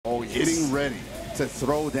getting ready to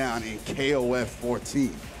throw down in KOF 14.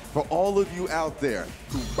 For all of you out there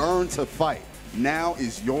who burn to fight, now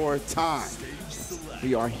is your time.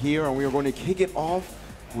 We are here and we are going to kick it off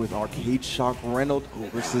with Arcade Shock Reynolds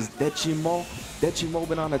versus Dechimo. Dechimo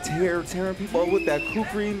been on a tear, tearing people up with that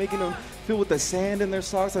kukri, making them feel with the sand in their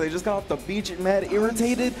socks. They just got off the beach and mad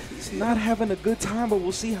irritated. He's not having a good time, but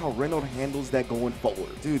we'll see how Reynolds handles that going forward.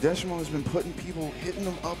 Dude, Dechimo has been putting people, hitting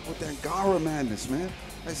them up with that Gara madness, man.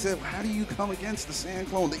 I said, how do you come against the sand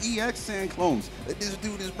clone, the EX sand clones that this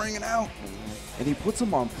dude is bringing out? And he puts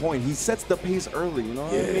them on point. He sets the pace early, you know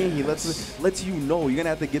what I mean? He lets you know you're going to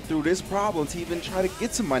have to get through this problem to even try to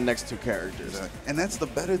get to my next two characters. Exactly. And that's the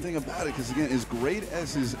better thing about it, because again, as great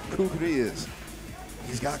as his kukri is,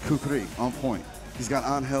 he's got kukri on point. He's got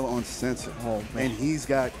Angel on center. Oh, man. And he's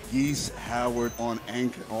got Geese Howard on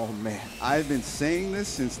anchor. Oh, man. I've been saying this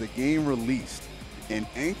since the game released. And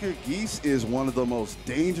anchor Geese is one of the most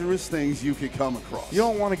dangerous things you could come across. You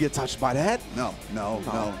don't want to get touched by that. No.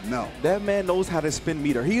 That man knows how to spin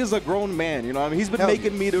meter. He is a grown man, you know what I mean? He's been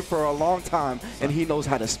making meter for a long time, and he knows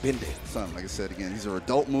how to spin it. Son, like I said again, these are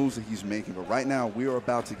adult moves that he's making. But right now, we are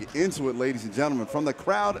about to get into it, ladies and gentlemen. From the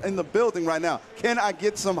crowd in the building right now, can I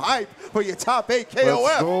get some hype for your top 8 KOF?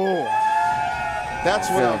 Let's go. That's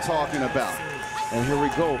what I'm talking about. And here we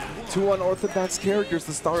go. Two unorthodox characters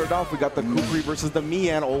to start it off. We got the Kukri versus the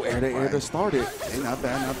Mian. Oh, air to air to start it. Hey, not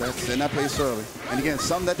bad. Setting that pace early. And again,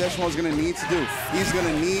 something that Dechimo is going to need to do. He's going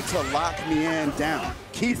to need to lock Mian down.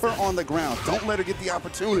 Keep her on the ground. Don't let her get the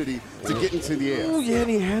opportunity to get into the air. Oh, yeah, and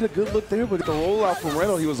he had a good look there, but the rollout from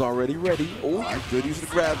Reynolds, he was already ready. Oh, all right, good use of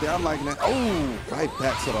the grab there. I'm liking that. Oh, right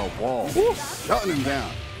back to the wall. Shutting him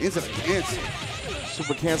down. Into the cancel.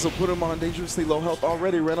 Super cancel put him on dangerously low health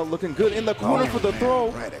already. Reynolds looking good in the corner for the throw.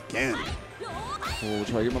 Right again. Oh,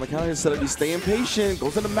 try to get him on the counter instead of he's staying patient.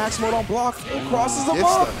 Goes into max mode on block. Crosses him Gets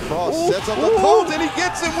up. the cross, sets up the cold, and he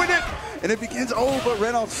gets it with it. And it begins but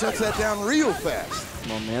Reynolds shuts that down real fast.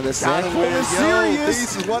 Oh man, the sand is serious.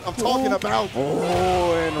 This is what I'm talking about.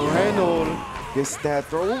 Oh, and Reynolds gets that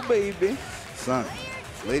throw, baby. Son,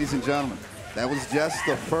 ladies and gentlemen, that was just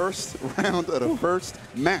the first round of the first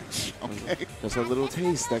match, okay? Just a little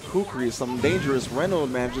taste. That kukri is something dangerous.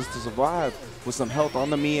 Reynolds manages to survive with some health on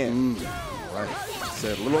the Mian. Right.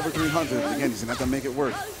 Said a little over 300. But again, he's going to have to make it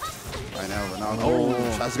work. Right now,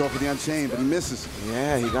 Ronaldo tries to go for the Unchained, but he misses.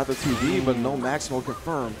 Yeah, he got the 2D, but no maximum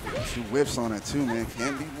confirmed. 2 whiffs on it, too, man.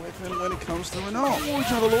 Can't be whiffing when it comes to Ronaldo. Oh, he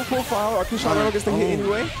tried a low profile. Reynolds gets the hit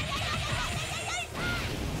anyway.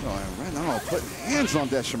 Oh, and Reynolds putting hands on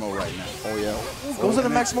Dechimo right now. Oh, yeah. Goes into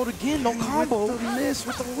max mode again. No combo. With the miss,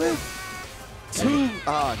 with the whiff.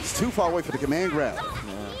 It's too far away for the command grab.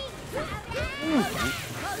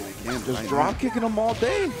 Again, just drop kicking him all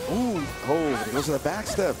day. But he goes to the back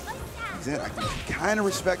step. I can kind of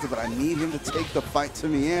respect it, but I need him to take the fight to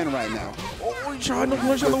Mian right now. Oh, he tried to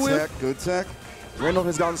punch on the whip. Good tech. Reynolds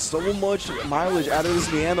has gotten so much mileage out of this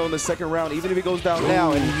Miano in the second round, even if he goes down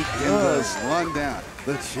now, and he does. Run down.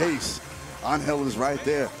 The chase. Angel is right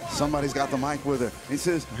there. Somebody's got the mic with her. He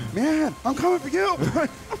says, man, I'm coming for you.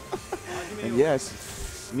 And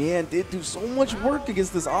yes, Mian did do so much work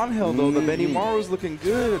against this Angel, though. The Benimaru's looking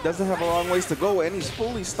good. Doesn't have a long ways to go, and he's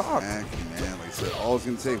fully stocked. Exactly, man. Like I said, all it's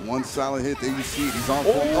going to take one solid hit. There you see it. He's on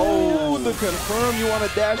point. Oh, the confirm. You want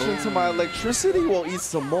to dash into my electricity? Well, eat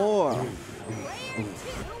some more.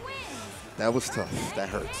 That was tough. That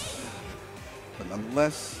hurts. But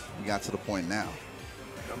nonetheless, we got to the point now.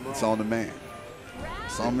 It's on the man.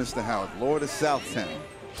 It's on Mr. Howard. Lord of Southtown.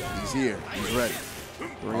 He's here. He's ready.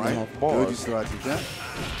 3.5 bars. Good, you still have to jump.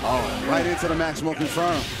 Oh, right into the maximum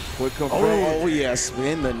confirm. Quick confirm. Oh, yeah.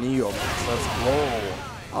 Spin the Neo Max. Let's go.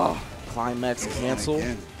 Oh, climax cancel.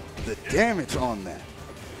 Again, the damage on that.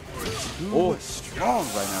 Strong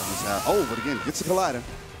right now. He's out. Oh, but again, gets the collider.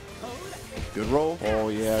 Good roll. Oh,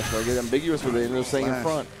 yeah. Try to get ambiguous with it. Ended up staying in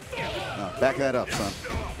front. No, back that up, son.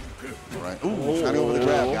 All right. Ooh, trying to go for the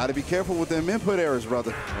grab. Got to be careful with them input errors,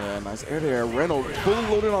 brother. Yeah, nice air to air. Reynolds fully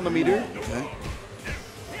loaded on the meter. Okay.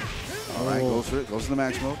 All right, goes for it. Goes to the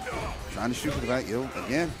max mode. Trying to shoot for the back.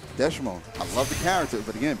 Again, Dechimo. I love the character,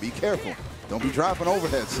 but again, be careful. Don't be dropping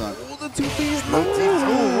overhead, son. Oh, the 2Ps.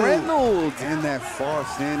 Oh, Reynolds. And that far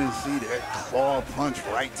standing seat, that claw punch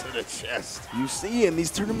right to the chest. You see, in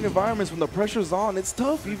these tournament environments, when the pressure's on, it's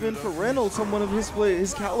tough even for Reynolds, someone of his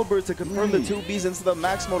caliber, to confirm the 2Bs into the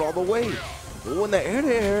max mode all the way. Oh, in the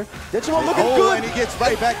air. Dechimo looking good. And he gets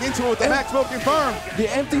right back into it with the max mode confirmed. The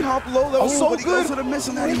empty hop low, that was so but good. He goes to the miss,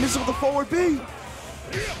 and now he misses with the forward B.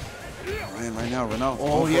 Right now, Ronaldo.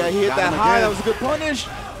 Oh, yeah, he hit that high. That was a good punish.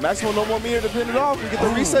 Maximo, no more meter to pin it off. We get the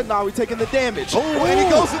reset now. We're taking the damage. Oh, and he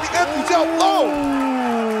goes to the empty jump.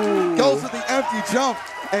 Oh! Goes with the empty jump,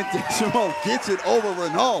 and Deshimo gets it over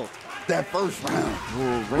Renault that first round.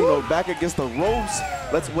 Ooh, Renault back against the ropes.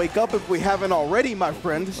 Let's wake up if we haven't already, my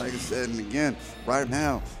friend. Like I said, and again, right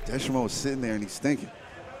now, Deshimo is sitting there and he's thinking,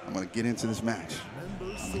 I'm going to get into this match.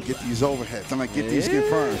 I'm going to get these overheads. I'm going to get these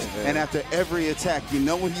confirms. And after every attack, you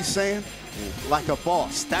know what he's saying? Like a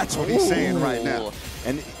boss. That's what he's saying right now.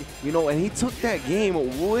 And, you know, and he took that game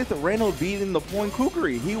with Renault beating the point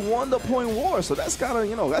kukri. He won the point war. So that's got to,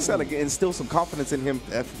 you know, that's got to instill some confidence in him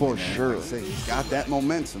for sure. Like I say, he's got that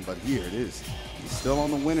momentum, but here it is. He's still on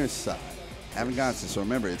the winner's side. Haven't gotten to. So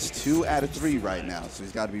remember, it's 2 out of 3 right now. So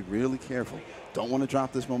he's got to be really careful. Don't want to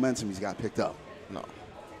drop this momentum he's got picked up. No.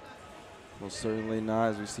 Well, certainly not.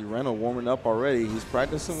 As we see Renault warming up already, he's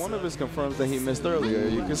practicing one of his confirms that he missed earlier.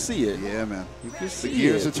 You can see it. Yeah, man. You can see the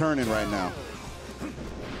gears are turning right now.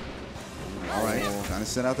 All right, trying to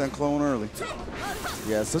set out that clone early.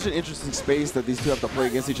 Yeah, it's such an interesting space that these two have to play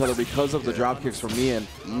against each other because of the drop kicks from Mian.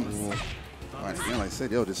 All right, again, like I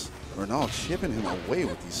said, yo, just Renault chipping him away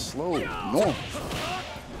with these slow normals.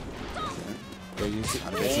 Yeah, you see,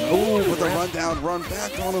 with a rundown, run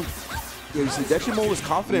back on him. Yeah, you see, Deshimo was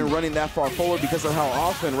confident in running that far forward because of how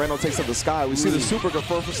often Renault takes up the sky. We see the super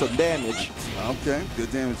confirm for some damage. Okay,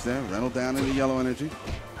 good damage there. Renault down in the yellow energy.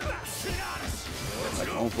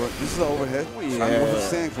 This is the overhead. Trying to go with the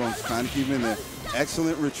sand clones, trying to keep him in there.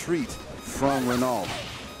 Excellent retreat from Renault.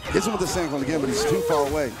 Hits him with the sand clone again, but he's too far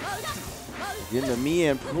away. Getting to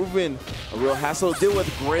Mian, proving a real hassle to deal with.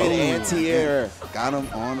 Great anti-air. Got him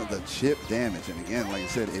on the chip damage. And again, like I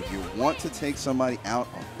said, if you want to take somebody out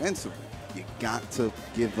offensively, you got to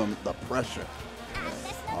give them the pressure.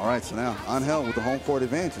 All right, so now Angel with the home court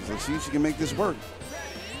advantage. Let's see if she can make this work.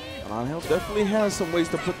 Angel definitely has some ways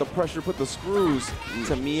to put the pressure, put the screws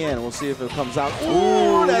to Mian. We'll see if it comes out.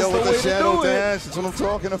 Ooh, that's the way to do it. That's what I'm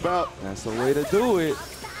talking about. That's the way to do it.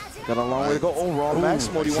 Got a long way to go. Oh, raw max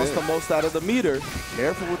mode. He wants the most out of the meter.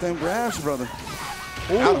 Careful with them grabs, brother.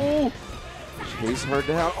 Ooh. Chase her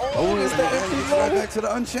down. Oh, is that right back to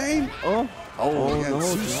the Unchained? No,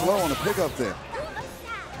 too slow on the pickup there.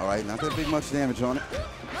 All right, not that big much damage on it.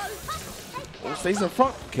 Stays in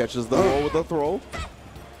front. Catches the roll with the throw.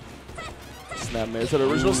 Snap man to the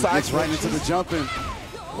original side. Gets right into the jumping.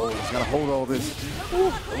 Oh, he's got to hold all this.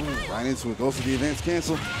 Right into it. Goes to the advanced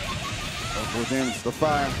cancel. More damage. The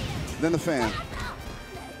fire. Then the fan.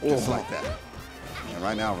 Just like that. And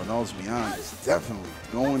right now, Renault's beyond is definitely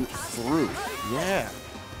going through. Yeah.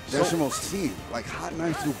 Deshimo's team, like hot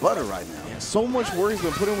knife through butter right now. Yeah, so much work he's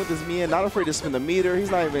been putting with this Mian. Not afraid to spin the meter.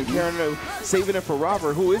 He's not even caring to saving it for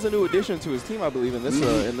Robert, who is a new addition to his team, I believe, in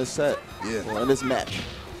this set. Yeah. Well, in this match.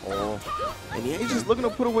 And yeah, he's just looking to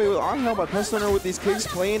put away with Angel by pestering her with these kicks,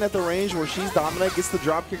 playing at the range where she's dominant, gets the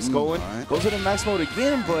drop kicks going, goes into max mode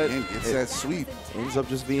again, but gets that sweep. Ends up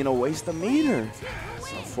just being a waste of meter.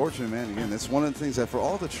 It's unfortunate, man. Again, that's one of the things that for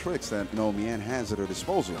all the tricks that Mian has at her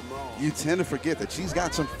disposal, you tend to forget that she's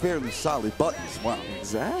got some fairly solid buttons. Wow.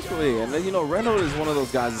 Exactly. And then, Renault is one of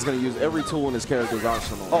those guys that's going to use every tool in his character's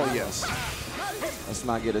arsenal. Oh, yes. Let's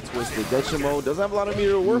not get it twisted. Deshimo doesn't have a lot of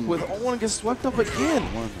meter to work with. Oh, one gets swept up again.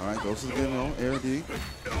 All right, goes to the good air D.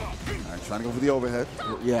 All right, trying to go for the overhead.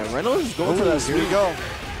 Yeah, Renault is going for that sweep. Here we go.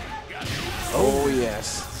 Oh,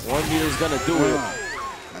 yes. 1 meter's going to do it.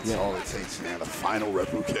 That's all it takes, man. The final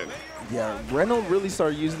repro kick. Yeah, Renault really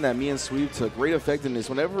started using that Mian sweep to great effectiveness.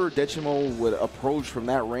 Whenever Deshimo would approach from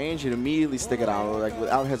that range, he'd immediately stick it out, like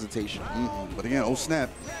without hesitation. But again, oh snap,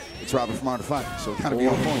 it's Robert from Art of Fighting, so kind of be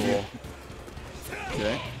on point here.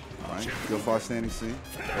 Okay, all right, still far standing C.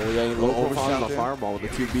 Oh yeah, low profile on the fireball with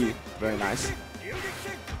the 2B. Very nice.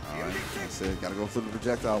 All right, that's it. Got to go through the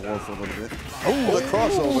projectile war for a little bit. Oh, the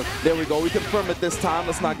crossover. There we go. We confirm it this time.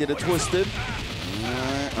 Let's not get it twisted.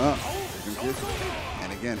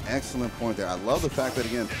 And again, excellent point there. I love the fact that,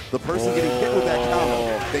 again, the person getting hit with that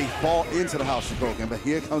counter, they fall into the house Shokoken. But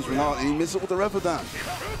here comes Renault, and he misses it with the Refodan.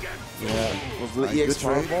 Yeah. Was the EX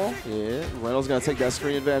fireball? Yeah. Renault's going to take that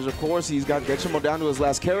screen advantage, of course. He's got Deshimo down to his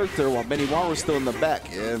last character while Benimaru's still in the back.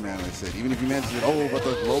 Yeah, man. Like I said, even if you mentioned it, but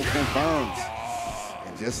the low confirms.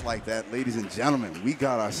 And just like that, ladies and gentlemen, we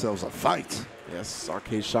got ourselves a fight. Yes,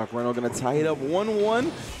 Arcade Shock Renault going to tie it up 1-1.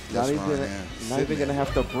 Not even going to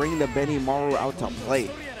have to bring the Benimaru out to play.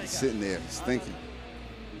 He's sitting there, he's thinking.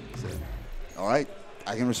 All right,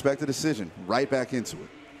 I can respect the decision. Right back into it.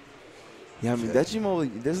 Yeah, I mean,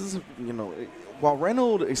 Deshimo, this is, while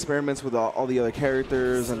Renault experiments with all the other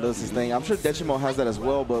characters and does his thing, I'm sure Deshimo has that as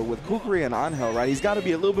well, but with Kukri and Angel, right, he's got to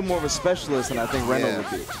be a little bit more of a specialist than I think Renault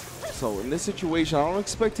would be. So in this situation, I don't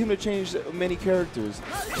expect him to change many characters.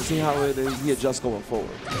 We'll see how he adjusts going forward.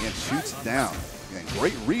 And shoots down. And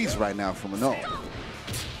great reads right now from Renault.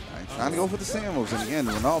 Right, Trying to go for the sand moves. And again,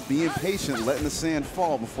 Ronald being patient, letting the sand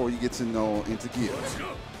fall before you get to into gear.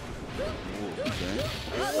 Okay.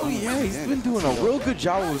 Oh yeah, he's been doing a real good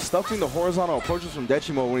job of stuffing the horizontal approaches from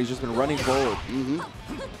Dechimo when he's just been running forward.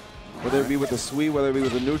 Whether it be with the sweep, whether it be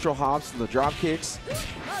with the neutral hops and the drop kicks.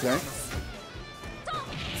 Okay.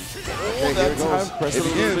 Oh, that time pressed it a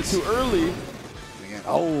little bit too early.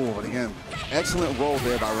 But again, excellent roll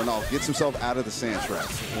there by Ronald. Gets himself out of the sand trap.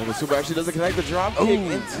 Well, the super actually doesn't connect the drop kick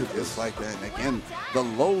into just like that. And again, the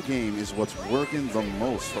low game is what's working the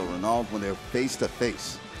most for Ronald when they're face to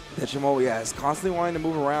face. Dechimo, yeah, is constantly wanting to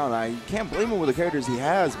move around. I can't blame him with the characters he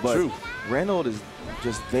has, but Reynolds is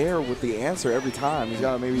just there with the answer every time. He's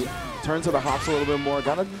got to maybe turn to the hops a little bit more.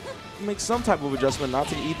 Got to make some type of adjustment not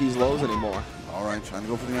to eat these lows anymore. All right, trying to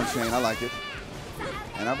go for the unchain. I like it.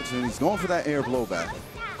 And opportunities going for that air blowback.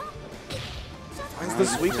 Finds the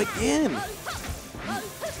sweep again.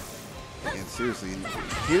 And seriously,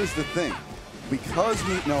 here's the thing. Because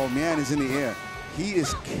man is in the air, he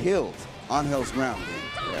is killed on Hell's ground game.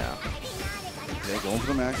 Yeah. Okay, going for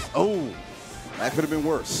the max. Oh, that could have been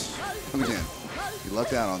worse. And again, he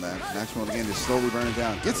lucked out on that. Max mode again, just slowly burning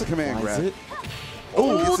down. Gets the command grab.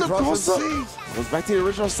 Oh, the cross-up. Goes back to the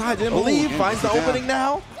original side. Didn't believe. Finds the opening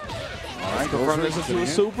now. All right, goes this into a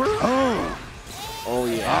super. Oh,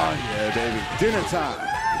 yeah. Yeah, baby. Dinner time.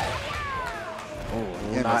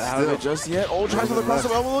 Not out of it just yet. Oh, tries for the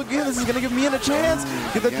crossover elbow again. This is going to give Mian a chance.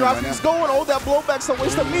 Get the drop kicks going. Oh, that blowback's a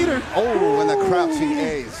waste of meter. Oh, and that crouching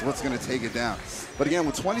A is what's going to take it down. But again,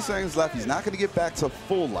 with 20 seconds left, he's not going to get back to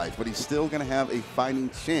full life, but he's still going to have a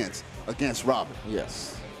fighting chance against Robin.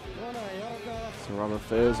 Yes. So Robin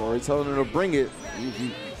Fez already telling her to bring it.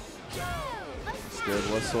 Scared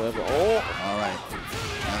whatsoever. Oh, all right.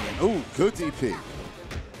 Oh, good DP.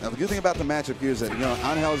 Now, the good thing about the matchup here is that, Angel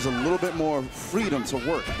has a little bit more freedom to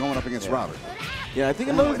work going up against Robert. Yeah, I think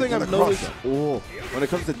another thing I've noticed when it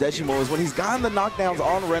comes to Dechimo is when he's gotten the knockdowns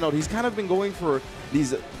on Reynolds, he's kind of been going for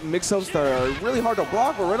these mix-ups that are really hard to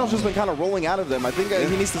block, but Reynolds just been kind of rolling out of them. I think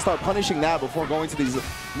he needs to start punishing that before going to these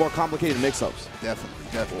more complicated mix-ups.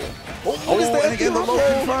 Definitely. And again, the low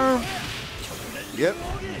confirm. Yep.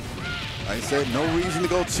 Like I said, no reason to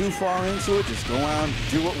go too far into it. Just go out and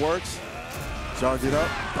do what works. Charge it up.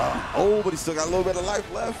 But he still got a little bit of life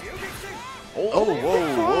left.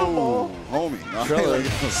 Whoa. Homie.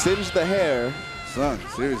 Singe the hair. Son,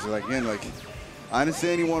 seriously, I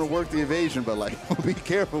understand you want to work the evasion, but, be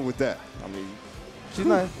careful with that. I mean, she's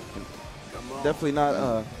not, definitely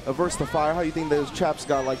not averse to fire. How you think those chaps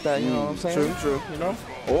got like that, you know what I'm saying? True.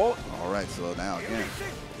 Oh. All right, so now, again,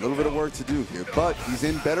 a little bit of work to do here, but he's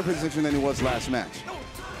in better position than he was last match. All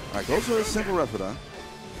right, goes for a simple referee.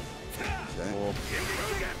 Okay.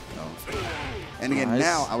 And again,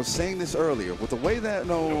 now, I was saying this earlier, with the way that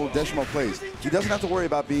Dechimo plays, he doesn't have to worry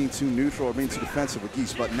about being too neutral or being too defensive with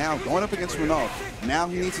Geese, but now, going up against Ronald, now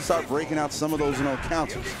he needs to start breaking out some of those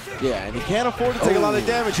counters. Yeah, and he can't afford to take a lot of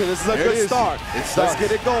damage here. This is a good start. Let's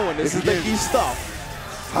get it going. This is the Geese stuff.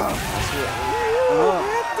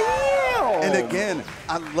 And again,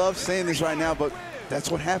 I love saying this right now, but that's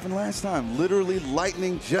what happened last time. Literally,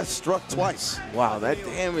 lightning just struck twice. Wow, that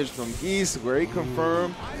damage from Geese, where he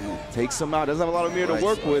confirmed, takes him out. Doesn't have a lot of meter to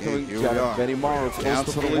work with. Here we are. Benny Morrow down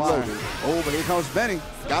to the wire. But here comes Benny.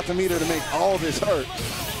 Got the meter to make all this hurt.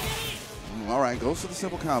 All right, goes for the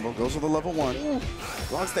simple combo. Goes for the level 1.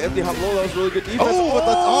 Blocks the empty hop low. That was really good defense. But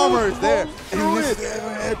the armor is there. And he missed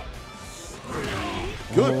it.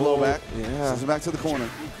 Good blowback. Yeah. Sends him back to the corner.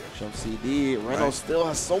 Jump CD. Reynolds still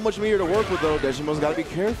has so much meter to work with, though. Dechimo's got to be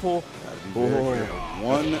careful.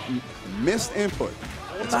 One missed input.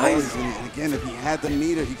 Nice. And again, if he had the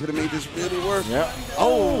meter, he could have made this really work. Yep.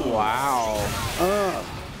 Wow.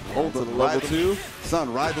 Hold to the level 2.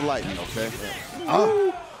 Son, ride the lightning, okay?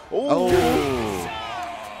 I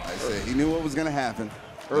said he knew what was going to happen.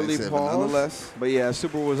 Early pause. Nonetheless. But yeah,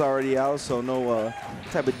 Super was already out, so no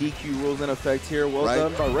type of DQ rules in effect here. Well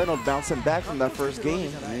done by Reynolds, bouncing back from that first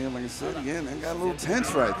game. Man, like I said, again, that got a little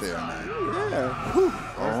tense right there, man.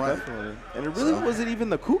 Yeah. All right. Definitely. And it really wasn't even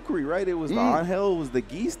the kukri, right? It was the Angel, it was the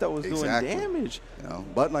Geese that was doing damage.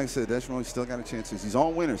 But like I said, Dechimo still got a chance. He's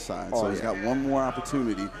on winner's side, so he's got one more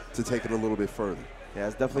opportunity to take it a little bit further. Yeah,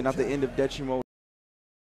 it's definitely not the end of Dechimo.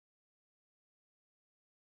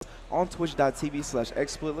 On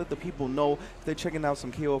twitch.tv/XSplit. Let the people know if they're checking out some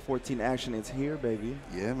KO14 action. It's here, baby.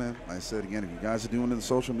 Yeah, man. Like I said, again, if you guys are doing the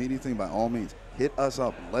social media thing, by all means, hit us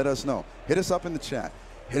up. Let us know. Hit us up in the chat.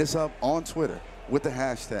 Hit us up on Twitter with the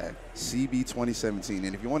hashtag CB2017.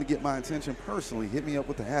 And if you want to get my attention personally, hit me up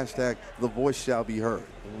with the hashtag The Voice Shall Be Heard.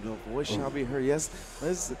 Oh, the voice shall be heard. Yes.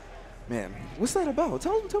 Man, what's that about?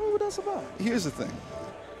 Tell me what that's about. Here's the thing.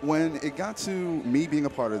 when it got to me being a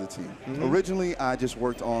part of the team, originally I just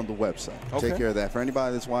worked on the website. Take care of that. For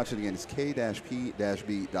anybody that's watching, again, it's k-p-b.com.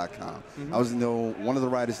 I was one of the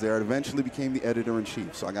writers there. I eventually became the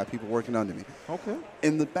editor-in-chief, so I got people working under me.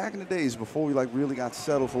 Back in the days, before we really got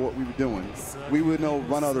settled for what we were doing, we would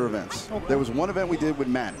run other events. There was one event we did with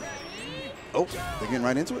Madden. Oh, they're getting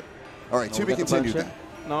right into it? All right, to be continued then.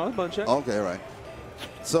 No, it's button check. Okay, all right.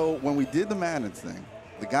 So when we did the Madden thing,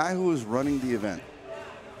 the guy who was running the event,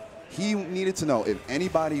 he needed to know if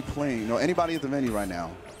anybody anybody at the venue right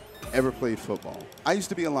now ever played football. I used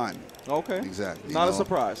to be a lineman. Okay. Exactly. Not a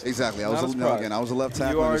surprise. Exactly. I was a left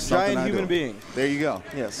tackle. You are a giant human being. There you go.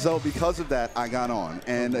 Yes. So because of that, I got on.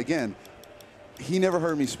 And again, he never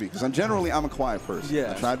heard me speak because I'm a quiet person.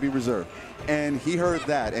 Yeah. I try to be reserved. And he heard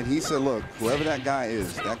that, and he said, look, whoever that guy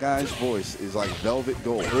is, that guy's voice is like velvet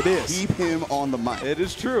gold. It is. Keep him on the mic. It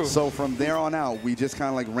is true. So from there on out, we just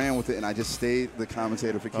kind of ran with it, and I just stayed the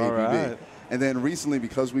commentator for KPB. All right. And then recently,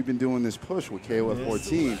 because we've been doing this push with KOF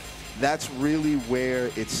 14, that's really where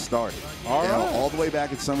it started. All the way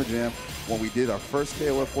back at Summer Jam when we did our first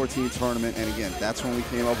KOF 14 tournament, and again, that's when we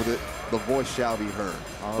came up with it. The voice shall be heard.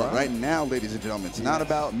 But right now, ladies and gentlemen, it's not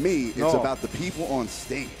about me. It's about the people on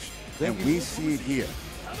stage. And we see it here.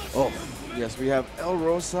 Oh. Yes, we have El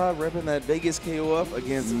Rosa repping that Vegas KOF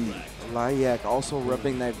against Layak also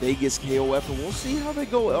repping that Vegas KOF. And we'll see how they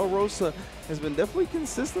go. El Rosa has been definitely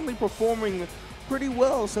consistently performing pretty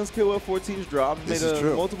well since KOF 14's drop. Made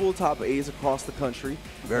multiple top 8s across the country.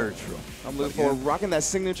 Very true. I'm looking forward rocking that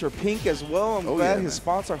signature pink as well. I'm glad his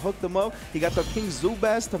sponsor hooked him up. He got the pink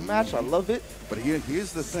Zubaz to match. I love it. But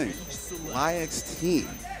here's the thing. Layak's team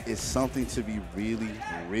is something to be really,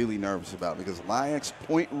 really nervous about because Layak's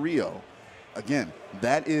Point Rio, again,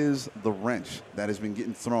 that is the wrench that has been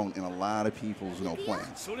getting thrown in a lot of people's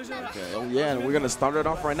plans. Okay. Oh yeah, and we're gonna start it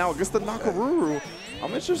off right now against the Nakaruru.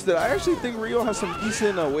 I'm interested. I actually think Rio has some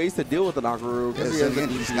decent ways to deal with the Nakaruru.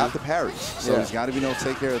 He's got the parries, so he's got to be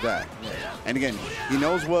take care of that. And again, he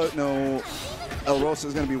knows what El Rosa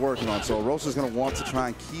is going to be working on. So El Rosa is going to want to try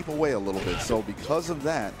and keep away a little bit. So because of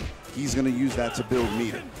that, he's going to use that to build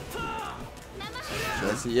meter.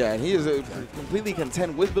 Yeah, and he is completely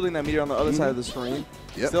content with building that meter on the other side of the screen.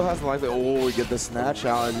 Still has the life. Oh, we get the snatch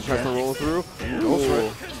out as he tries to roll through. Goes for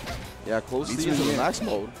it. Yeah, close to using the max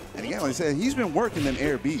mode. And again, like I said, he's been working them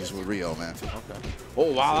air Bs with Rio, man. Okay.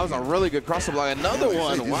 Oh, wow, that was a really good cross-up block. Another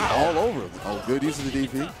one. Wow. All over. Oh, good use of the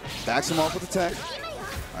DP. Backs him off with the tech.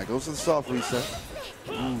 All right, goes to the soft reset.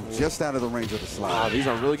 Just out of the range of the slide. Wow, these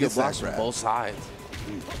are really good blocks from both sides.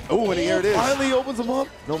 Oh, and here it is. Finally opens him up.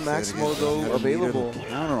 No max mode, though, available.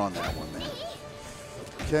 Counter on that one, man.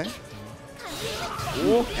 Okay.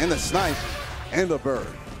 Ooh, and the snipe and the bird.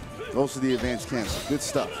 Goes to the advanced cancel. Good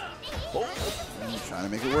stuff. Trying to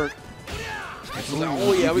make it work.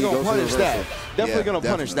 Oh, yeah, we're going to punish that. Definitely going to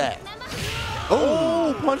punish that.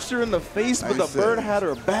 Oh, punched her in the face, but the bird had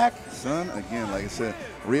her back. Son, again, like I said,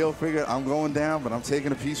 Rio figured I'm going down, but I'm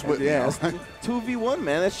taking a piece with me. Yeah, 2v1,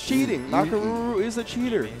 man. That's cheating. Nakaruru is a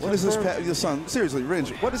cheater. What is this pet? Son, seriously, Ringe,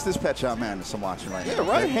 what is this Pet Shop Madness I'm watching right now? Yeah,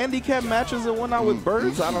 right. Handicap matches and whatnot with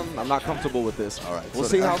birds. I'm not comfortable with this. All right. We'll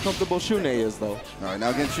see how comfortable Shune is, though. All right. Now,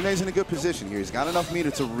 again, Shune's in a good position here. He's got enough meter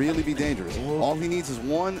to really be dangerous. All he needs is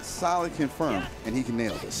one solid confirm, and he can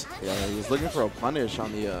nail this. Yeah, he was looking for a punish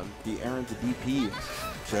on the Aaron to DP.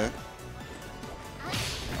 Check.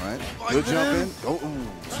 All right, good jump in. Go,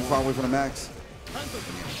 too far away from the max.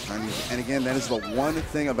 And again, that is the one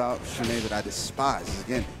thing about Shune that I despise. Is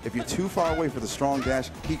again, if you're too far away for the strong dash,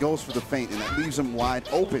 he goes for the feint, and that leaves him wide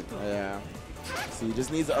open. Yeah. So he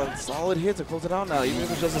just needs a solid hit to close it out now, even if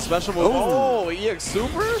it's just a special move. Oh, EX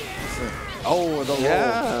Super? Oh, the roll.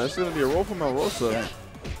 Yeah, that's going to be a roll from El Rosa.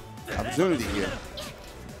 Okay. Opportunity here.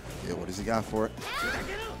 Yeah, what does he got for it?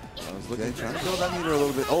 Okay, trying to build that meter a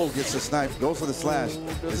little bit. Oh, gets the snipe, goes for the slash.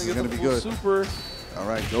 This is going to be good. Super. All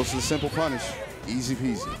right, goes to the simple punish. Easy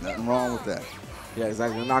peasy. Nothing wrong with that. Yeah,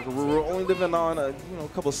 exactly. Nakaruru only living on a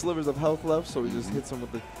couple slivers of health left, so he just hits him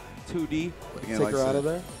with the 2D. Again, take her out of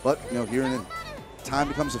there. But here and then, time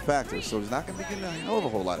becomes a factor, so he's not going to be getting a hell of a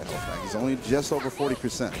whole lot of health back. He's only just over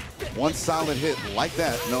 40%. One solid hit like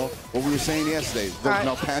that, what we were saying yesterday,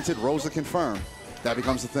 panted, Rosa confirmed, that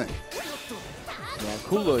becomes the thing. Yeah,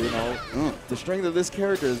 Kula, the strength of this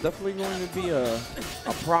character is definitely going to be a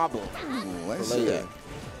problem. Ooh, let's see that.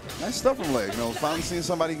 Nice stuff from Leg. Finally seeing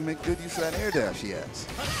somebody make good use of that air dash he has.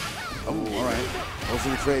 Oh, all right. Goes to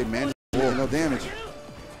the trade, man. No damage.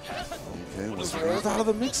 Okay, what's out of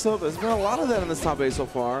the mix-up? There's been a lot of that in this top 8 so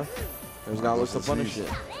far. There's got to look to punish it.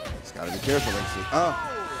 He's got to be careful.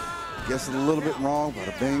 Guessed it a little bit wrong,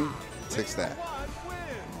 but a bang takes that.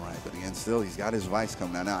 All right, but again, still, he's got his Vice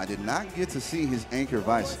coming out. Now, I did not get to see his Anchor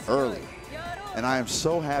Vice early. And I am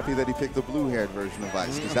so happy that he picked the blue-haired version of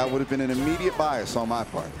Vice, because that would have been an immediate bias on my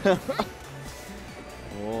part.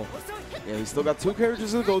 Oh. Yeah, he's still got 2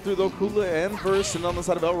 characters to go through, though. Kula and Verse, and on the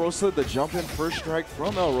side of El Rosa, the jump-in first strike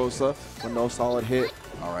from El Rosa with no solid hit.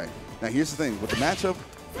 All right. Now, here's the thing. With the matchup,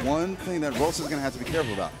 one thing that Rosa's going to have to be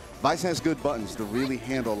careful about. Vice has good buttons to really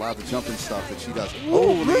handle a lot of the jumping stuff that she does.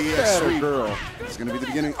 Ooh, the EX sweep. Girl. It's going to be the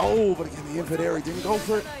beginning. Oh, but again, the input air, he didn't go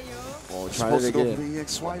for it. Oh, supposed to go for the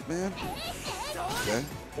EX swipe, man. Okay.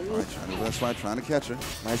 All right, trying to do that swipe, trying to catch her.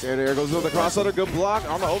 Nice air to air, goes with the crossover. Good block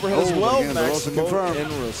on the overhead as well. Max confirmed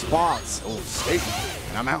in response. Oh, escape.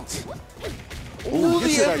 And I'm out. Ooh,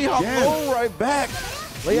 the empty hop low right back.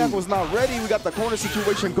 Layak was not ready. We got the corner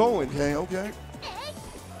situation going. Okay, okay.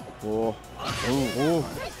 Oh. Oh.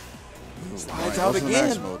 Slides out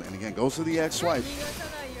again. And again, goes to the EX swipe.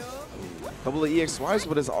 Couple of EX swipes,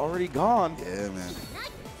 but it's already gone. Yeah, man.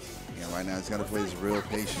 Yeah, right now he's got to play his real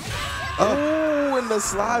patient. Oh, and the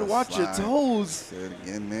slide. Watch your toes. Say it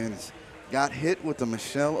again, man. It's got hit with the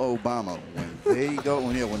Michelle Obama. When they go,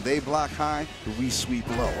 when they block high, we sweep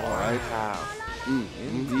low. All right. Wow.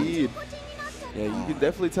 Indeed. Yeah, you can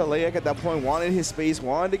definitely tell Layak at that point wanted his space,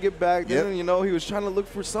 wanted to get back. Then, you know, he was trying to look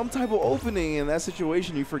for some type of opening. In that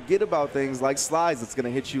situation, you forget about things like slides that's going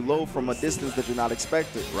to hit you low from a distance that you're not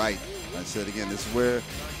expecting. Right. I said again, this is where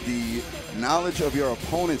the knowledge of your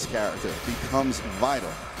opponent's character becomes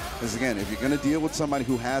vital. Because again, if you're going to deal with somebody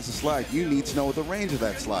who has a slide, you need to know what the range of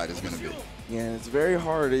that slide is going to be. Yeah, and it's very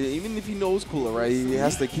hard. Even if he knows Kula, right? He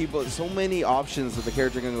has to keep so many options that the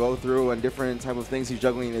character can go through and different type of things he's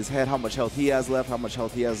juggling in his head. How much health he has left, how much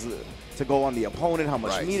health he has to go on the opponent, how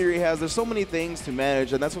much meter he has. There's so many things to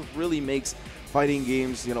manage, and that's what really makes fighting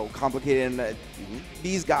games, you know, complicated. And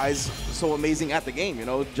these guys so amazing at the game, you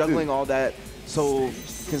know, juggling all that so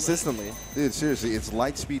consistently. Dude, seriously, it's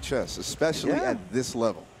light speed chess, especially at this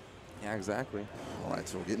level. Yeah, exactly. All right,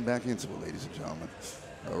 so we're getting back into it, ladies and gentlemen.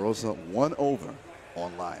 Rosa 1 over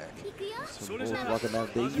on Layak. So both walking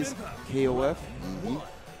out Davies, KOF.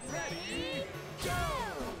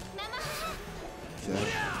 Okay.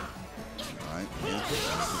 All right, yeah,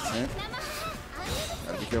 that's the 10.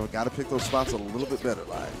 Gotta be careful, gotta pick those spots a little bit better,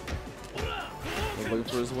 Layak. Looking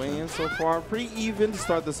for his way in so far. Pretty even to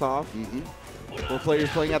start this off. Both players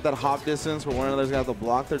playing at that hop distance where one of them's gonna have to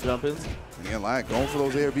block their jump-ins. And again, Layak going for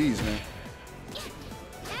those air Bs, man.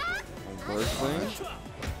 Burst swing.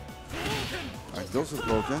 All right, goes to the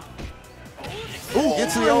broken. Ooh,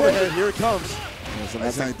 gets to the overhead. Here it comes. Yeah,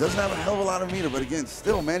 it doesn't have a hell of a lot of meter, but again,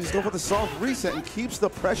 still, man, just go for the soft reset and keeps the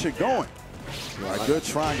pressure going. All right, good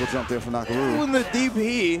triangle jump there from Nakaruru. Ooh, in the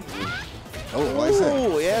DP.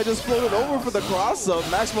 Oh, yeah, just floated over for the cross-up.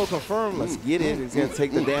 Maximo confirmed. Let's get it. He's going to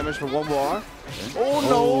take the damage for 1 bar. Oh,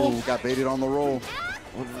 no. Got baited on the roll.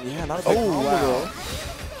 Yeah, not a big combo, though.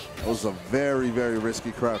 That was a very, very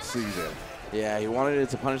risky crouch C there. Yeah, he wanted it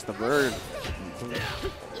to punish the bird.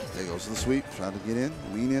 There goes the sweep. Trying to get in,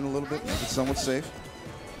 lean in a little bit, make it somewhat safe.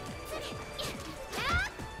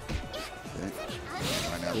 Okay.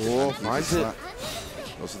 Right now, finds it.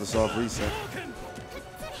 Goes to the soft reset.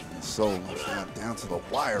 And so down to the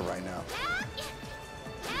wire right now.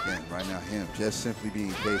 Again, right now, him just simply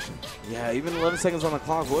being patient. Yeah, even 11 seconds on the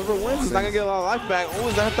clock. Whoever wins is not going to get a lot of life back. Oh,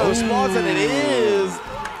 is that the response? And it is.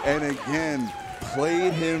 And again,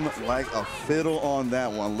 played him like a fiddle on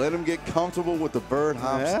that one. Let him get comfortable with the bird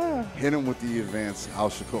hops. Hit him with the advanced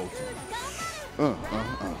house Shikoku.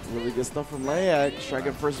 Really good stuff from Layak.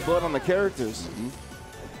 Striking first blood on the characters.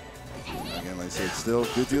 Again, like I said, still a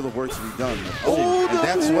good deal of work to be done. Oh, and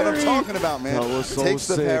that's what I'm talking about, man. That was so takes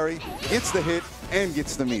sick. The parry, gets the hit, and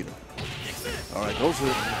gets the meter. All right, goes for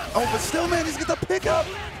it. Oh, but still, man, he's got the pickup.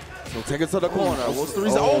 So take it to the corner. What's the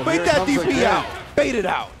reason? Oh, bait that DP out. Bait it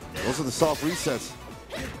out. Those are the soft resets.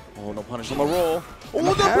 Oh, no punish on the roll.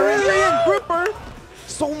 Oh, the parry and gripper.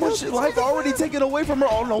 So much life already taken away from her.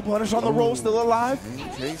 Oh, no punish on the roll. Still alive.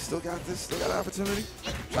 Okay, still got this. Still got opportunity.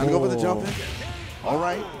 Trying to go for the jump in. All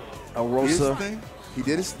right. El Rosa. He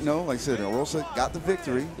did his, like I said, El Rosa got the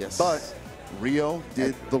victory. Yes. But Rio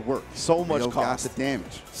did the work. So much Rio cost. got the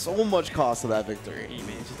damage. So much cost to that victory.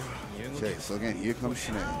 Okay, so again, here comes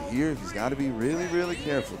Shanae. Here, he's got to be really, really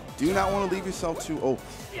careful. Do not want to leave yourself too open.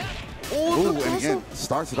 Oh, and again,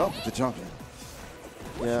 starts it up with the jump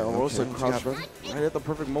in. Yeah, Rosa right at the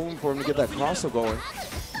perfect moment for him to get that crossover going.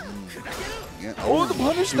 Again, the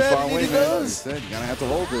punish that he does. You're going to have to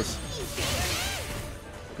hold this.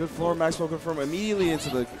 Good floor, Maximo confirmed immediately into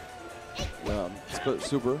the split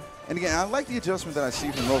super. And again, I like the adjustment that I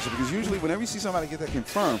see from Rosa because usually whenever you see somebody get that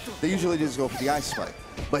confirmed, they usually just go for the ice spike.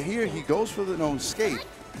 But here he goes for the escape,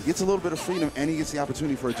 He gets a little bit of freedom, and he gets the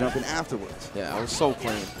opportunity for a jump in afterwards. Yeah, I was so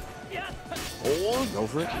clean. Oh, go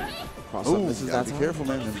for it. Oh, you gotta be careful,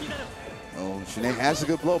 man. Oh, Sinead has a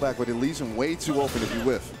good blowback, but it leaves him way too open if you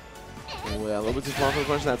whiff. Oh, yeah, a little bit too far for the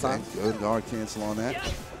punch that time. Okay, good guard cancel on that.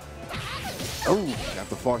 Oh, got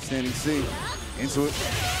the far standing C. Into it.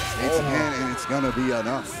 States again, and it's gonna be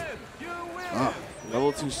enough.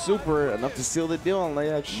 Level 2 super, enough to seal the deal on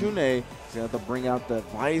Leia Shune. She's gonna have to bring out that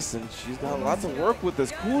Vice, and she's got lots of work with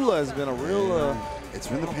this. Kula has been a real... It's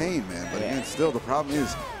been the pain, man. But again, still, the problem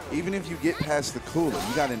is, even if you get past the Kula,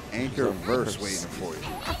 you got an anchor verse waiting for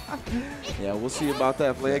you. Yeah, we'll see about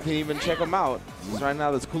that. Leia can't even check him out. Right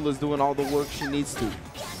now, this Kula's doing all the work she needs to.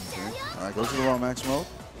 Okay. All right, goes to the raw max mode.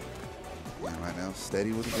 And right now,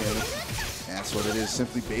 steady with the damage. That's what it is,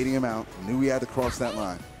 simply baiting him out. Knew he had to cross that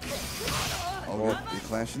line. Oh, good. Big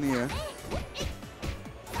clash in the air.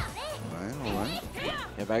 All right.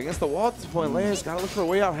 Yeah, back against the wall at this point. Leia's got to look for a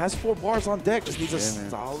way out. Has 4 bars on deck. Just needs a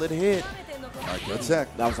solid hit. All right, good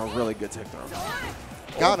tech. That was a really good tech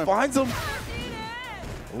throw. Got him. Finds him.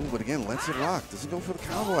 Oh, but again, lets it rock. Doesn't go for the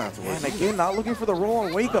combo afterwards. And again, not looking for the roll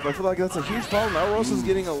on wake up. I feel like that's a huge problem. Elrosa's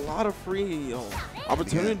getting a lot of free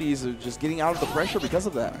opportunities of just getting out of the pressure because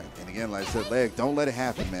of that. Right. And again, like I said, Leg, don't let it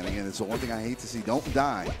happen, man. Again, it's the one thing I hate to see. Don't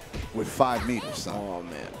die with 5 meters, son. Oh,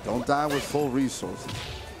 man. Don't die with full resources.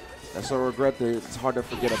 That's a regret that it's hard to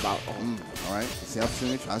forget about. All right, it's the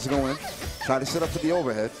opportunity. Tries to go in. Try to set up for the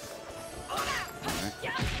overhead.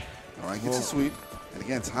 All right, gets a sweep. And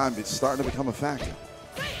again, time is starting to become a factor.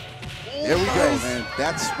 There we go, man.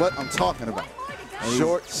 That's what I'm talking about.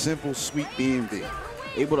 Short, simple, sweet BMD.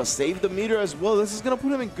 Able to save the meter as well. This is going to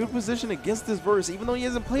put him in good position against this verse, even though he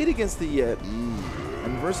hasn't played against it yet.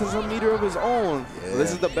 And verse has a meter of his own. Yeah.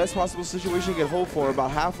 This is the best possible situation he can hope for.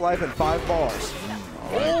 About half-life and 5 bars.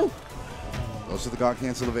 Oh! Goes to the guard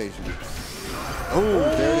cancel evasion. Oh,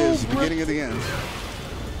 there it is. Beginning of the end.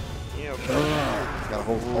 He's got to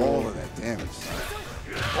hold all of that damage.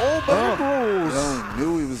 Oh, back rolls.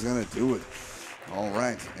 Knew he was going to do it. All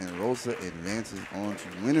right, and Rosa advances on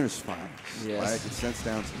to winners finals. Yes. It sets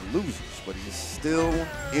down to the losers, but he's still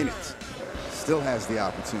in it. Still has the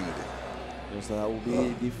opportunity. So that will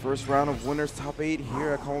be the first round of winners top 8 here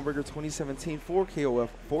at Combo Breaker 2017 for KOF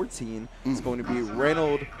 14. It's going to be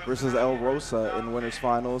Reynolds versus El Rosa in winners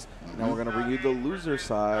finals. Now we're going to review the loser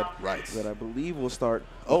side. Right. That I believe will start.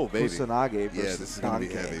 Kusanagi versus this is going to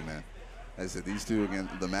be heavy, man. As I said, these two, again,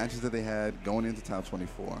 the matches that they had going into top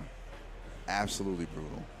 24, absolutely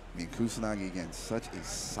brutal. I mean, Kusanagi, again, such a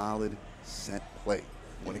solid set play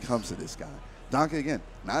when it comes to this guy. Donkey, again,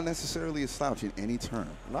 not necessarily a slouch in any turn.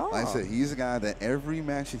 No. Like I said, he's a guy that every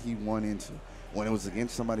match that he won into, when it was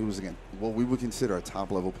against somebody who was, again, what we would consider a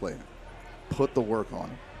top-level player, put the work on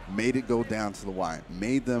him, made it go down to the wire,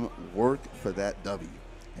 made them work for that W.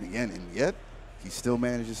 And again, and yet, he still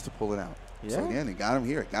manages to pull it out. Yeah. So again, it got him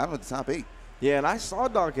here. It got him at the top 8. Yeah, and I saw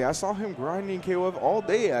Donkey. I saw him grinding KOF all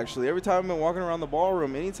day, actually. Every time I've been walking around the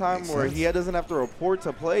ballroom, anytime where he doesn't have to report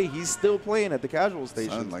to play, he's still playing at the casual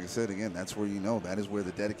station. Son, like I said, again, that's where you know. That is where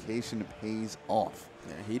the dedication pays off.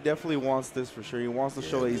 Yeah, he definitely wants this for sure. He wants to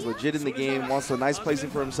show that he's legit in the game, wants a nice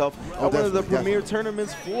placing for himself. One of the premier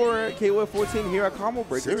tournaments for KOF 14 here at Combo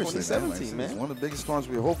Breaker 2017, man. It's one of the biggest tournaments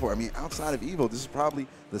we hope for. I mean, outside of EVO, this is probably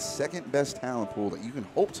the second best talent pool that you can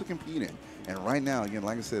hope to compete in. And right now, again,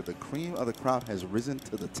 like I said, the cream of the crop has risen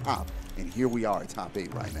to the top. And here we are at top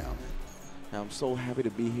 8 right now. I'm so happy to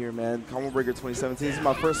be here, man. Combo Breaker 2017. This is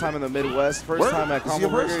my first time in the Midwest. First time at Combo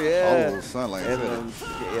Breaker. Yeah. Oh, son, like I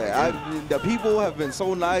said. The people have been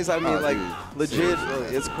so nice. I mean, like, legit,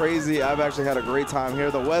 it's crazy. I've actually had a great time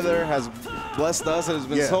here. The weather has blessed us. It has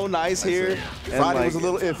been so nice here. Friday was a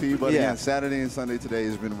little iffy, but again, Saturday and Sunday today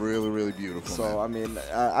has been really, really beautiful. So, I mean,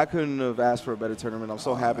 I couldn't have asked for a better tournament. I'm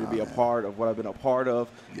so happy to be a part of what I've been a part of.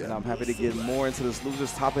 Yeah. And I'm happy to get more into this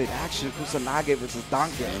losers top 8 action. Kusanagi versus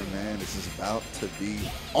Donkey. Man, this is about to be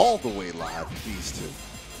all the way live with these two.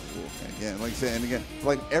 And again, like I said, and again,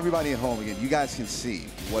 like everybody at home, again, you guys can see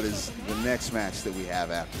what is the next match that we have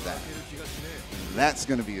after that. That's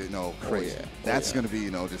going to be, crazy. That's going to be,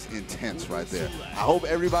 just intense right there. I hope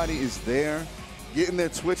everybody is there getting their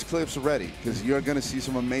Twitch clips ready because you're going to see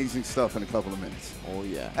some amazing stuff in a couple of minutes. Oh,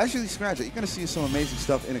 yeah. Actually, scratch it. You're going to see some amazing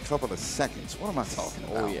stuff in a couple of seconds. What am I talking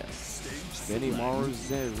about? Oh, yeah. Benny Maru,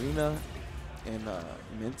 Zarina, and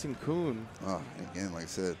Minton Kun. Oh, again, like I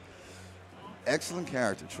said, excellent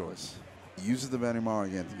character choice. Uses the Benimar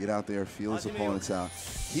again to get out there, feel his opponents out.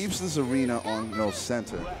 Keeps this arena on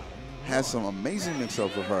center. Has some amazing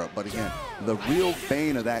mix-ups with her, but again, the real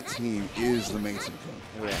bane of that team is the Minton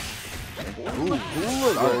Kun. Yeah.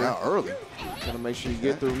 Ooh, started out early. Gotta make sure you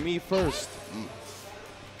get through me first.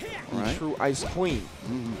 the true Ice Queen.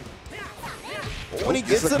 Oh, When he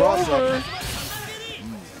gets it over.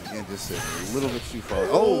 Again, just a little bit too far.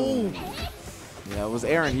 Oh! Yeah, it was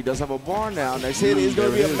Aaron. He does have a bar now. Next hit is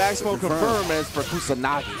going to be a maximum confirm, and it's for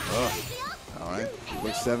Kusanagi. All right,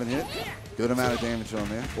 quick 7 hit. Good amount of damage on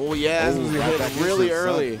there. Oh, yeah, this was hit really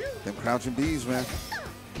early. Them crouching bees, man.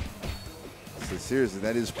 So seriously,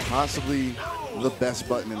 that is possibly the best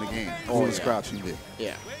button in the game. Always crouching bee.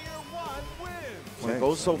 Yeah. When it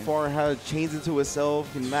goes so far, how it chains into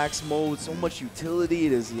itself in max mode, so much utility,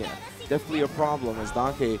 it is, definitely a problem as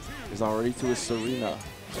Donkey is already to his Serena.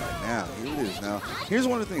 Right now, here it is. Now, here's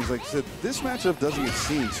one of the things, like I said, this matchup doesn't get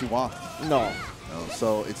seen too often. No.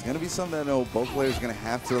 So it's going to be something that I know both players are going to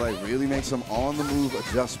have to like really make some on-the-move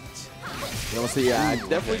adjustments. You'll see,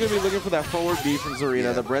 definitely going to be looking for that forward B from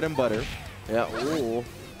Serena, the bread and butter. Yeah, ooh.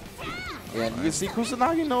 Yeah, and you can see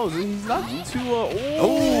Kusanagi knows he's not too.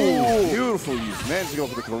 Beautiful use. Managed to go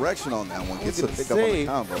for the correction on that one. Gets the pick up on the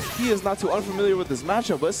combo. He is not too unfamiliar with this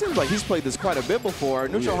matchup, but it seems like he's played this quite a bit before.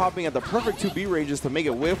 Neutral hopping at the perfect 2B ranges to make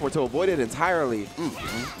it whiff or to avoid it entirely.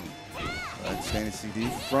 Standing CD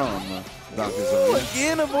from Dr.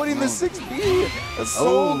 Again, avoiding the 6B. That's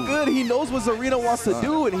so good. He knows what Zarina wants to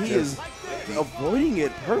do, and he is avoiding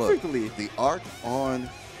it perfectly. Look, the arc on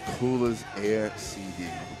Kula's Air CD.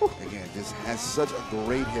 Again, just has such a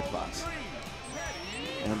great hitbox.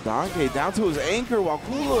 And Donkey down to his anchor while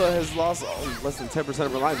Kula has lost less than 10%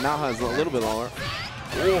 of her life. Now has a little bit longer.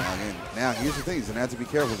 Now, here's the thing. He's going to have to be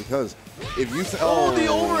careful because if you... the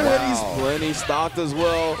overhead. He's plenty stocked as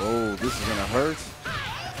well. Oh, this is going to hurt.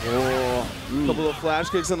 Couple of flash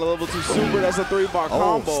kicks in the level 2 super. That's a 3-bar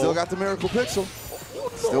combo. Still got the Miracle Pixel.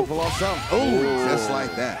 Still pull off something. Just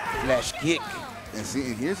like that. Flash kick. And see,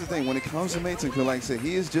 and here's the thing. When it comes to Mason, like I said,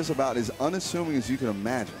 he is just about as unassuming as you can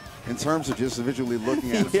imagine in terms of just visually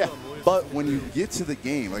looking at him. But when you get to the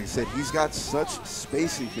game, like I said, he's got such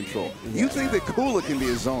spacing control. You think that Kula can be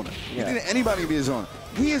a zoner. You think that anybody can be a zoner.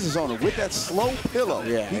 He is a zoner. With that slow pillow,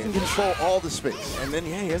 he can control all the space. And then,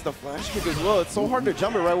 he has the flash kick as well. It's so hard to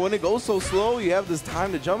jump it, right? When it goes so slow, you have this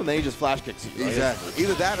time to jump, and then he just flash kicks you. Right? Exactly.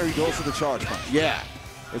 Either that or he goes for the charge punch. Yeah.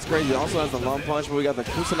 It's crazy. It also has the lung punch, but we got the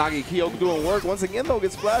Kusanagi Kyoku doing work. Once again, though,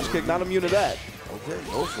 gets flash kick. Not immune to that. Okay,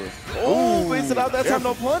 go for it. Wasted out that time.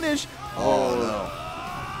 No punish. No.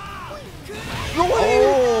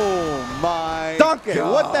 Oh, my Donkey,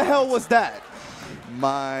 God. what the hell was that?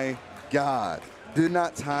 My God. Did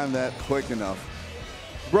not time that quick enough.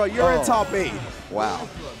 Bro, you're in top 8. Wow.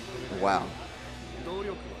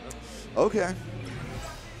 Okay.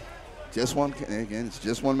 Just one, again, it's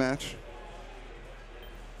just one match.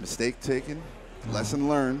 Mistake taken, lesson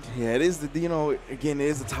learned. Yeah, it is the, again, it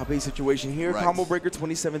is the top 8 situation here. Right. Combo Breaker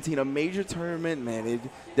 2017, a major tournament, man. It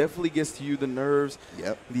definitely gets to you, the nerves.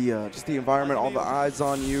 Yep. Just the environment, all the eyes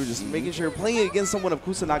on you, just making sure you're playing against someone of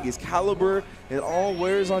Kusanagi's caliber. It all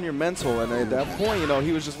wears on your mental, and at that point,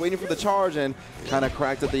 he was just waiting for the charge and kind of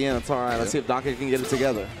cracked at the end. It's all right. Let's see if Donkey can get it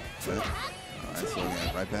together. All right, so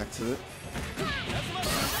yeah, right back to it.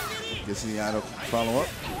 Gets the idle follow-up.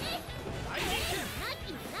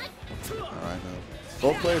 All right, now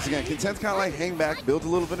both players again content to kind of like hang back, build a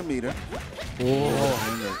little bit of meter.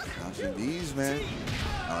 Crouching bees, man.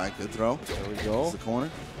 All right, good throw. There we go. That's the corner.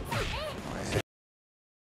 All right.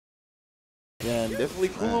 Yeah, and definitely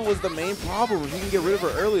Kula was the main problem. If you can get rid of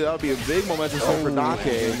her early, that would be a big momentum swing for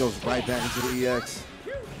Donkey. He goes right back into the EX.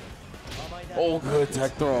 Oh, good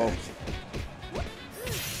tech throw. But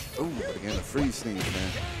again, the freeze sneeze,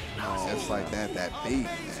 man. Just like that beat,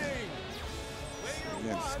 man.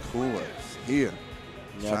 Yeah, it's Kula. It's here.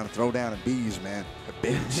 Trying to throw down the bees, man. The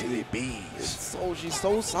big chili bees. She's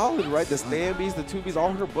so solid, right? The stand bees, the 2Bs,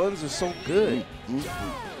 all her buttons are so good.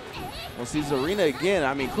 We'll see Zarina again.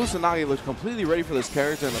 I mean, Kusanagi looks completely ready for this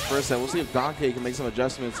character in the first set. We'll see if Donkey can make some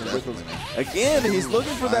adjustments. Again, he's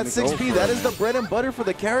looking for that 6B. That is the bread and butter for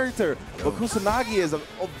the character. But Kusanagi has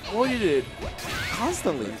avoided it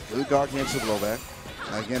constantly. Good guard cancel blowback.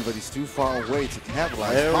 Again, but he's too far away to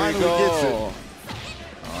capitalize. There we go. Gets it.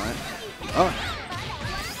 All right.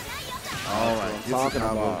 Talking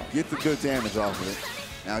about. Get the good damage off of it.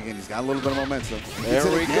 Now again, he's got a little bit of momentum. There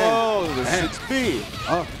we go. The 6B.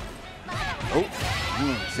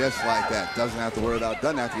 Just like that. Doesn't have to worry about.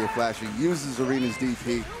 Doesn't have to get flashy. Uses Arena's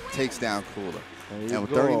DP. Takes down Kula. And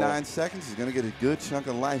with 39 seconds, he's going to get a good chunk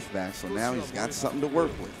of life back. So now he's got something to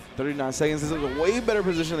work with. 39 seconds is in a way better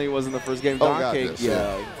position than he was in the first game. Donkey,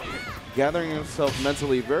 gathering himself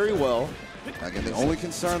mentally very well. Again, the only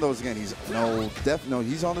concern though is again he's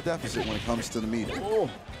he's on the deficit when it comes to the meter.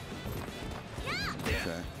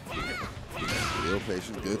 Okay. Real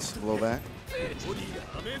patient, good slow back.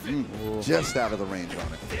 Just out of the range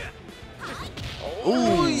on it.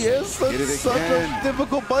 Oh, yes, such a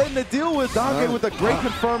difficult button to deal with. Donkey with a great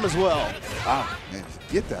confirm as well. Ah, man, just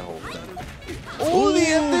get that whole thing. Oh, the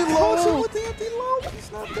empty low. With the empty low, but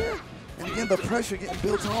he's not there. And again, the pressure getting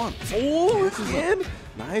built on. Oh, again.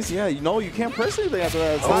 Nice, yeah. You know, you can't press anything after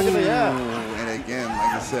that. It's not gonna, And again,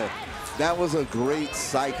 like I said, that was a great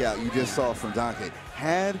psych out you just saw from Donkey.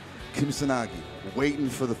 Had Kusanagi waiting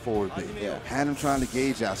for the forward B. Yeah. Had him trying to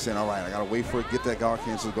gauge out, saying, all right, I got to wait for it, get that guard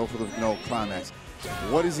cancel, go for the climax.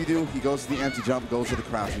 What does he do? He goes to the empty jump, goes to the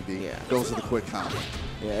crouching B, goes to the quick combo.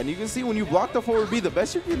 Yeah, and you can see when you block the forward B, the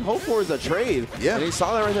best you can hope for is a trade. Yeah. And he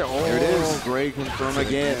saw that right there. Oh, there it is. Great confirm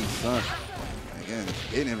again. Son. Again,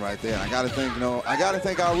 hitting right there. And I got to thank, I got to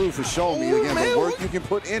thank Aru for showing me again the work you can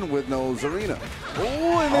put in with no Zarina.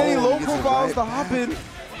 Oh, and then he low profiles the hop in.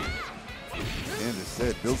 And just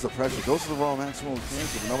said, builds the pressure, goes to the raw maximum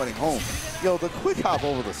cancel, but nobody home. Yo, the quick hop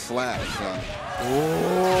over the slash, son.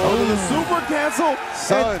 Oh, the super cancel.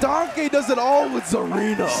 Son. And Donkey does it all with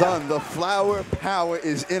Zarina. Son, the flower power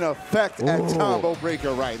is in effect at Combo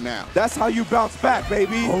Breaker right now. That's how you bounce back,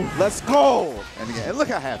 baby. Let's go. And again, and look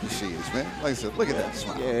how happy she is, man. Like I said, look at that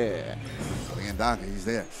smile. Yeah. Again, Donkey, he's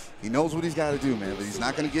there. He knows what he's got to do, man, but he's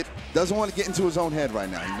not going to get, doesn't want to get into his own head right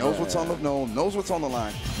now. He knows what's on the knows what's on the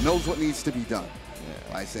line, knows what needs to be done.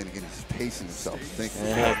 Like I said again, he's pacing himself, thinking.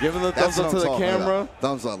 Give him the thumbs up to the camera.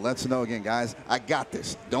 Thumbs up. Let's know again, guys. I got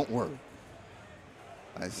this. Don't worry.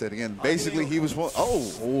 I said again, basically he was.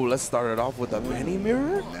 Let's start it off with a mini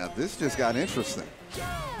mirror. Now this just got interesting.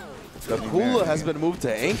 The Kula has been moved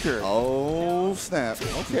to anchor. Oh snap!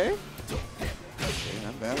 Okay.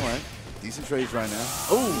 Not bad, all right. Decent trades right now.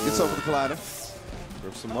 Oh, gets over the collider.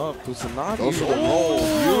 Rips him up. Kusanagi. Goes for the roll.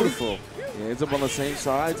 Beautiful. He ends up on the same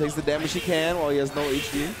side. Takes the damage he can while he has no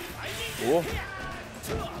HD. Oh.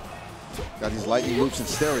 Got these lightning loops in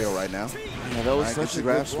stereo right now. Yeah, that was such a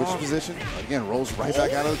grab, good switch block. position. Again, rolls right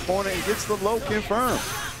back out of the corner and gets the low confirmed.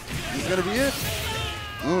 He's gonna be it.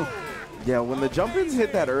 Yeah, when the jump-ins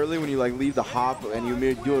hit that early, when you like leave the hop and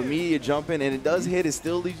you do immediate jump-in, and it does hit, it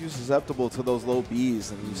still leaves you susceptible to those low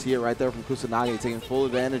Bs, and you see it right there from Kusanagi taking full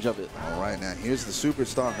advantage of it. All right, now here's the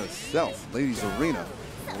superstar herself, Lady Zarina.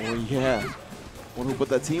 Oh yeah, one who put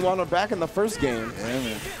that team on her back in the first game. Yeah,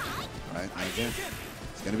 man. All right, now again,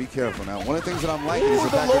 he's gonna be careful now. One of the things that I'm liking is the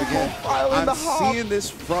fact that again, I'm seeing this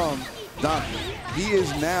from Donkey. He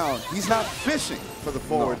is now, he's not fishing for the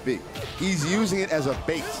forward B. He's using it as a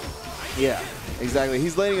bait. Yeah, exactly.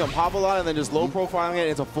 He's letting him hop a lot and then just low profiling it.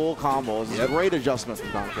 It's a full combo. It's a great adjustment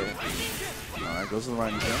from Donkey. All right, goes to the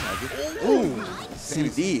right again. Ooh,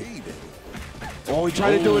 CD. Oh, he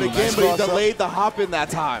tried to do it again, but he delayed the hop in that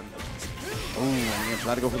time. Oh, again,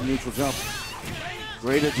 try to go for the neutral jump.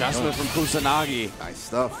 Great adjustment from Kusanagi. Nice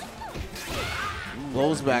stuff.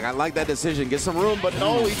 Blows back. I like that decision. Get some room, but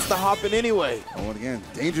no, eats the hop in anyway. Oh, and again,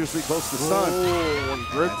 dangerously close to Sun. Oh,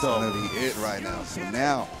 That's going to be it right now. So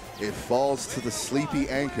now it falls to the sleepy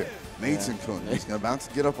anchor, Mason-kun. He's about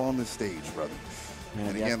to get up on the stage, brother.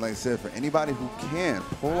 And again, like I said, for anybody who can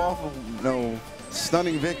pull off a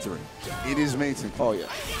stunning victory, it is Mason-kun. Oh, yeah.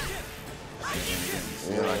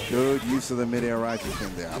 And again, good use of the mid-air rising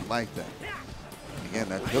pin there. I like that. Again,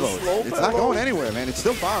 that pillow, it's not going anywhere, man. It's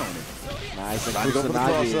still following it. Nice. And Trying to go for the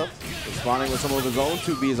cross-up. Responding with some of his own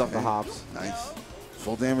 2Bs off the hops. Nice.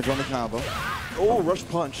 Full damage on the combo. Oh, rush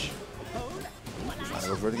punch. Trying to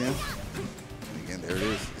go for it again. And again, there it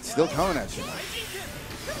is. It's still coming at you.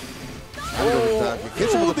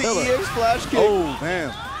 Hits him with the pillar. EX flash kick. Oh,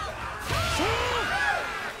 man.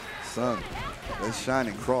 Son, let's shine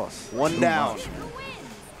and cross. One down. Much, man.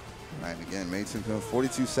 All right, and again, Mason-kun,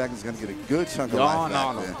 42 seconds, going to get a good chunk of life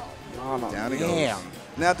back there. Down he goes.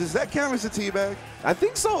 Now, does that count as a teabag? I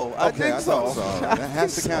think so. I think so. That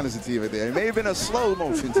has to count as a teabag there. It may have been a slow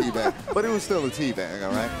motion teabag, but it was still a teabag,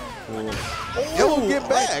 all right? Oh, Yo, get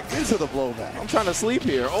back into the blowback. I'm trying to sleep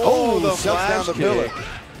here. Oh, the shuts flash down the kick. pillar.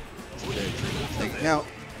 Okay, take a count.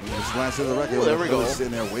 Just last to the record. There we go.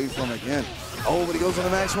 Sitting there, wait for him again. Oh, but he goes on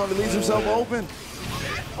the maximum, he leaves himself open.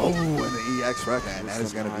 Oh, and the EX record, and that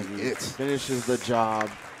is going to be it. Finishes the job.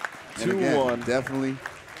 2-1. Definitely.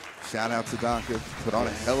 Shout out to Donka. Put on a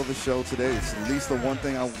hell of a show today. It's at least the one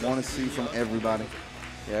thing I want to see from everybody.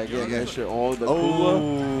 Yeah, again, oh, the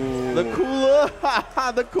Kula. The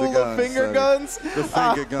Kula. The Kula finger guns. The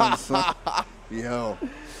finger guns, son. Yo.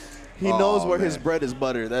 He knows where his bread is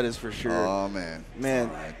buttered, that is for sure. Oh, man. Man.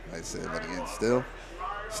 Like I said, but again,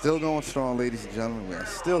 still going strong, ladies and gentlemen. We are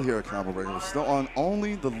still here at Combo Breaker. We're still on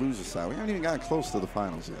only the loser side. We haven't even gotten close to the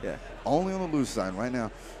finals yet. Yeah. Only on the loser side right now.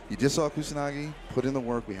 You just saw Kusanagi put in the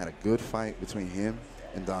work. We had a good fight between him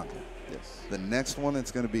and Donka. Yes. The next one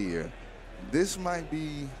that's going to be here, this might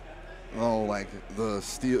be Oh, like the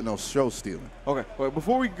steal, no, show stealing. Okay, wait,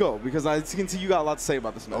 before we go, because I can see you got a lot to say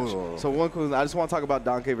about this match. So I just want to talk about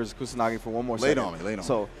Donkey versus Kusanagi for one more second. Lay on me.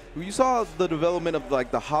 So you saw the development of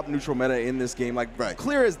like the hop neutral meta in this game, like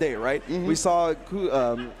clear as day, right? We saw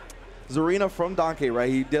Zarina from Donkey, right?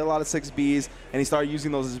 He did a lot of 6Bs, and he started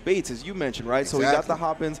using those as baits, as you mentioned, right? So he got the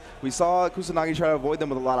hop-ins. We saw Kusanagi try to avoid them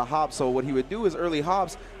with a lot of hops. So what he would do is early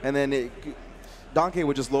hops, and then Donkey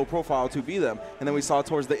would just low profile 2B them. And then we saw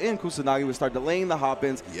towards the end, Kusanagi would start delaying the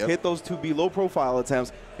hop-ins, hit those 2B low profile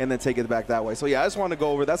attempts, and then take it back that way. So yeah, I just want to go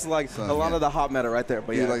over, that's like a lot of the hop meta right there.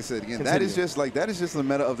 But yeah, like I said, again, that is just the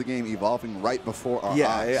meta of the game evolving right before our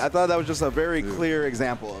eyes. I thought that was just a very clear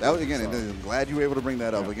example of that. Was, again, and I'm glad you were able to bring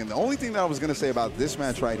that up. Again, the only thing that I was going to say about this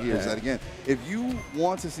match right here is that, again, if you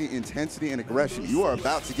want to see intensity and aggression, you are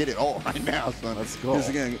about to get it all right now, son. Let's go. Because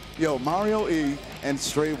again, yo, Mario E and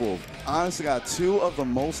Stray Wolf honestly got two of the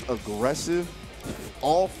most aggressive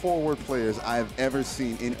all-forward players I've ever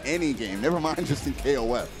seen in any game, never mind just in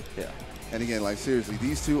KOF. Yeah. And again, like seriously,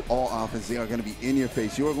 these two all offense, they are going to be in your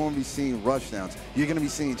face. You are going to be seeing rush downs. You're going to be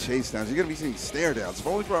seeing chase downs. You're going to be seeing stare downs for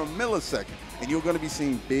only for a millisecond. And you're going to be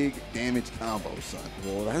seeing big damage combos, son.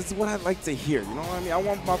 Well, that's what I'd like to hear. You know what I mean? I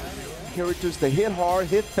want my characters to hit hard,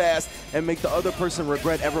 hit fast, and make the other person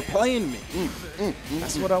regret ever playing me.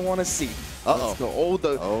 That's what I want to see. Let's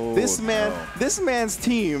go. This man's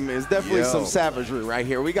team is definitely some savagery right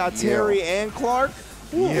here. We got Terry and Clark.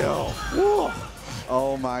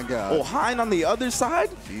 Oh my God. Oh, Hein on the other side?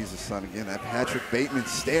 Jesus, son, again, that Patrick Bateman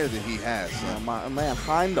stare that he has. My man,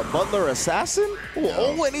 Hein the Butler assassin?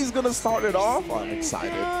 Oh, and he's going to start it off? I'm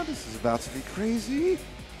excited. This is about to be crazy.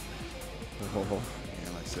 Yeah,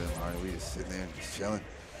 like I said, Mario, we just sitting there and just chilling.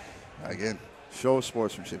 Again, show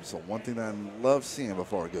sportsmanship. So one thing that I love seeing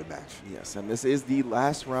before a good match. Yes, and this is the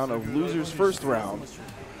last round of losers' first round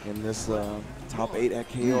in this top 8 at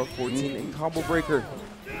KO 14 in Combo Breaker.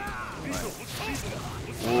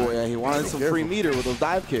 Oh, yeah, he wanted some free meter with those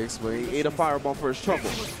dive kicks, but he ate a fireball for his trouble.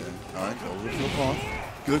 All right, go with the palm.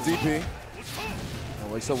 Good DP.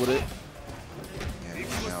 And wakes up with it.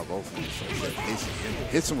 Yeah, now both of them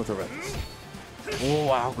hits him with the records. Oh,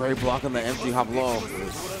 wow, great block on the empty hop low.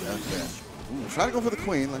 Try to go for the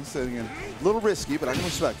queen, like I said again. A little risky, but I can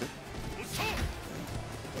respect it.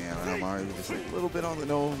 Yeah, right now Mario just a little bit on the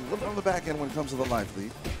nose, a little bit on the back end when it comes to the life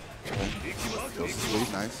lead. Goes to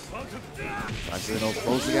sweep, nice. I said no,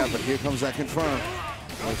 close the gap, but here comes that confirm.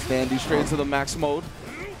 Standy straight to the max mode.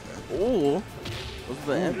 Oh, those are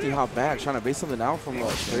the empty hop back, trying to base something out from the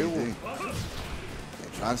Stray Wolf.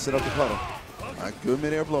 Trying to set up the puddle. All right, good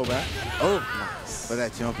mid-air blowback. Oh, nice. But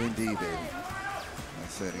that jump in D, baby. Like I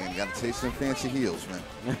said, again, you got to taste some fancy heels,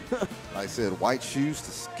 man. Like I said, white shoes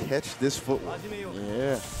to catch this footwork.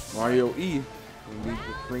 Yeah, Mario E will be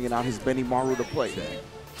bringing out his Benny Maru to play.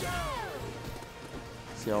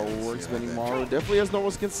 See how it works, Benny Maru. Definitely has no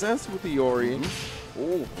success with the Yori. Oh,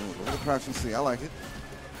 little crouching C. I like it.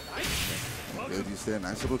 Good use there.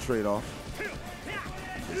 Nice little trade-off.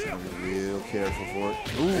 Just gonna be real careful for it.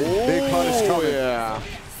 Ooh, big punish coming. Yeah.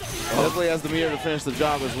 Definitely has the meter to finish the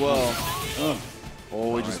job as well.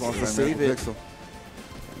 Oh, he just wants to save it. Again,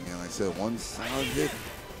 like I said, one solid hit.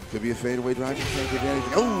 Could be a fadeaway drive. You can't get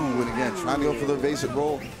anything. Oh, and again, trying to go for the evasive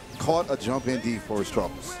roll. Caught a jump in D for his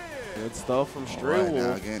troubles. Good stuff from Stray Wolf.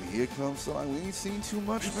 Now again, here comes we ain't seen too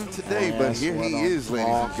much from him today, but here he is, ladies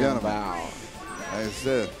and gentlemen. Like I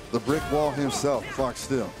said, the brick wall himself, Clark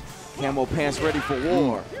Still. Camo pants ready for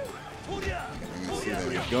war. You can see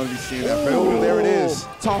that. You're going to be seeing that. Oh, there it is.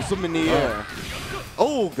 Toss him in the air.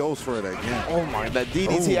 Oh, goes for it again. Oh my, that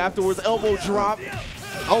DDT afterwards, elbow drop.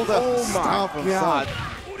 Oh my God.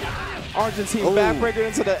 Argentine backbreaker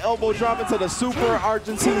into the elbow drop into the super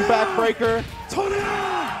Argentine backbreaker.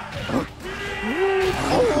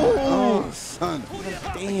 Oh, son.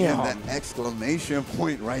 Damn. That exclamation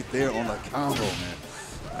point right there on the combo, man.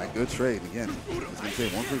 All right, good trade. Again, I was going to say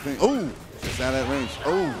one quick thing. Oh, just out of that range.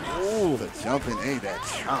 Oh, the jumping A, that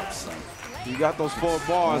chop, son. You got those 4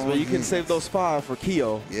 bars, but you can save those 5 for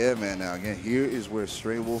Kyo. Yeah, man. Now, again, here is where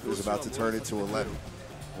Stray Wolf is about to turn it to 11.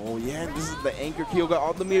 Oh, yeah, this is the anchor. Kyo got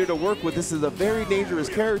all the meter to work with. This is a very dangerous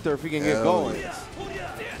character if he can get going. Yes.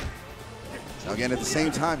 Now, again, at the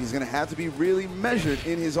same time, he's going to have to be really measured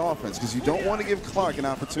in his offense because you don't want to give Clark an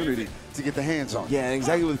opportunity to get the hands on. Yeah,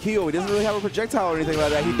 exactly. With Kyo, he doesn't really have a projectile or anything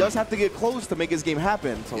like that. He does have to get close to make his game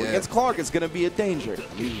happen. So against Clark, it's going to be a danger.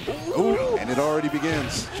 Ooh, and it already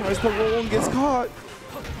begins. Tries to roll and gets caught.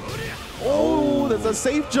 Oh, that's a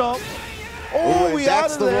safe jump. Oh,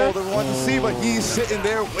 that's the roll that we want to see, but he's sitting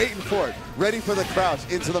there waiting for it, ready for the crouch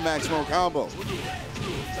into the maximum combo.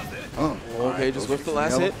 Okay, just with the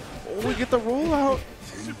last hit. Oh, we get the roll out.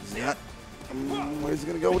 Where's he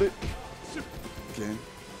gonna go with it? Okay.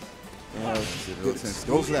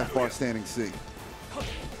 Goes to that far standing C.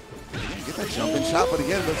 Get that jumping shot, but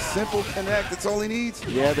again, the simple connect, that's all he needs.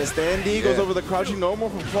 Yeah, the stand D goes over the crouching normal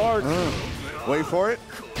from Clark. Wait for it.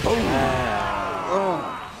 Like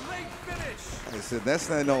I said, that's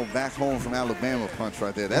that back home from Alabama punch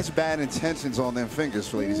right there. That's bad intentions on them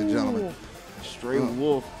fingers, ladies and gentlemen. Straight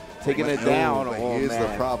Wolf taking it down. But here's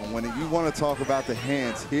the problem. When you want to talk about the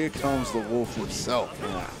hands, here comes the Wolf himself.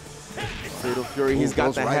 Fatal Fury, he's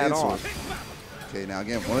got the hat on. Okay, now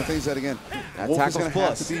again, one of the things that, again, Wolf is going to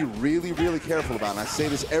have to be really, really careful about, and I say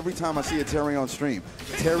this every time I see a Terry on stream,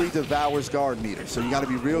 Terry devours guard meter, so you got to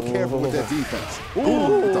be real careful with that defense.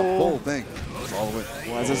 With the full thing. All the way.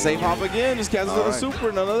 Well, that's a safe hop again, just cancels on the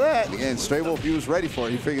super, none of that. And again, Straight Wolf, he was ready for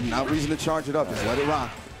it. He figured no reason to charge it up, just let it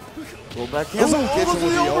rock. Go back, cancel. Gets him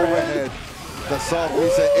with the overhead. The soft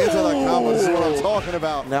reset into the combo. This is what I'm talking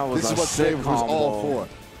about. This is what Straight Wolf was all for.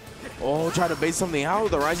 Oh, try to bait something out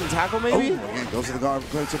with the rising tackle, maybe? Again, goes to the guard,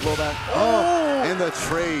 to blow back. And the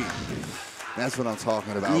trade. That's what I'm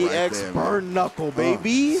talking about EX right there. burn knuckle,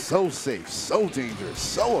 baby. So safe, so dangerous,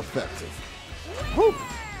 so effective.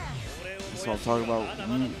 That's what I'm talking about.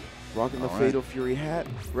 Rocking the Fatal Fury hat,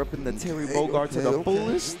 repping the Terry Bogard to the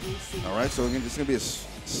fullest. All right, so again, just going to be a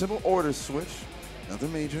simple order switch.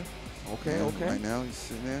 Nothing major. Okay. Right now, he's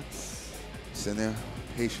sitting there,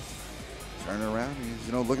 patient. Turning around,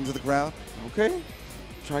 he's looking to the crowd. Okay.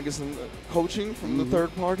 Trying to get some coaching from the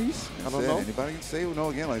third parties. I don't know. Anybody can say,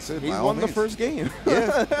 again, like I said, he won the first game. Yeah,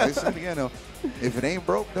 like I said again, if it ain't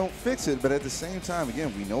broke, don't fix it. But at the same time,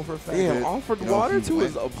 again, we know for a fact that offered water to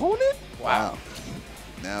his opponent. Wow.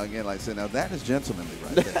 Now again, like I said, now that is gentlemanly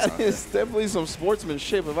right there. That is definitely some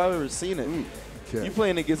sportsmanship if I've ever seen it. Okay. You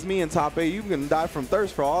playing against me in top 8, you can die from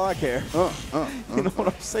thirst for all I care. You know what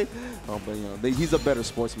I'm saying? But he's a better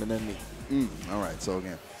sportsman than me. All right, so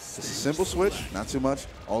again, it's a simple switch, not too much.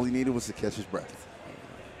 All he needed was to catch his breath.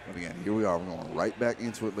 But again, here we are. We're going right back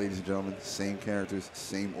into it, ladies and gentlemen. Same characters,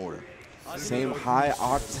 same order. Same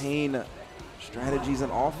high-octane strategies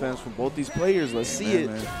and offense from both these players. Let's see it.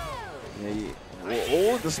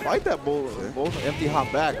 Despite that, both empty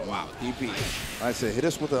hop back. Wow, DP. I say, hit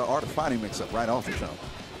us with the art of fighting mix-up right off the jump.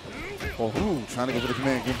 Trying to go for the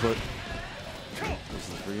command input.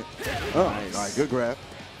 Nice. All right, good grab.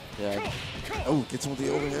 Yeah. Gets him with the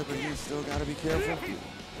overhead, but you still got to be careful.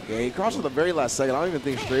 Yeah, he crossed at the very last second. I don't even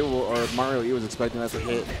think Stray or Mario E was expecting that to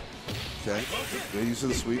hit. Okay, good use of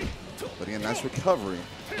the sweep. But again, nice recovery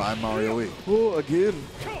by Mario E. Again,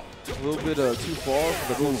 a little bit too far for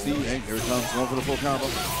the full C. Here it comes, going for the full combo.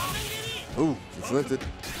 It's lifted.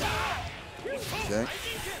 Okay.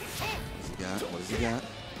 What does he got?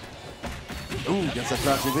 Gets that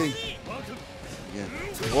crouching V. Again.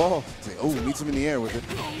 Meets him in the air with it.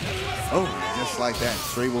 Just like that.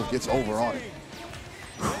 Stray Wolf gets over on it.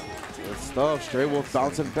 Good stuff. Stray Wolf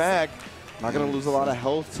bouncing back. Not going to lose a lot of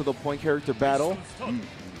health to the point character battle.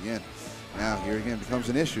 Again, now here again becomes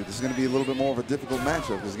an issue. This is going to be a little bit more of a difficult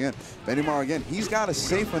matchup because again, Benimar again, he's got a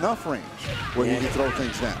safe enough range where he can throw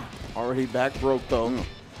things down. Already back broke though.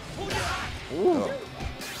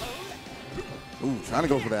 Trying to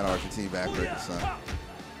go for that Argentine backbreaker, son.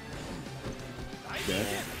 Okay.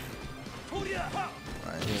 All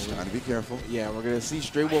right, just trying to be careful. Yeah, we're going to see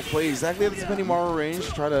Stray Wolf play exactly at this Benimar range.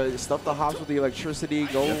 Try to stuff the hops with the electricity,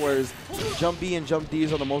 go where his jump B and jump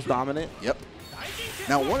Ds are the most dominant. Yep.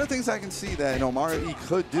 Now, one of the things I can see that Mario E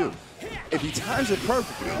could do, if he times it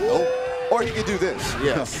perfectly, or he could do this.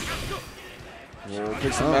 Yes.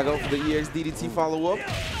 Picks him back up for the EX DDT follow-up.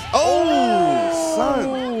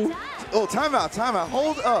 Son. Timeout.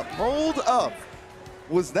 Hold up.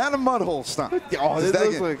 Was that a mud hole stomp?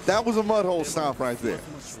 That was a mud hole stomp right there.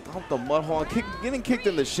 Stomp the mud hole. Getting kicked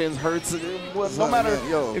in the shins hurts. No matter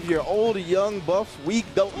if you're old, young, buff, weak,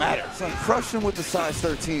 don't matter. Son, crush him with the size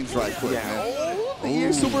 13s right quick, man. The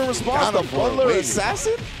EX super response, the butler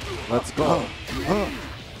assassin. Let's go.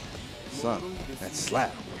 Son, that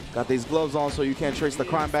slap. Got these gloves on so you can't trace the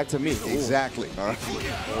crime back to me. Exactly. All right.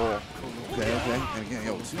 Okay. And again,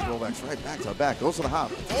 2 rollbacks right back to back. Goes to the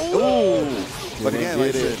hop. But again, like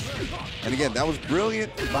I said, and again, that was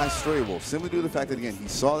brilliant by Stray Wolf. Simply due to the fact that, again, he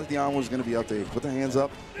saw that the arm was going to be up there. He put the hands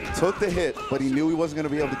up, took the hit, but he knew he wasn't going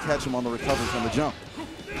to be able to catch him on the recovery from the jump.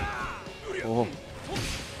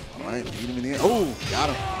 All right, beat him in the air. Got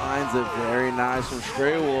him. Finds it very nice from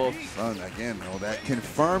Stray Wolf. Son, again, that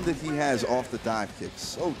confirmed that he has off the dive kick.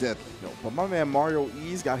 So deadly. But my man Mario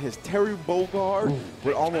E's got his Terry Bogard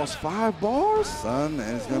with almost 5 bars. Son,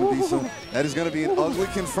 that is going to be an ugly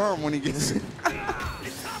confirm when he gets it.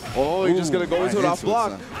 He's just going to go into it off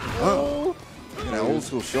block. That old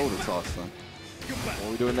school shoulder toss, son. What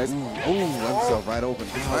are we doing next? Ooh, left himself right open.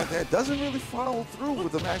 Just right there. Doesn't really follow through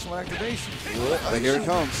with the maximum activation. But here it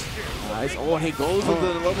comes. Nice. Oh, and he goes with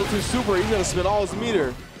the level 2 super. He's going to spin all his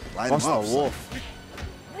meter. Light him up, Wolf.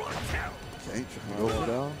 Okay, go for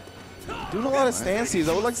down. Doing a lot of stances.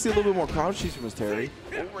 I would like to see a little bit more crouch cheese from his Terry.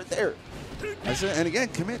 Over there. That's it. And again,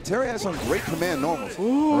 Terry has some great command normals.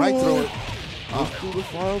 Ooh. Right through it. Through the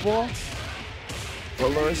fireball.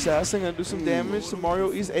 Butler Assassin going to do some damage to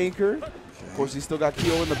Mario E's anchor. Of course, he's still got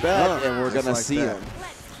Kyo in the back, and we're going to see him.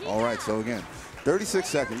 All right, so again, 36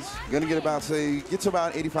 seconds. Going to get about, gets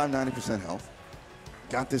about 85, 90% health.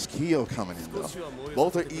 Got this Kyo coming in, though.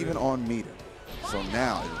 Both are even on meter. So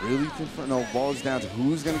now it really boils down to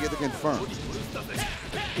who's going to get the confirm.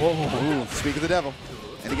 Whoa, speak of the devil.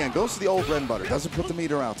 And again, goes to the old bread and butter. Doesn't put the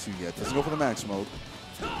meter out to yet. Doesn't go for the max mode.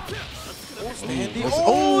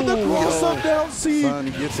 Oh, the cross up down C. Son,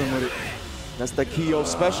 he gets him with it. That's the Kyo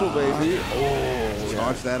special, baby. Oh,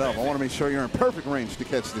 charge that up. I want to make sure you're in perfect range to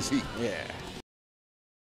catch this heat. Yeah.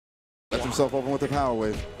 Lets himself open with the power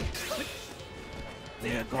wave.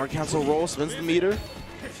 Yeah, guard cancel roll, spins the meter.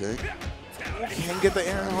 Okay. Can get the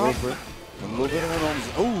air off. A little bit of an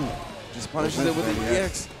oh, just punishes it with the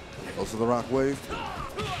EX. Goes to the rock wave.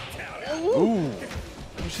 Ooh.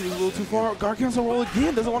 Pushing a little too far. Guard cancel roll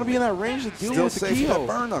again. Doesn't want to be in that range to deal with the Kyo. That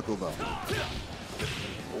burn knuckle though.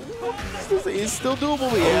 It's still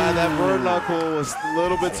doable, but yeah, that burn knuckle was a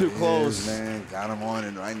little bit too close. Man, got him on,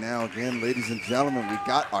 and right now, again, ladies and gentlemen, we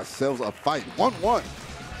got ourselves a fight. 1-1.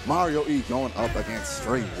 Mario E going up against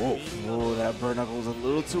Stray Wolf. Oh, that burn knuckle was a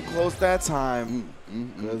little too close that time.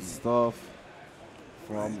 Good stuff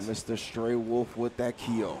from Mr. Stray Wolf with that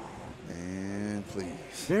Kyo. And please.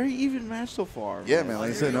 Very even match so far. Yeah, man.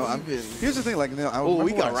 Like I said, here's the thing. Like, we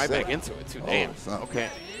got right back into it, too. Damn. Okay.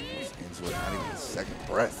 Into it, not even a second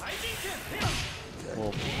breath.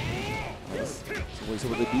 Okay. So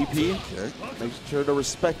with the DP. Okay. Make sure to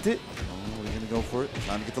respect it. We're going to go for it.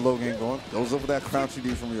 Trying to get the low game going. Goes over that crouch you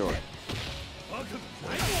do from York.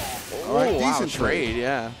 All right, decent trade,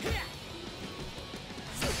 yeah.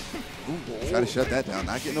 Try to shut that down.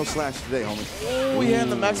 Not getting no slash today, homie. Oh, yeah,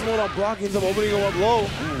 and the max mode on block ends up opening him up low.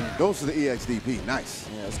 Goes to the EXDP. Nice.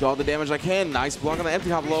 Yeah, let's get all the damage I can. Nice block on the empty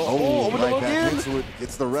hop low. Oh, open right it back again. into it.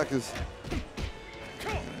 Gets the wreckers.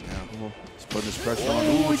 Now, just putting this pressure on.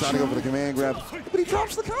 Ooh, trying to go for the command grab. But he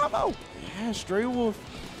drops the combo. Yeah, Stray Wolf.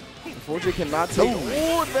 Unfortunately, cannot take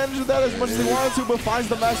advantage of that as much as he wanted to, but finds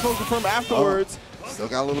the max mode confirm afterwards. Still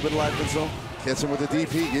got a little bit of life in him. Gets him with the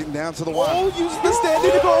DP, getting down to the wire. Oh, uses the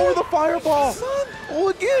standing to go over the fireball. Oh,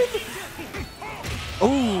 again. Oh,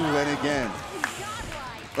 and again.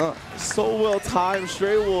 So well timed,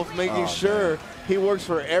 Stray Wolf making sure he works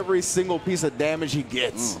for every single piece of damage he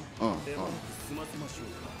gets. All right,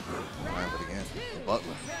 but again, the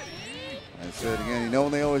Butler. I said again,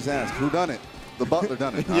 when they always ask, who done it? The Butler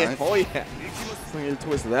done it. Yeah. Right? Oh, yeah.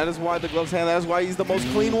 Twisted. That is why the gloves hand. That is why he's the most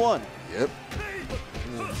clean one. Yep.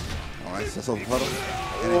 All right, so puddle.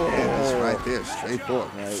 And again, it's right there, straight forward.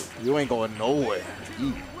 Right. You ain't going nowhere.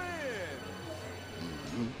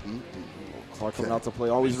 Clark coming out to play,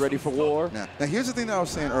 always ready for war. Now, here's the thing that I was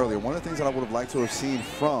saying earlier. One of the things that I would have liked to have seen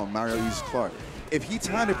from Mario East Clark, if he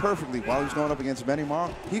timed it perfectly while he was going up against Benny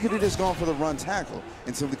Mar, he could have just gone for the run tackle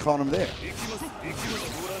and simply caught him there.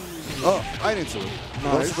 Oh, right into it.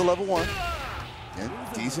 Goes to the level 1. And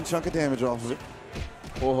decent chunk of damage off of it.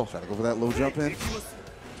 Oh, try to go for that low jump in.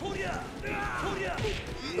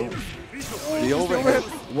 The overhead.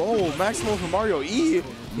 Whoa, maximum for Mario E.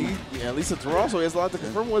 At least it's Toronto, he has a lot to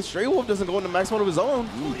confirm with. Stray Wolf doesn't go into max mode of his own.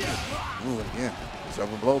 Ooh, again,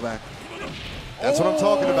 jumping blowback. That's what I'm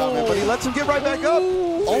talking about, man. But he lets him get right back up,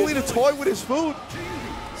 only to toy with his food.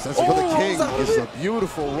 Sets him for the king. It's a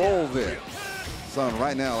beautiful roll there. Son,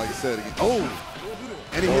 right now, like I said, again,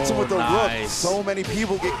 and he hits him with the rook. So many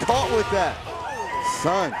people get caught with that.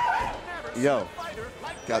 Son, yo,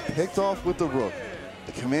 got picked off with the rook.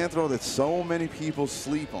 The command throw that so many people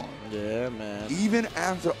sleep on. Yeah, man. Even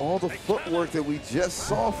after all the footwork that we just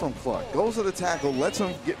saw from Clark. Goes to the tackle, lets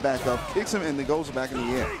him get back up, kicks him, and then goes back in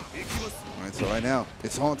the air. All right, so right now,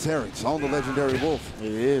 it's on Terry. It's on the legendary Wolf.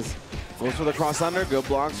 It is. Goes for the cross under. Good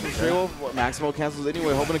blocks from Stray Wolf. Maximo cancels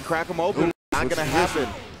anyway, hoping to crack him open. Not going to happen.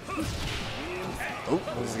 Oh,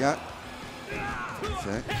 what's he got?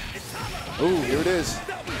 Okay. Oh, here it is.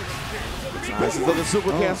 Nice into the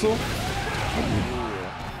super cancel.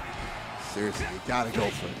 Seriously, you gotta go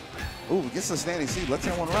for it. Ooh, gets the standing seat. Let's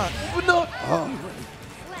that one rock. No.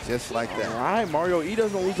 Just like that. All right, Mario E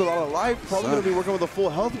doesn't lose a lot of life. Probably going to be working with a full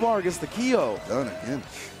health bar against the Kyo. Done again.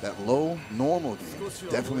 That low normal game.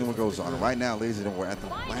 Definitely what goes on. Right now, ladies and gentlemen, we're at the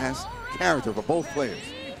last character for both players.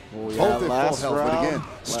 Oh, yeah, Both at full last health, round. but again,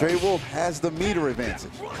 Stray Wolf has the meter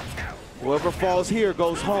advantage. Whoever falls here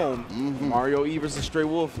goes home. Mario E versus Stray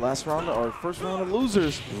Wolf. Last round, or first round of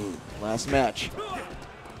losers. Last match.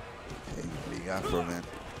 Hey, what do you got for him, man?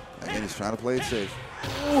 Again, he's trying to play it safe.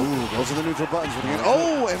 Ooh, those are the neutral buttons. But again,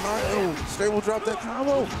 oh, and Mario, Stray Wolf dropped that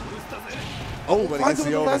combo. Oh, but against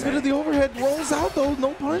the last bit of overhead. the overhead rolls out though.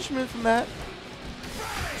 No punishment from that.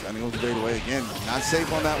 Trying to go the bait away again. Not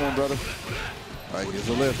safe on that one, brother. All right, here's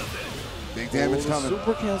a lift. Big damage coming.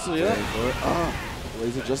 Super cancel, yeah.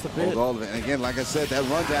 Lays it just a bit. Hold all of it. And again, like I said, that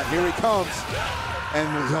rundown, here he comes.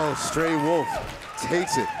 And Stray Wolf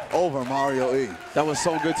takes it over Mario E. That was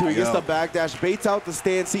so good too. He gets the backdash, baits out the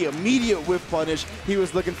stance, see immediate whiff punish. He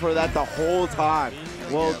was looking for that the whole time.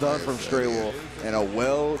 Well done from Stray Wolf. And a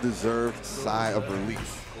well-deserved sigh of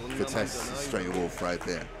relief for Texas Stray Wolf right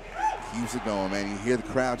there. Keeps it going, man. You hear the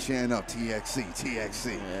crowd chanting up, TXC,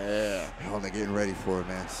 TXC. Yeah. Oh, they're getting ready for it,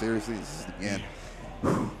 man. Seriously, this is the end.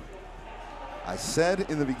 Whew. I said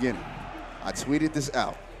in the beginning, I tweeted this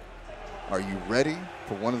out. Are you ready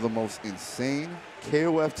for one of the most insane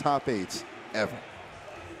KOF top 8s ever?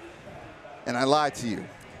 And I lied to you.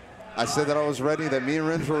 I said that I was ready, that me and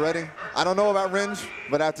Ringe were ready. I don't know about Ringe,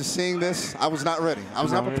 but after seeing this, I was not ready. I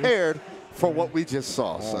was not prepared for what we just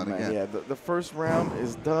saw, son. Man, again. yeah, the first round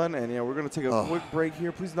is done, and yeah, we're going to take a quick break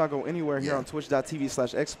here. Please do not go anywhere here on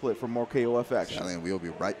twitch.tv/XSplit for more KOF action. And we'll be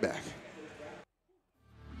right back.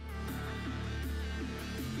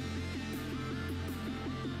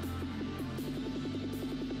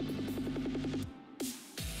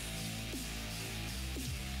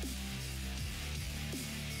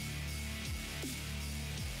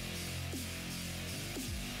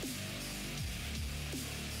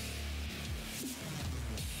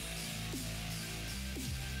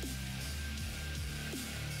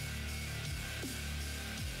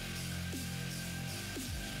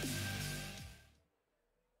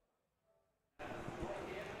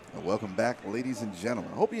 Welcome back, ladies and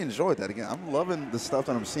gentlemen. I hope you enjoyed that. Again, I'm loving the stuff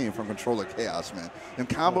that I'm seeing from Controller Chaos, man. And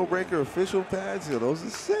Combo Breaker official pads, those are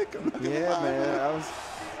sick. Yeah, man. I was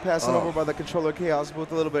passing over by the Controller Chaos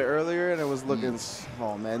booth a little bit earlier, and it was looking,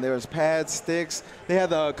 oh, man, there was pads, sticks. They had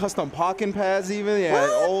the custom Pokken pads even. Yeah. What?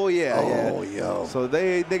 Oh, yeah. Oh, yo. So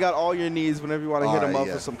they got all your needs whenever you want to hit them up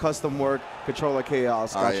for some custom work. Controller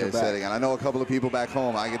Chaos got your back. And I know a couple of people back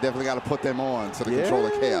home. I definitely got to put them on to the Controller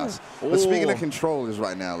Chaos. But speaking of controllers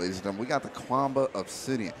right now, ladies and gentlemen, we got the Quamba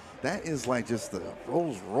Obsidian. That is like just the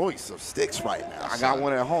Rolls Royce of sticks right now. I got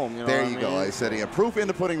one at home. You know there you go. I said again, proof in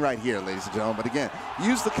the pudding right here, ladies and gentlemen. But again,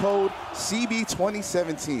 use the code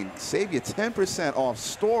CB2017. Save you 10% off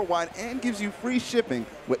store-wide and gives you free shipping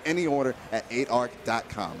with any order at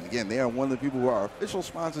 8arc.com. And again, they are one of the people who are official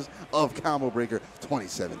sponsors of Combo Breaker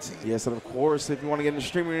 2017. Yes, and of course, if you want to get into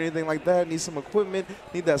streaming or anything like that, need some equipment,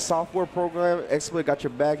 need that software program, XSplit got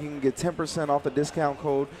your back. You can get 10% off the discount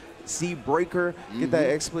code C-Breaker. Get that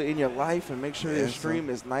XSplit in your life and make sure your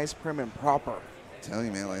stream is nice, prim, and proper. Telling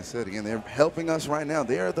you, man, like I said, again, they're helping us right now.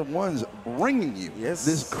 They are the ones bringing you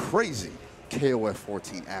this crazy KOF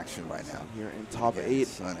 14 action right now. Here in top 8.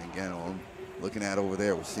 Son, again, looking at over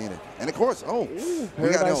there, we're seeing it. And of course,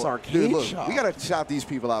 Paradise Arcade Shop. We got to shout these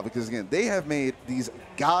people out because, again, they have made these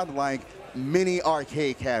godlike mini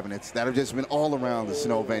arcade cabinets that have just been all around the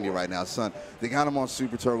Snow venue right now, son. They got them on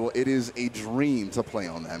Super Turbo. It is a dream to play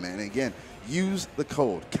on that, man. And again, use the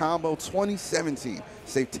code COMBO2017.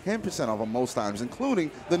 Save 10% off on most items, including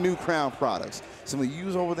the new Crown products. Simply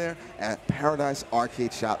use over there at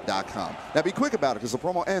ParadiseArcadeShop.com. Now be quick about it because the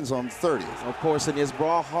promo ends on the 30th. Of course, and yes,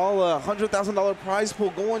 Brawlhalla, $100,000 prize pool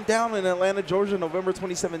going down in Atlanta, Georgia, November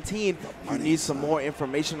 2017. You need some more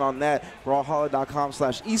information on that.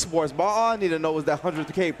 Brawlhalla.com/esports. But all I need to know is that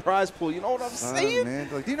 100K prize pool. You know what I'm saying? Man,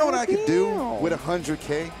 like, do you know what I could do with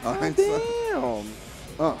 100K?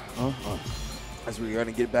 As we're going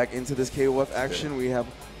to get back into this KOF action, we have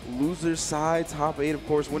loser side, top 8, of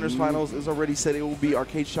course. Winners finals is already set. It will be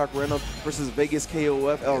Arcade Shock Reynolds versus Vegas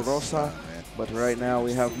KOF El Rosa. But right now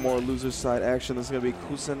we have more loser side action. This is going to be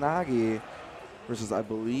Kusanagi versus, I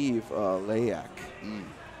believe, Layak.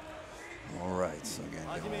 All right, so again,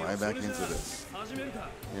 going right back into this.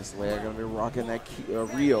 Yes, Layak going to be rocking that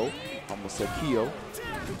Rio. Almost said Kyo.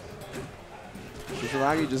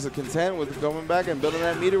 Kusanagi just content with coming back and building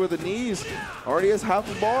that meter with the knees. Already has half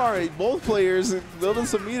a bar. Both players building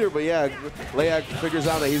some meter, but yeah, Layak figures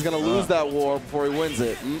out that he's going to lose that war before he wins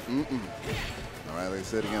it. All right, like I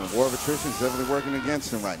said again, the war of attrition is definitely working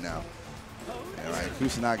against him right now. All right,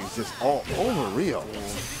 Kusanagi's just all over Rio.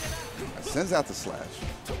 Sends out the slash.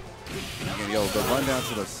 Again, the run down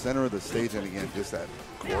to the center of the stage, and again, just that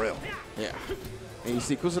grill. Yeah. And you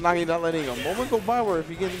see Kusanagi not letting a moment go by where if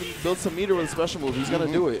he can build some meter with a special move, he's going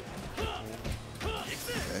to do it.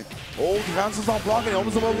 Okay. Oh, he bounces on blocking. He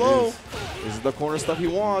opens him up low. This is the corner stuff he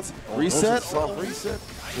wants. Reset. Soft reset.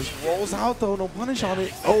 Just rolls out, though. No punish on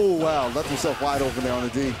it. Oh, wow. Left himself wide open there on the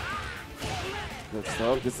D. Good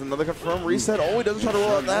stuff. Gets another confirmed reset. Oh, he doesn't try to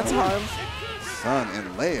roll out that time. Son, and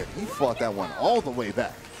Leia, he fought that one all the way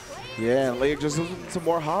back. Yeah, and Leia just using some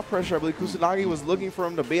more hot pressure. I believe Kusanagi was looking for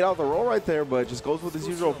him to bait out the roll right there, but just goes with his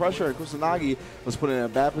usual pressure, and Kusanagi was put in a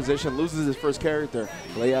bad position, loses his first character.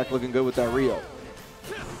 Leia looking good with that Rio.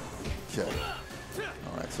 Okay.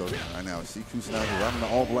 All right, so right now, see Kusanagi running the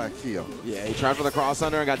all-black Kyo. Yeah, he tried for the cross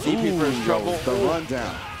under and got DP for his trouble. The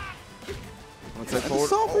rundown. Let's head forward.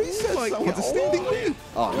 With the standing lead.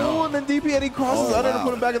 Oh, no. Oh, and then DP, and he crosses under to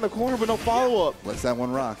put him back in the corner, but no follow-up. Lets that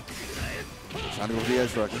one rock. Trying to go for the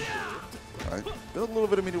edge rucker. All right, build a little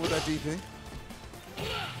bit of meter with that DP.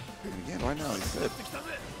 And again, right now, he said,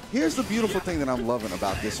 here's the beautiful thing that I'm loving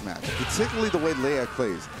about this match, particularly the way Leia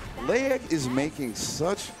plays. Leia is making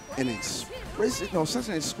such an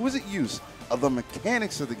exquisite use of the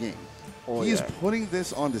mechanics of the game. Oh, he is putting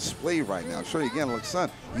this on display right now. I'll show you again, look,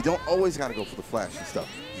 son, you don't always got to go for the flashy stuff.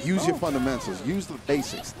 Use your fundamentals, use the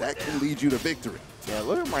basics. That can lead you to victory. Yeah,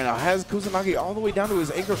 look at him right now. Has Kusanagi all the way down to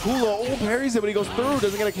his anchor. Kula, oh, parries it, but he goes through,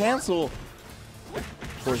 doesn't get a cancel.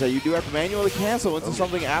 Of course, you do have to manually cancel into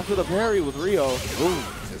something after the parry with Rio. Ooh,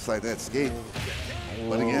 just like that skate.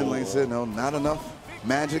 But again, like I said, no, not enough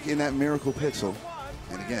magic in that miracle pixel.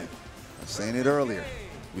 And again, I was saying it earlier.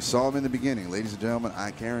 We saw him in the beginning. Ladies and gentlemen,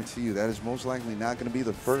 I guarantee you that is most likely not going to be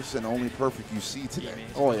the first and only perfect you see today.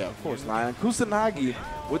 Oh, yeah, of course not. And Kusanagi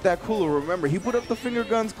with that Kula, remember, he put up the finger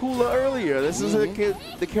guns Kula earlier. This is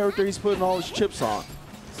the character he's putting all his chips on.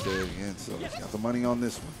 Say it again, so he's got the money on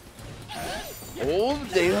this one. Oh,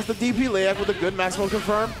 that's the DP layout with a good maximum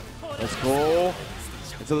confirm. Let's go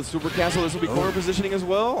into the super cancel. This will be corner positioning as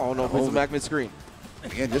well. Oh, no, plays him back mid-screen.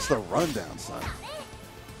 Again, just the rundown, son.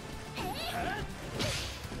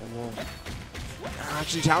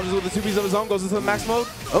 Actually challenges with the 2Bs of his own, goes into the max mode.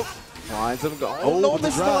 Oh, finds him. Oh, no,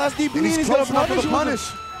 this is the last DP. And he's going to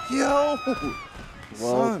punish. Yo.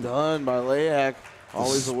 Well done by Layak.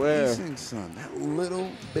 Always aware. Spacing, son. That little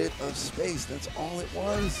bit of space, that's all it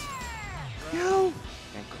was. Yo.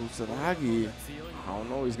 And Kusanagi, I don't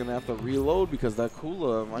know, he's going to have to reload because that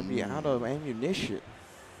Kula might be out of ammunition.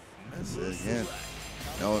 That's it again.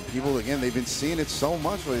 No, and people, again, they've been seeing it so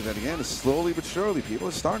much lately that, again, slowly but surely, people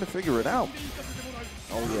are starting to figure it out.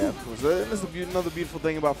 Oh, yeah, of course. That's another beautiful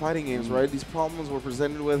thing about fighting games, right? These problems we're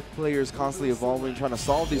presented with, players constantly evolving, trying to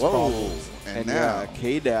solve these problems. And now, yeah,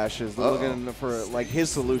 K-Dash is looking for, like, his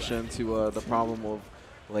solution to the problem of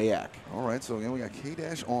Layak. All right, so, again, we got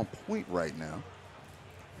K-Dash on point right now.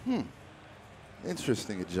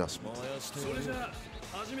 Interesting adjustment.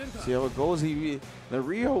 See how it goes. The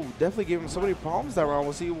Rio definitely gave him so many problems that round.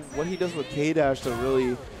 We'll see what he does with K-Dash to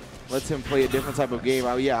really let him play a different type of game.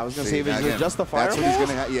 Yeah, I was going to say, if it's just the fireball. That's what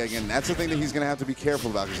he's going to yeah, again, that's the thing that he's going to have to be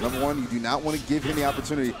careful about. Because number one, you do not want to give him the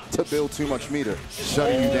opportunity to build too much meter,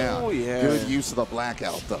 shutting you down. Yeah. Good use of the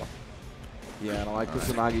blackout, though. Yeah, and I like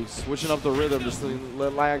Kusanagi switching up the rhythm just to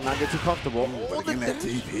let Layak not get too comfortable. But again, that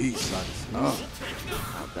DP, son.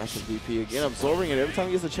 That's the DP again, absorbing it every time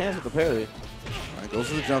he gets a chance with the parry. All right, goes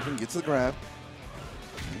to the jumping, gets the grab.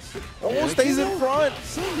 Oh, stays in front.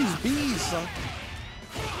 Some of these bees, son.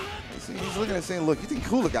 He's looking at saying, look, you think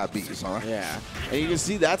Kula got bees, all right? Yeah. And you can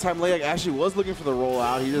see that time Layak actually was looking for the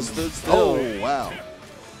rollout. He just stood still. Oh, wow.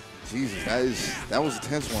 Jesus, that was a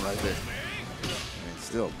tense one right there. And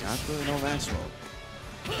still got the max mode.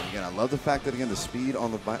 And again, I love the fact that, again, the speed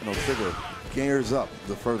on the trigger gears up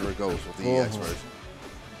the further it goes with the EX version.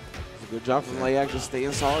 Good job from Layak, just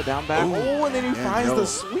staying solid, down back. Oh, and then he finds the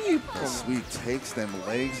sweep. The sweep takes them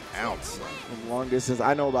legs out, son. From long distance.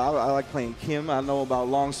 I like playing Kim. I know about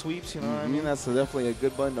long sweeps, you know what I mean? That's definitely a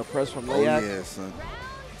good button to press from Layak. Oh, yeah, son.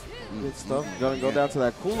 Good stuff. Gonna go down to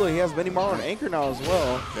that Kula. He has Benny Mar on anchor now as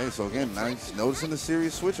well. Okay, so again, now he's noticing the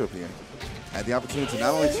serious switch up here. Had the opportunity to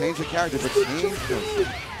not only change the character, but change the...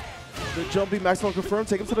 Good jumping, maximum confirmed,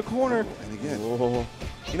 take him to the corner. And again,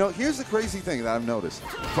 you know, here's the crazy thing that I've noticed.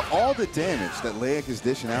 For all the damage that Layak is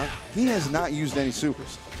dishing out, he has not used any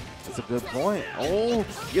supers. That's a good point. Oh,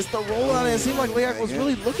 gets the roll on it. It seemed like Layak was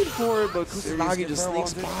really looking for it, but Kusanagi just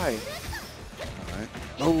sneaks by. All right.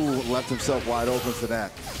 Oh, left himself wide open to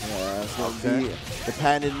that. Yeah, that's going to be the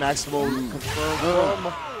patented maximum confirmed from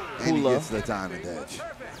Kula. And he gets the diamond edge.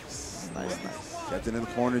 Nice. Kept it in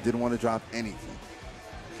the corner, didn't want to drop anything.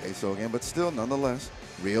 Okay, so again, but still, nonetheless,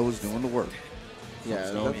 Rio is doing the work.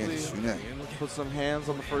 Yeah, definitely put some hands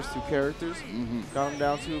on the first two characters. Got him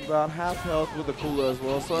down to about half health with the Kula as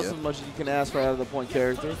well, so that's as much as you can ask for out of the point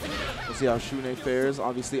character. We'll see how Shune fares.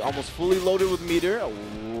 Obviously, almost fully loaded with meter.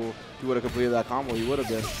 Oh, he would have completed that combo. He would have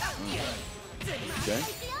been. Okay,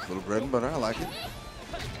 a little bread and butter. I like it.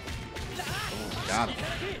 Oh, got him.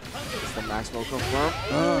 It's the maximum confirm.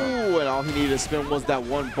 Oh, and all he needed to spin was that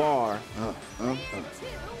one bar. All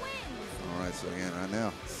right, so again, right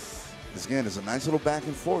now, this again is a nice little back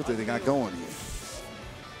and forth that they got going here.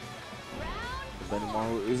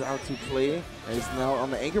 Benimaru is out to play, and he's now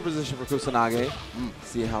on the anchor position for Kusanagi.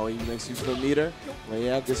 See how he makes use of the meter.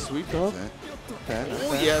 Layak gets sweeped up.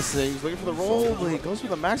 Oh, yes, he's looking for the roll, but he goes for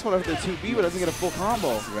the maximum after the 2B, but doesn't get a full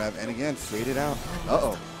combo. Grab, and again, faded out.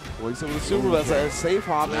 Uh-oh. Wakes up with a super, that's a safe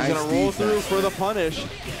hop, and he's going to roll through for the punish.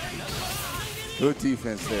 Good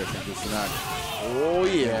defense there from Kusanagi. Oh,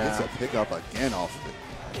 yeah. It's a pickup again off of it.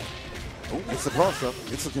 Oh, it's the cross-up.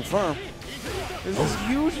 It's a confirm. This is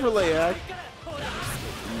huge for Layak.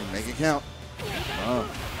 Make it count.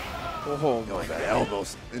 Oh, my God.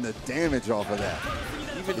 Elbows and the damage off of that.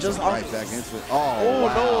 Even just right back into it. Oh,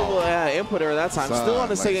 wow. No, input error that time. Still on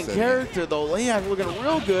the second character, though. Layak looking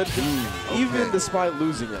real good, even despite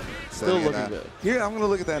losing it. Still looking good. Here, I'm going to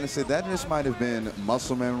look at that and say that just might have been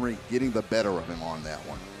muscle memory getting the better of him on that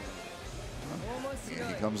one. And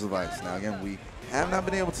here comes the Vice. Now, again, we have not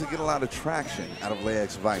been able to get a lot of traction out of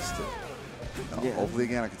Layak's Vice today. Hopefully,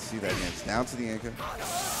 again, I can see that again. It's down to the anchor.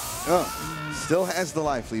 Still has the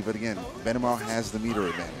life lead, but again, Benimaru has the meter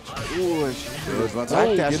advantage. There's one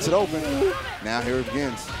time, gets it open. Now here it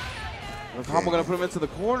begins. The combo going to put him into the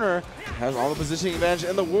corner. Has all the positioning advantage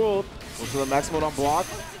in the world. Goes for the max mode on block.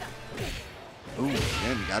 Ooh,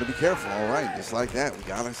 man, you got to be careful. All right, just like that, we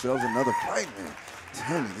got ourselves another fight, man.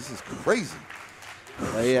 Tell me, this is crazy.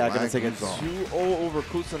 Yeah, going to take a 2-0 over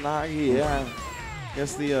Kusanagi. Yeah, I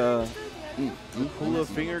guess the Kula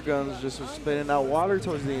finger guns just were spitting out water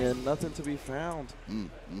towards the end. Nothing to be found.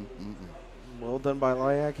 Well done by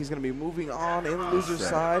Layak. He's going to be moving on in the loser's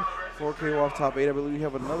side. 4KO off top 8. I believe we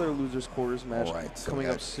have another loser's quarters match coming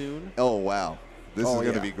up soon. Oh, wow. This is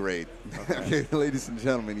going to be great. Okay, ladies and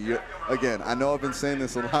gentlemen, again, I know I've been saying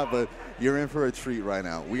this a lot, but you're in for a treat right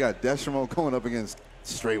now. We got Deshimo going up against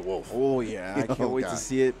Straight Wolf. Oh, yeah. I can't wait to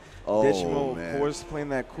see it. Deshimo, of course, playing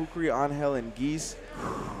that Kukri, Angel, and Geese.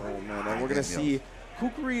 Oh, man. And we're going to see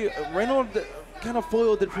Kukri. Reynolds kind of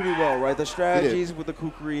foiled it pretty well, right? The strategies with the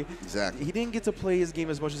Kukri. Exactly. He didn't get to play his game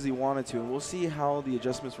as much as he wanted to, and we'll see how the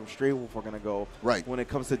adjustments from Stray Wolf are going to go when it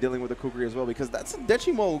comes to dealing with the Kukri as well, because that's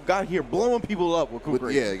Deshimo got here blowing people up with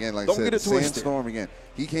Kukri. Again, like I said, Sandstorm again.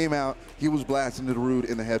 He came out, he was blasting to the root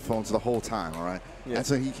in the headphones the whole time, all right? That's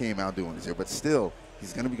what he came out doing this year, but still,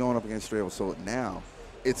 he's going to be going up against Stray Wolf, so now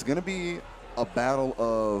it's going to be a battle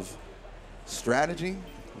of strategy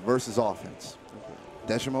versus offense.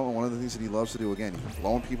 Deshimo, one of the things that he loves to do, again, he's been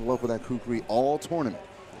blowing people up with that Kukri all tournament.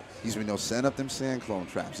 He's been setting up them sand clone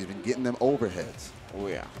traps. He's been getting them overheads. Oh,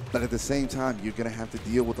 yeah. But at the same time, you're going to have to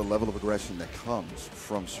deal with the level of aggression that comes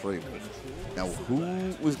from Stray Wolf. Now,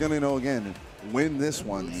 who was going to, again, win this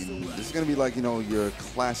one? I mean, this is going to be like, your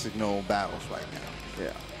classic, battles right now.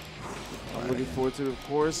 Yeah. I'm looking forward to, of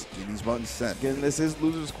course, getting these buttons set. Again, this is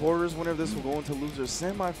losers quarters. Winner of this will go into losers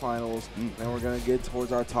semifinals. Then we're going to get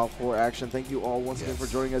towards our top 4 action. Thank you all once again for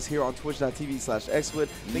joining us here on twitch.tv/XIV.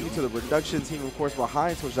 Thank you to the production team, of course,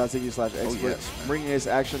 behind twitch.tv/XIV, bringing us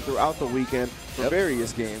action throughout the weekend for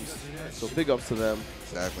various games. So big ups to them.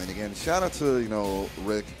 Exactly. And again, shout out to,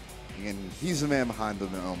 Rick. Again, he's the man behind the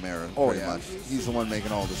Omera, pretty much. He's the one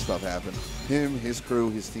making all this stuff happen. Him, his crew,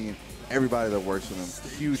 his team. Everybody that works with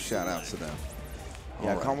him, huge shout out to them.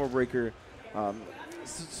 Yeah, Combo Breaker.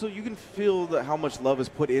 So you can feel how much love is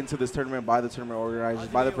put into this tournament by the tournament organizers,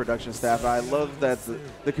 by the production staff. I love that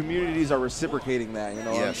the communities are reciprocating that,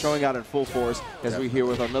 and showing out in full force as we hear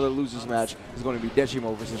with another losers match is going to be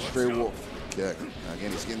Deshimo versus Stray Wolf. Yeah,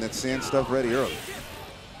 again, he's getting that sand stuff ready early.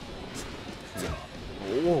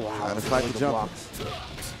 Oh, wow. Trying to fight the jump.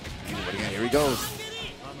 Again, here he goes.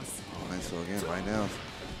 And so again, right now,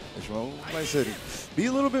 like I said, be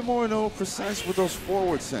a little bit more precise with those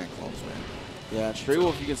forward sand clones, man. Yeah, Stray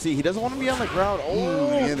Wolf, you can see he doesn't want to be on the ground.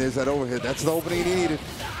 And there's that overhead. That's the opening he needed.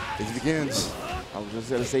 It begins. I was just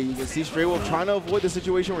going to say, you can see Stray Wolf trying to avoid the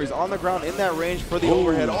situation where he's on the ground in that range for the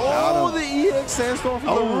overhead. Oh, the EX Sandstorm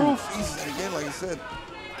from the roof. He's, again, like I said,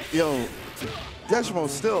 Deshimo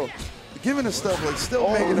still giving us stuff,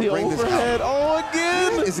 still making him bring this out. Oh,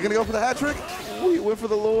 again. Is he going to go for the hat trick? He went for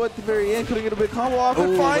the low at the very end, couldn't get a big combo off,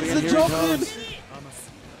 and finds the jump in.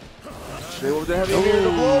 Stray Wolf didn't have any here to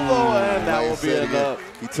blow, and that will be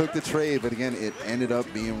enough. He took the trade, but again, it ended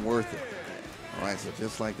up being worth it. All right, so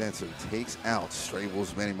just like that, so he takes out Stray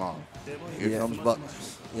Wolf's Benimaru. Here comes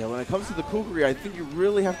Butlers. Yeah, when it comes to the kukri, I think you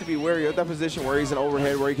really have to be wary of that position where he's an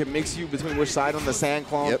overhead, where he can mix you between which side on the sand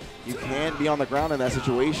clone. Yep. You can be on the ground in that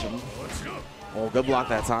situation. Oh, good block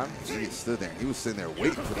that time. He stood there. He was sitting there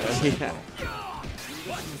waiting for that. Yeah.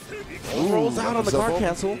 Rolls out on the guard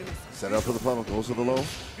cancel. Set up for the pummel, goes to the low.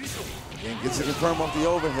 Again, gets it confirmed off the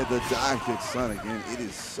overhead. The dive kick, son. Again, it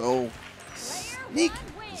is so sneaky.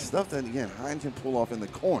 The stuff that, again, Hind can pull off in the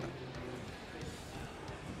corner.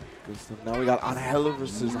 Good stuff. Now we got Angel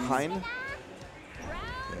versus Hind.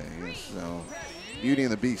 Yeah, so Beauty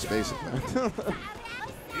and the Beast, basically.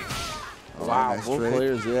 Wow, nice both trade.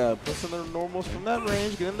 players, yeah, pushing their normals from that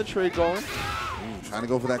range, getting the trade going. Trying to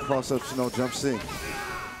go for that cross-up snow jump C.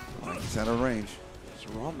 He's out of range. It's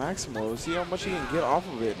raw Maximo. See how much he can get off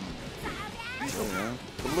of it. Oh, yeah.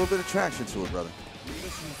 Put a little bit of traction to it, brother.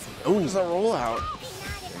 Oh, it's a rollout.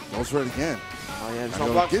 Goes for it again. Oh, yeah, I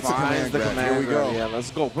know, gets a command grab. Here we go. Yeah,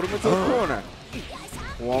 let's go. Put him into the corner.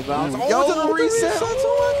 Wall bounce. Yo, Oh, to the reset.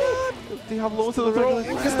 Oh, my God. See how low to the throw.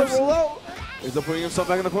 Gets the rollout. He's up putting himself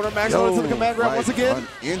back in the corner. Maximo into the command grab once again.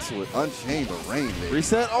 Into it. Unchained, but rain, baby.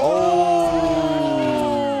 Reset.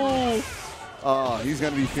 Oh, he's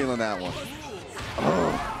going to be feeling that one.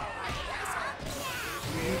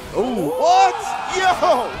 Oh, what? Yo!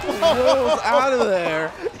 Rolls out of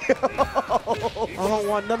there. I don't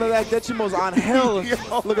want none of that. Dechimo's on hell.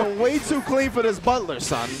 Looking way too clean for this Butler,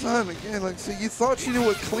 son. Son, again, like, see, you thought you knew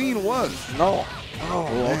what clean was. No.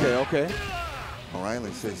 Oh, okay. All right,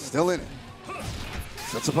 let's see. Still in it.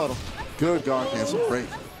 Sets a puddle. Good guard cancel. Great.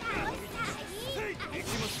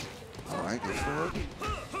 All right, gets to work.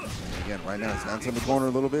 And again, right now, it's down to the corner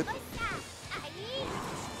a little bit.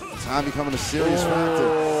 Time becoming a serious factor.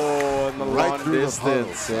 Oh, in the Right long through the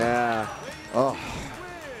distance. puddle. Yeah. Oh,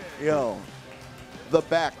 yo, the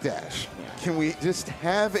backdash. Can we just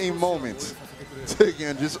have a moment to,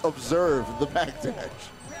 again, just observe the backdash?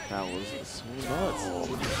 That was nuts. Oh,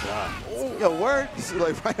 my God. Yo, word? This is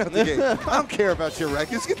like right out the gate. I don't care about your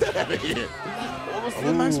records. Get that out of here. What was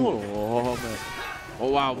the maximum? Oh, man.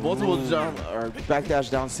 Oh, wow. Multiple jump or backdash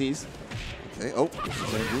down C's. Okay, oh,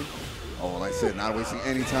 oh, like I said, not wasting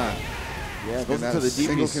any time. Yeah, goes into the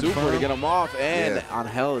DP super to get him off, and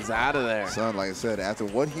Angel is out of there. Son, like I said, after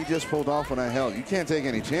what he just pulled off on Angel, you can't take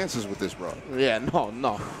any chances with this, bro. Yeah, no.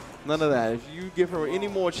 None of that. If you give her any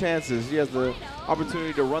more chances, she has the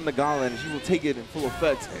opportunity to run the gauntlet, and she will take it in full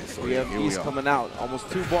effect. Okay, so we have East coming out. Almost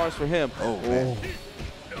 2 bars for him. Oh, man.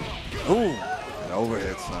 Ooh, an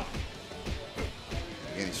overhead, son.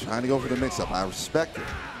 Again, he's trying to go for the mix-up. I respect it.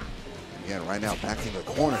 Again, right now, back in the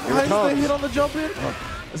corner. Here it comes. Hit on the jump in.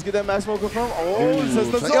 Let's get that Maximo confirmed. Oh, he says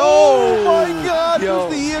the oh my God. Yo,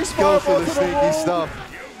 the EX go bar for the sneaky stuff.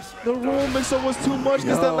 The roll mix-up was too much.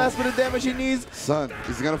 Gets that last bit of damage he needs. Son,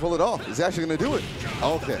 is he going to pull it off? He's actually going to do it.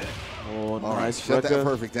 Okay. Oh, nice. All right, shut that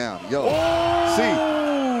perfect down. Yo,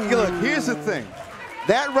 Oh! see, look, here's the thing.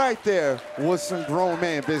 That right there was some grown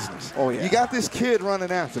man business. Oh, yeah. You got this kid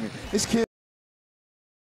running after me. This kid,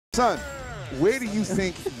 son, where do you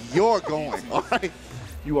think you're going? All right.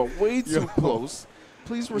 You are way too close.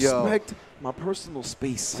 Please respect my personal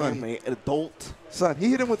space. Son, I'm an adult. Son, he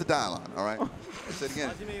hit him with the dial-on, all right? I said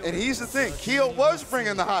again. And here's the thing. Keo was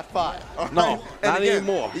bringing the hot fire. No, not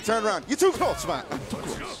anymore. He turned around. You're too close, man. Too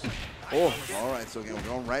close. Oh. All right, so again, we're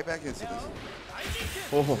going right back into this.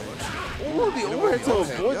 Oh, the overhead to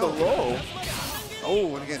avoid the low.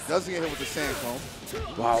 Oh, and again, doesn't get hit with the sand cone.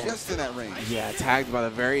 Wow. Just in that range. Yeah, tagged by the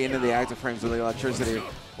very end of the active frames with the electricity.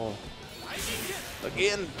 Oh.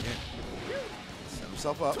 Again. Set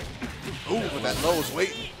himself up. Ooh, but that low is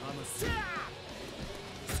waiting.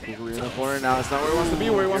 Kukri in the corner now. It's not where he wants to be.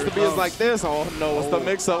 Where he wants to be is like this. Oh, no. It's the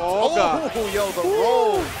mix-up. Oh, God. Oh, yo, the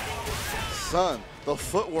roll. Son, the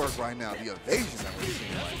footwork right now, the evasion that we're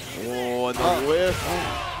seeing. Oh, and the whiff.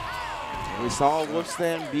 We saw Whip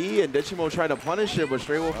stand B, and Dechimo tried to punish it, but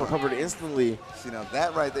Stray Wolf recovered instantly. See, now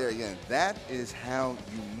that right there, again, that is how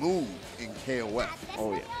you move in KOF.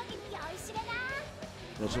 Oh, yeah.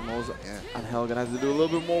 Dechimo's Angel gonna have to do a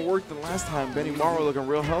little bit more work than last time. Benimaru looking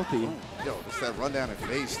real healthy. Yo, it's that rundown and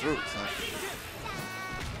phase through, son.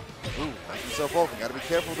 Ooh, knock yourself open. Gotta be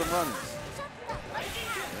careful with the runnings.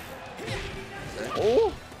 Okay.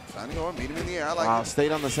 Oh! Trying to go and meet him in the air. I like Wow, it.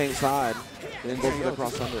 stayed on the same side. Didn't go for the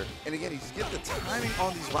cross under. And again, he's getting the timing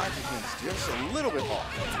on these rocket pins just a little bit off.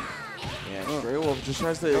 Yeah, Stray Wolf just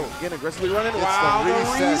tries to get aggressively running. It's wow, the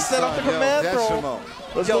reset off the command throw.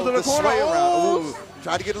 Let's go to the corner. Sway around. Oh. Ooh,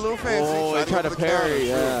 tried to get a little fancy. Oh, he tried to parry,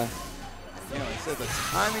 yeah. You know, I said the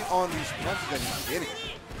timing on these punches that he's getting.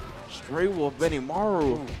 Stray Wolf,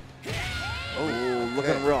 Benimaru. Oh,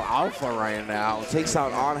 looking real alpha right now. Takes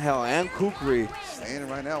out Angel and Kukri. Standing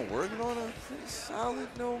right now, working on a pretty solid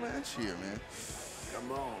no match here, man.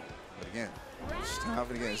 Come on. But again, just time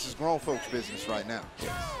it again. This is grown folks' business right now.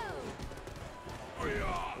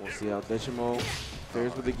 We'll see how Decimo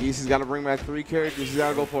fares with the Geese. He's got to bring back 3 characters. He's got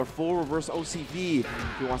to go for a full reverse OCV if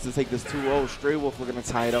he wants to take this 2-0. Stray Wolf, we're going to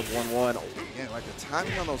tie it up 1-1. Again, like the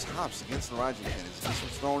timing on those hops against the Raji pin is just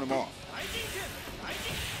what's throwing him off.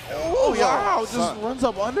 Oh, wow. Just runs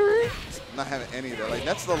up under it? Not having any of that. Like,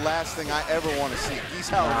 that's the last thing I ever want to see. Geese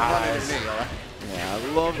Howard running at me, all right? Yeah, I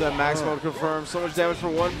love that max mode confirmed. So much damage for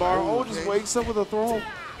 1 bar. Oh, just wakes up with a throw. Ooh,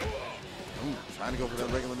 trying to go for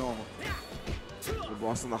that regular normal. Good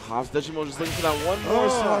boss on the hops. Decimo just looking for that one more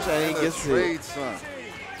smash, and he gets it. Son.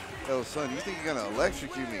 Yo, son, you think you're going to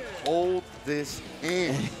electrocute me? Hold this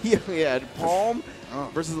in. Yeah, Palm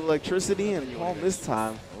versus electricity, and Palm this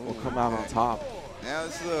time will come out on top. Now,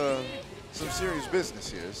 this is some serious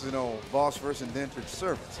business here. This is, boss versus indentured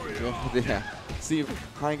servants. Yeah. See if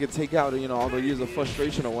Hein can take out, all the years of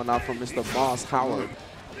frustration or whatnot from Mr. Boss Howard.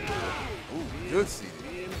 Ooh, good CD.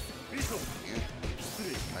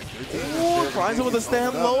 Ooh, finds him with a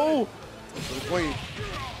stand low. For the queen.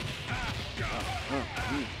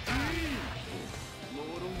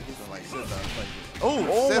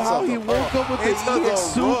 Oh, how he woke up with the EX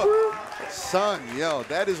Super. Son, yo,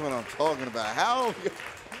 that is what I'm talking about. How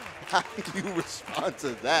do you respond to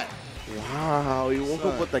that? Wow, he woke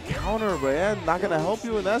up with the counter, man. Not going to help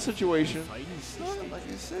you in that situation. Son, like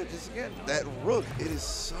you said, just again, that rook, it is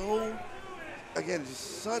so, again,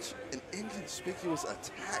 just such an inconspicuous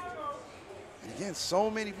attack. And again, so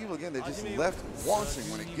many people, again, they're just left wanting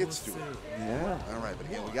when it gets to it. Yeah. All right, but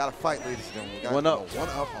again, we got to fight, ladies and gentlemen. We got to go 1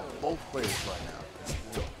 up on both players right now.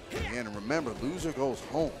 Again, and remember, loser goes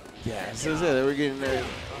home. Yeah, this is it. We're getting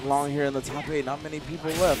along here in the top 8. Not many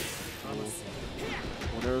people left.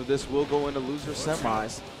 Wonder if this will go into loser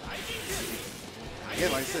semis.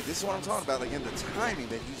 Again, like I said, this is what I'm talking about. Again, the timing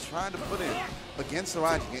that he's trying to put in against the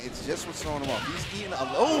Raji, it's just what's throwing him off. He's eating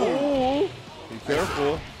a be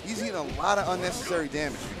careful. He's eating a lot of unnecessary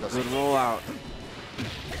damage because good roll out.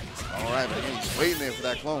 All right, but again, he's waiting there for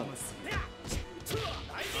that clone.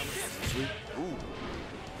 Ooh.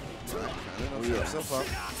 All right, trying to himself up.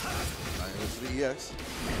 All right, goes to the EX.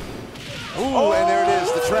 Ooh, and there it is,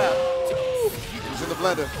 the trap. He's in the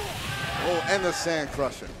blender. Oh, and the sand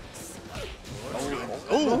crusher.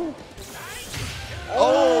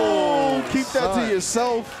 Oh, keep that to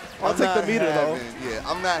yourself. I'll take the meter, though. Yeah,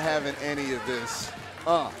 I'm not having any of this.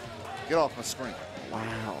 Get off my screen.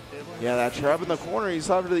 Wow. Yeah, that trap in the corner, he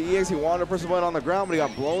saw it to the EX. He wanted to press the button on the ground, but he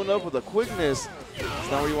got blown up with a quickness. That's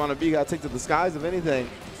not where you want to be. You got to take to the skies, if anything.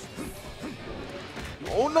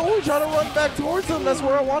 Oh, no, he tried to run back towards him. That's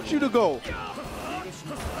where I want you to go.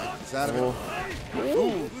 He's out of it.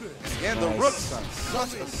 Ooh. Again, the rook, son.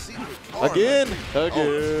 Such a secret card. Again. He's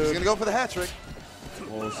going to go for the hat trick.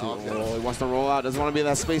 Oh, he wants to roll out. Doesn't want to be in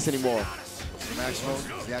that space anymore. The max mode,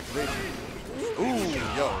 the activation. Ooh,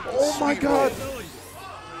 yo. Oh, my God.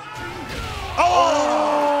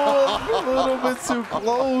 Oh, a little bit too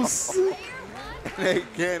close.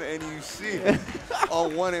 Again, and you see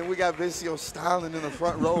on one end, we got Vicio styling in the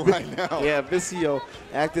front row right now. Yeah, Vicio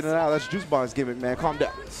acting it out. That's Juice Bond's gimmick, man. Calm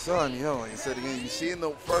down. Son, yo, like I said again, you see in the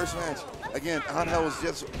first match, again, Angel was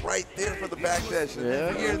just right there for the backdash.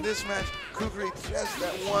 And here in this match, Kukri just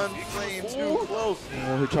that one playing too close.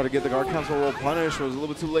 Oh, he tried to get the guard council roll punish. It was a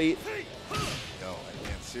little bit too late. Yo,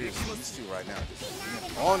 again, seriously, these two right now just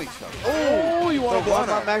being on each other. Oh, you want to block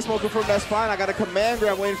my max mode confirm? That's fine. I got a command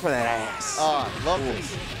grab waiting for that ass. Love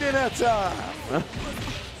this. Dinner time.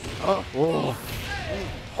 Oh.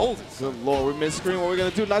 Hold it. Good Lord, we missed screen. What are we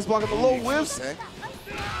going to do? Nice block on the low whiffs. Okay.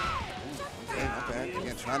 Not bad.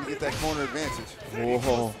 Again, trying to get that corner advantage.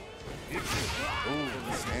 Whoa.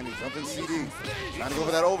 Ooh, standing, jumping CD. Trying to go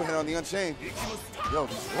for that overhead on the Unchained. Yo,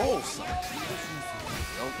 these rolls.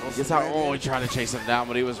 Guess how? Oh, he tried to chase him down,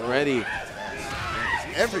 but he was ready. He's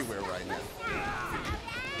everywhere right now.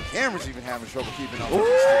 Camera's even having trouble keeping up. Ooh,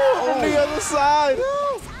 on the other side.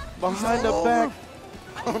 Behind the back.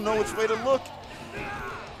 I don't know which way to look.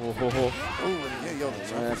 Oh, yeah, yo, the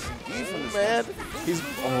jumping CD from this man. He's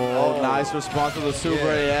nice response to the super.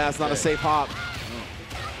 Yeah, it's not a safe hop.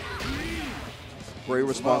 Great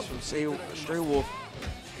response from Stray Wolf.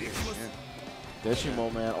 Decimo,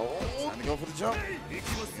 man. Trying to go for the jump.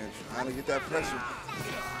 Trying to get that pressure.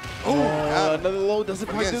 Another low doesn't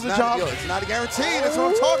quite do the job. Yo, it's not a guarantee. That's what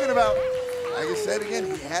I'm talking about. Like I said again,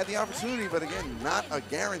 he had the opportunity, but again, not a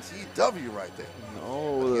guaranteed W right there.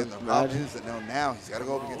 No, again, the problem is that now he's got to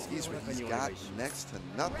go up against Geese, where he's got next to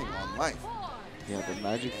nothing on life. Yeah, the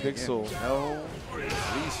magic pixel. Again, no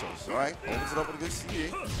resource. All right, opens it up with a good CD.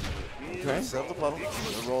 Okay. Set up the puddle.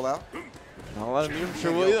 Good roll out. Not a lot of movement.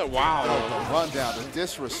 Sure will either. Wow. The rundown, the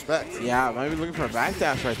disrespect. Yeah, maybe looking for a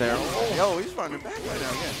backdash right there. Yo, he's running back right now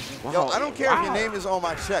again. Wow. Yo, I don't care if your name is on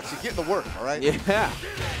my checks. You're getting the work, all right? Yeah.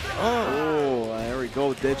 Oh, there we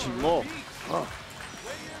go, Dechimo. Oh.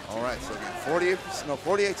 All right, so again,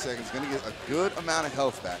 48 seconds, going to get a good amount of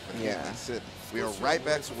health back. But again, that's it. We are right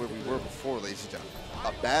back to where we were before, ladies and gentlemen.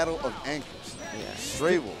 A battle of anchors. Yeah.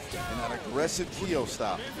 Stray Wolf in that aggressive Kyo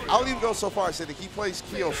style. I'll even go so far as to say that he plays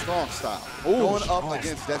Kyo strong style. Ooh, going up strong.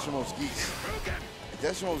 against Dechimo's Geese.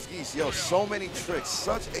 Dechimo's Geese, yo, so many tricks.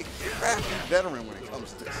 Such a crafty veteran when it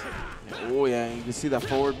comes to this. Oh, yeah, you can see that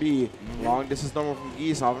forward B. Long distance normal from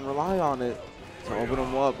Geese. Often rely on it to open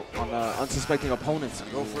them up on unsuspecting opponents.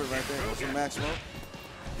 Go for it right there. Go for the max mode.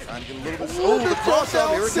 Trying to get a little bit. Oh, the cross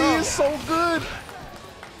up. Here it C comes. is so good.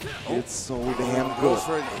 It's so damn good. Goes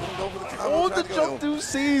for it. Go for the combo. Oh, Try the to jump through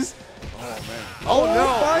C's. Oh, man. Oh,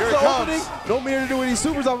 no. finds Here it the comes. opening. No mirror to do any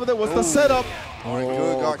supers off of it. What's the Ooh. setup? All right,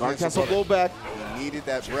 good guard guard cancel cancel blowback. He needed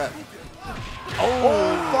that breath.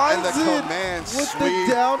 Oh, finds and the it command with sweep.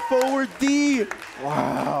 the down forward D.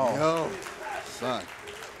 Wow. Yo, son.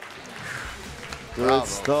 Good Bravo,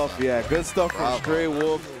 stuff, son. yeah. Good stuff from Bravo. Stray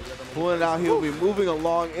Wolf. Pulling it out, he'll be moving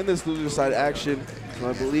along in this loser side action. So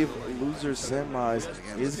I believe loser semis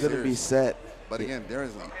is going to be set. But again, there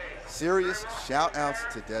is serious shout outs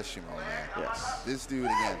to Dechimo, man. Yes. This dude,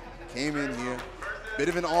 again, came in here, bit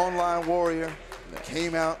of an online warrior,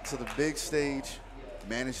 came out to the big stage,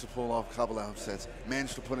 managed to pull off a couple of upsets,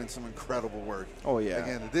 managed to put in some incredible work. Oh, yeah.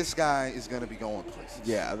 Again, this guy is going to be going places.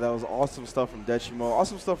 Yeah, that was awesome stuff from Dechimo.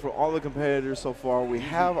 Awesome stuff from all the competitors so far. We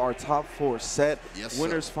have our top four set. Yes, sir.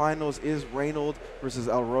 Winners finals is Reynolds versus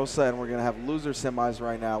El Rosa, and we're going to have loser semis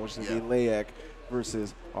right now, which is going to be Laek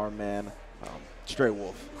versus our man, Stray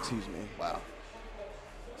Wolf. Excuse me. Wow.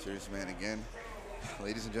 Serious, man. Again,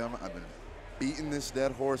 ladies and gentlemen, I've been beating this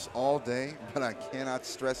dead horse all day, but I cannot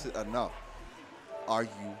stress it enough. Are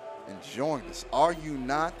you enjoying this? Are you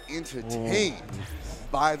not entertained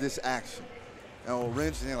by this action? And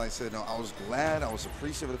originally, like I said, no, I was glad, I was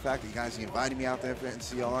appreciative of the fact that you guys invited me out there for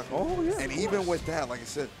NCR. Oh, yeah. And even with that, like I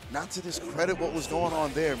said, not to discredit what was going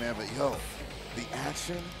on there, man, but yo, the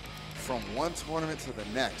action from one tournament to the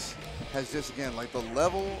next has just, again, like the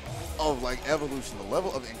level of like evolution, the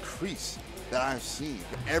level of increase that I've seen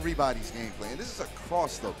for everybody's gameplay. And this is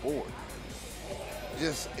across the board.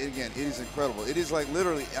 Just, again, it is incredible. It is like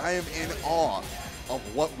literally, I am in awe of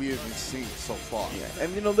what we have been seeing so far. Yeah,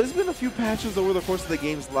 and you know, there's been a few patches over the course of the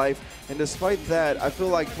game's life, and despite that, I feel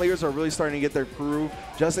like players are really starting to get their groove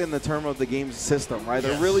just in the term of the game's system, right?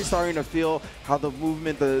 They're really starting to feel how the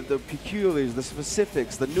movement, the peculiarities, the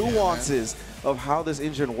specifics, the nuances of how this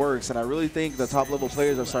engine works, and I really think the top-level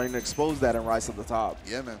players are starting to expose that and rise to the top.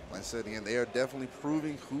 Yeah, man. Like I said, again, they are definitely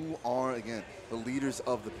proving who are, again, the leaders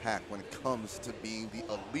of the pack when it comes to being the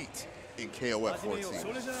elite in KOF 14.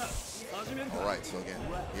 All right, so again,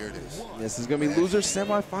 here it is. This is going to be loser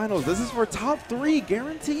semifinals. This is for top 3,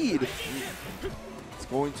 guaranteed. It's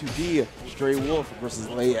going to be Stray Wolf versus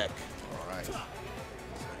Laek. All right. So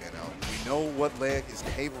again, we know what Laek is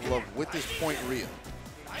capable of with this point real.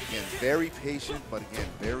 Again, very patient, but again,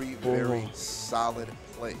 very, very solid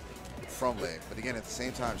play from Laek. But again, at the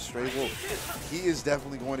same time, Stray Wolf, he is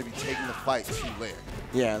definitely going to be taking the fight to Laek.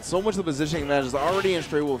 Yeah, and so much of the positioning match is already in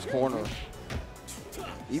Stray Wolf's corner.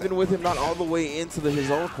 Even with him not all the way into his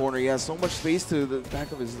own corner, he has so much space to the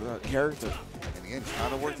back of his character. And again,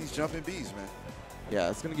 trying to work these jumping bees, man. Yeah,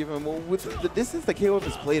 it's going to give him, well, with the distance that KOF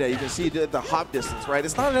has played at, you can see the hop distance, right?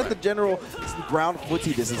 It's not at the general ground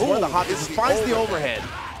footsie distance. It's more the hop distance. Finds the overhead.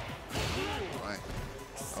 Right.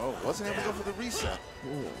 Oh, wasn't able to go for the reset.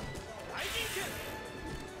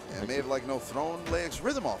 Yeah, may have like thrown Laek's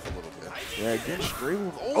rhythm off a little bit. Yeah, again, Stray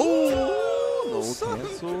Wolf. No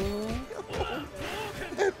cancel.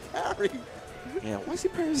 And parry. Yeah, why is he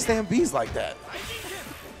parrying stand Bs like that?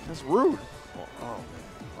 That's rude. Oh, man.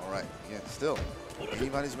 All right. Yeah, still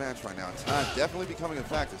anybody's match right now. Time definitely becoming a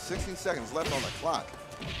factor. 16 seconds left on the clock.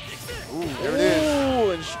 Ooh, there it is.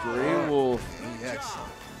 Ooh, and Stray Wolf. EX.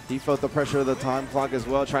 He felt the pressure of the time clock as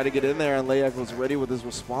well, tried to get in there, and Laek was ready with his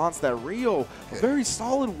response. That Rio, a very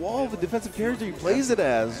solid wall of the defensive character he plays it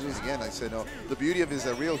as. And again, I said, the beauty of it is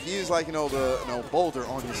that Rio, he is like, the Boulder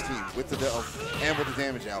on his team with the and with the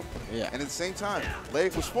damage output. Yeah. And at the same time,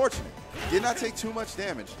 Laek was fortunate. Did not take too much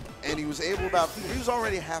damage, and he was able he was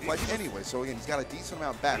already half life anyway. So again, he's got a decent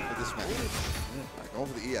amount back for this match. All right, going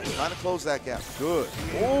for the EX, trying to close that gap. Good.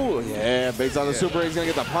 Oh, yeah, based on the super, he's going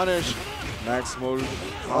to get the punish. Max mode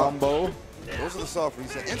combo. Those are the soft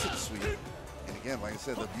reset. Enter the sweep. And again, like I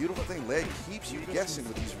said, the beautiful thing, leg keeps you guessing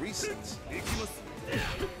with these resets.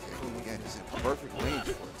 Again, he's in perfect range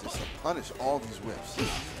for it, just to punish all these whips.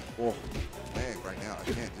 Oh, leg right now,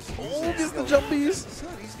 again, just gets the jumpies.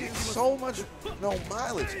 He's getting so much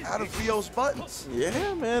mileage out of Rio's buttons.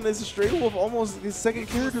 Yeah, man, it's a straight wolf. Almost his second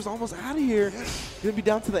character's almost out of here. Yes. Gonna be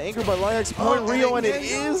down to the anchor by Liax point Rio, and it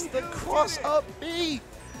again, is the cross up B.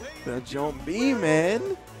 the jump B,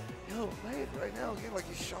 man. Yo, leg right now, again, like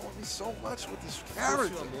he's showing me so much with this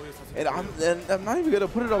character. And I'm not even gonna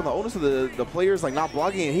put it on the onus of the players like not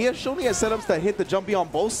blocking it. He has shown he has setups that hit the jump B on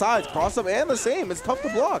both sides, cross up and the same. It's tough to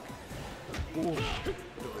block. Ooh.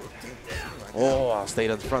 Oh, I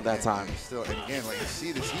stayed in front that time. Still, and again, like you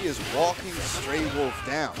see this, he is walking Stray Wolf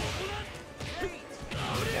down.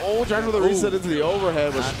 Oh, trying to reset into the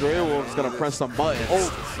overhead, but Stray Wolf's gonna press some buttons. Oh,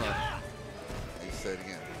 he said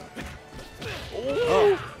again.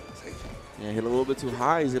 Oh. Yeah, hit a little bit too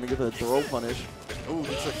high. He's gonna get the throw punish. Oh,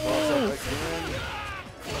 it's a cross up again.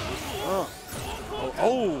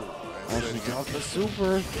 Oh. Actually got the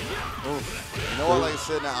super. Oh. You know what, like I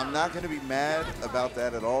said, now I'm not going to be mad about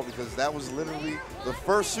that at all because that was literally the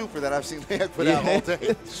first super that I've seen Leak put out all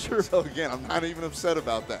day. Sure. So again, I'm not even upset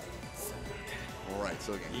about that. All right,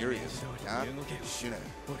 so again, here he is. Shune.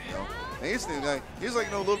 And here's the thing, like, here's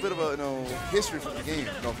like a little bit of a history from the game.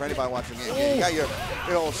 For anybody watching the game, you got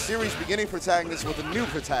your series beginning protagonist with a new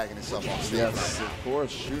protagonist up on stage. Yes, of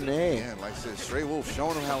course, Shune. Yeah, like I said, Stray Wolf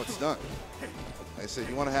showing him how it's done. Like I said,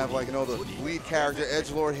 you want to have the lead character,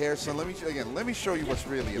 edgelord hair. So let me show you what's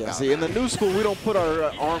really about. See, in the new school, we don't put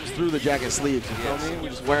our arms through the jacket sleeves. You feel me? We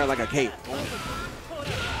just wear it like a cape.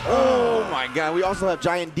 Oh my God! We also have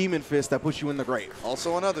giant demon fists that push you in the grave.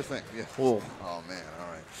 Also another thing. Yeah. Oh man! All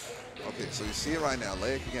right. Okay, so you see it right now.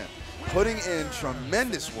 Leak again, putting in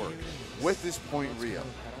tremendous work with this point Rio.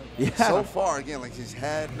 Yeah. So far, again, like he's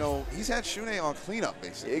had Shune on cleanup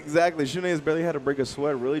basically. Exactly. Shune has barely had to break a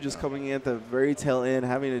sweat. Really, just coming in at the very tail end,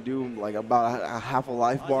 having to do like about a half a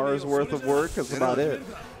life bar's worth of work. That's about it.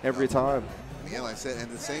 Every time. Yeah, like I said, and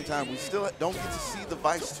at the same time, we still don't get to see the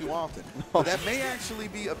Vice too often. But that may actually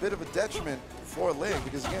be a bit of a detriment for Leg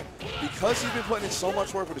because, again, because he's been putting in so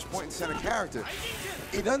much work with his point and center character,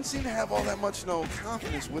 he doesn't seem to have all that much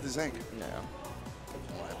confidence with his anchor. Yeah.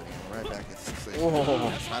 Right back into the stage. Trying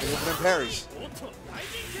to open them parries.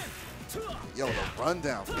 Yo, the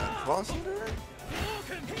rundown for that cross under.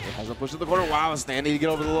 Hasn't pushed to the corner. Wow, standing to get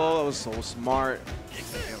over the low. That was so smart.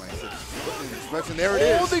 Yeah, like I said, there it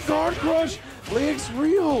is. Oh, the guard crush. Legs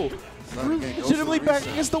Rio. Legitimately back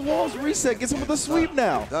against the walls. Reset. Gets him with the sweep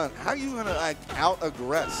now. Done. How are you going to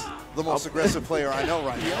out-aggress the most aggressive player I know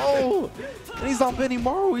right now? Oh, and he's on Benny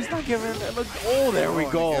Morrow. He's not giving him oh, there we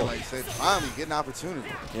go. Yeah, like I said, finally getting opportunity.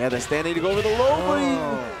 Yeah, the standing to go over the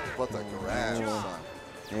low. But the grab, son.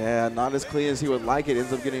 Yeah, not as clean as he would like it.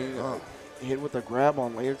 Ends up getting hit with a grab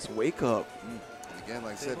on Leak's wake up. Again,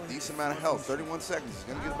 like I said, decent amount of health, 31 seconds. He's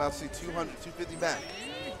going to get about, say, 200, 250 back.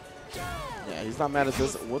 Yeah, he's not mad at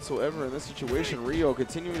this whatsoever in this situation. Rio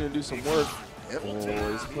continuing to do some work. Yep.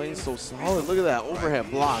 Oh, he's playing so solid. Look at that overhead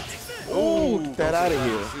block. Oh, get that out of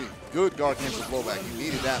here. Good guard cancel blowback. You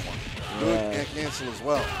needed that one. Good cancel as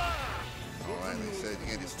well. All right, like I said,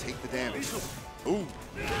 again, just take the damage. Ooh.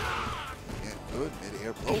 Again, good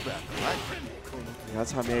mid-air blowback. Right.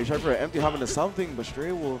 That's how he tried for an empty hop into something, but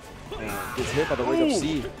Stray Wolf gets hit by the wake up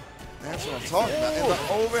C. That's what I'm talking about. And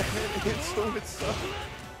the overhead hits to itself.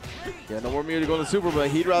 Yeah, no more Mew to go to Super,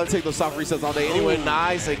 but he'd rather take those soft resets all day anyway.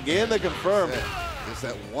 Nice, again to confirm. Just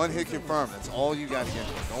that one hit confirm. That's all you got to get.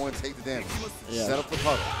 Go and take the damage. Yeah. Set up the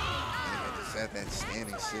puddle. And just at that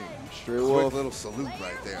standing C. Stray Wolf. Quick little salute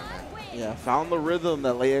right there, man. Yeah, found the rhythm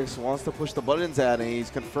that Lex wants to push the buttons at, and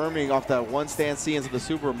he's confirming off that one stand C into the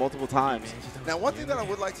Super multiple times. Now, one thing that I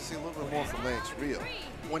would like to see a little bit more from Lex Rio,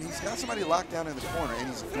 when he's got somebody locked down in the corner and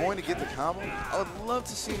he's going to get the combo, I would love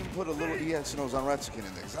to see him put a little EX nose on Retsukin in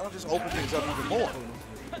there, because that'll just open things up even more.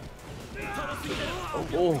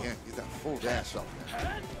 Oh, again, get that full dash up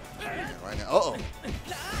there. Yeah, right now. Uh-oh.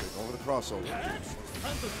 Over the crossover.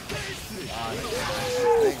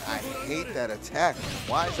 I hate that attack.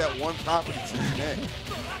 Why is that one property to his neck?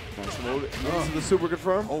 Nice to the Super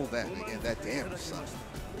confirm. Hold that, again, that damage, son.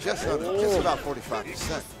 Just about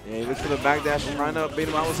 45%. Yeah, he looks for the back dash, trying to bait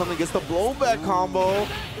him out with something. Gets the blowback combo.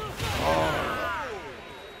 Oh.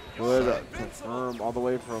 Good confirm all the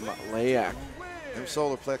way from Leak. Them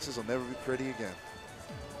solar plexus will never be pretty again.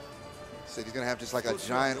 Said he's going to have just like a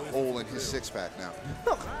giant hole in his six-pack now.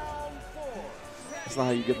 That's not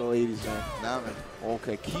how you get the ladies, man. Nah, man.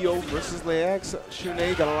 Okay, Kyo versus Leak.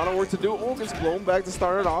 Shune got a lot of work to do. Oh, gets blown back to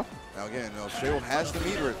start it off. Now again, Stray Wolf has the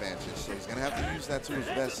meter advantage, so he's gonna have to use that to his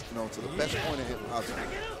best, to the best point of hit possible.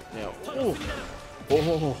 Yeah. Oh.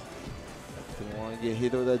 Oh. Didn't want to get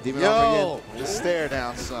hit with that demon arm again. Just stare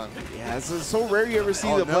down, son. Yeah, it's so rare you ever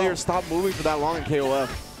see the player stop moving for that long in KOF.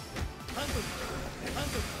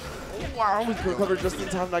 Oh, wow, we recovered just in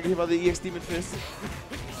time, not get hit by the EX Demon Fist.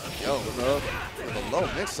 Yo, the low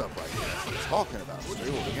mix-up right here. That's what I'm talking about.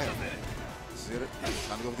 Stray Wolf again. See it?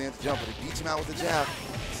 Trying to go with the anti-jump, but he beats him out with the jab.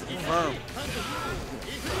 It's firm.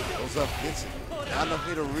 Goes up, gets it. Not enough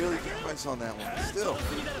me to really get much on that one. Still.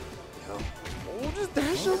 Yo. Oh, just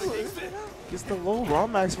dash over. Gets the low raw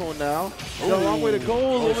max mode now. Got a long way to go,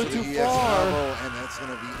 a little bit too far. And that's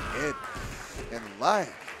going to be it. And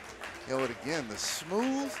like, it again, the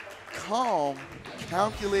smooth, calm,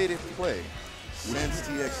 calculated play sends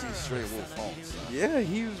TXC Stray Wolf home. So. Yeah,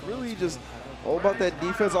 he was really just all about that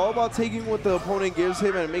defense, all about taking what the opponent gives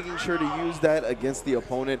him and making sure to use that against the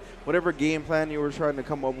opponent. Whatever game plan you were trying to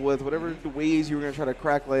come up with, whatever the ways you were going to try to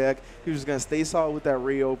crack Layak, he was just going to stay solid with that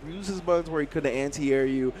re-op, use his buttons where he could anti-air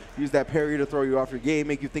you, use that parry to throw you off your game,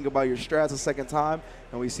 make you think about your strats a second time,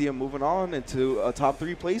 and we see him moving on into a top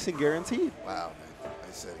 3 placing guaranteed. Wow, man.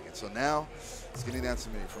 I said again. So now it's getting down to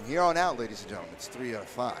me. From here on out, ladies and gentlemen, it's 3 out of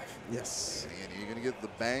 5. Yes. And again, you're going to get the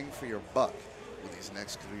bang for your buck with these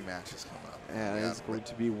next 3 matches coming up. And it's going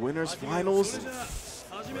to be winners finals.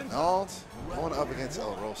 Renaud going up against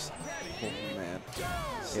El Rosa. Oh, man.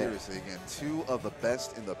 Seriously, again, 2 of the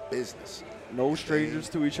best in the business. No strangers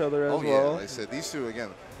to each other as well. Yeah, like I said, these 2, again,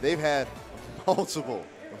 they've had multiple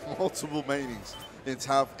meetings in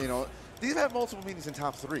top, these have multiple meetings in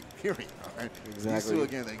top 3, period. All right? Exactly. These 2,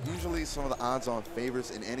 again, they're usually some of the odds-on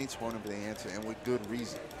favorites in any tournament they enter, and with good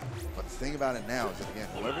reason. But the thing about it now is that, again,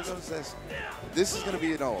 whoever does this is going to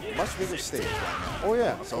be a much bigger stage right now. Oh,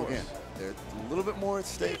 yeah. So, again, there's a little bit more at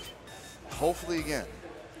stake. Hopefully, again,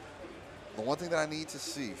 the one thing that I need to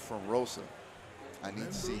see from Rosa, I need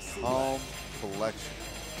to see calm collection.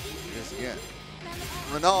 Because, again,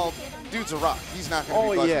 Renaud, dude's a rock. He's not going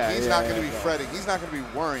to be buzzing. He's not going to be fretting. He's not going to be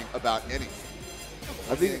worrying about anything.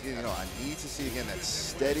 I think, I need to see, again, that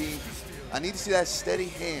steady, I need to see that steady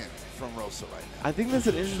hand from Rosa right now. I think that's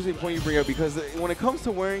an interesting point you bring up because when it comes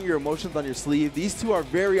to wearing your emotions on your sleeve, these 2 are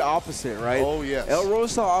very opposite, right? Oh, yes. El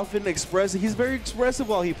Rosa often he's very expressive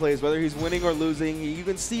while he plays, whether he's winning or losing. You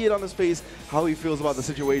can see it on his face how he feels about the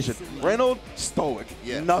situation. Renaud, stoic,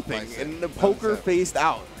 nothing, and the poker faced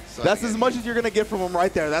out. So that's as much as you're going to get from him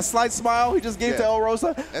right there. That slight smile he just gave to El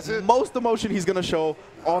Rosa, that's it. Most emotion he's going to show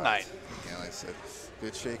all night. Yeah, like I said,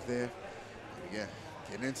 good shake there. And again,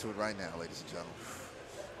 getting into it right now, ladies and gentlemen.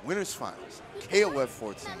 Winners Finals, KOF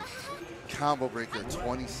 14, Combo Breaker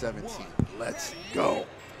 2017. Let's go.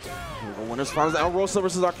 The winners finals, El Rosa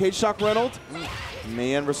versus Arcade Shock Reynolds.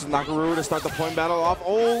 Man versus Nakaru to start the point battle off.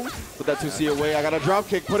 Oh, put that 2C away. I got a drop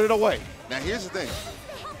kick, put it away. Now here's the thing.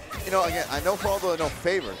 Again, I know for all the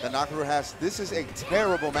favor that Nakaru has, this is a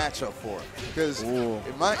terrible matchup for her. Because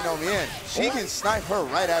it might, she can snipe her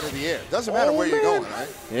right out of the air. Doesn't matter where you're going, right?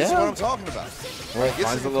 Yeah. This is what I'm talking about.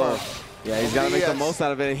 Finds a little. Yeah, he's got to make the most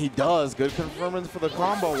out of it, and he does. Good confirmance for the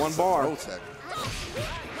combo, 1 bar. Ooh,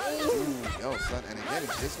 yo, son, and again,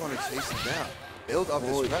 he's just going to chase him down. Build up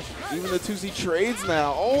this pressure. Even the 2C trades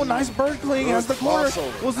now. Oh, nice bird cling, has the corner.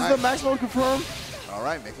 Was this the max mode confirmed? All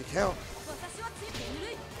right, make it count.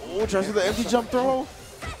 Oh, tries to the empty jump throw.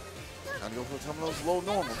 Trying to go for some of those low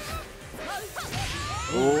normals.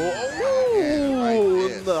 Oh,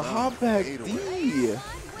 the hop back D.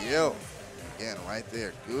 Yo, again, right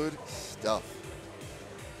there. Good stuff.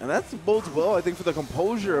 And that bodes well, I think, for the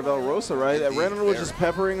composure of El Rosa, right? Reynolds was just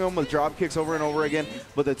peppering him with drop kicks over and over again.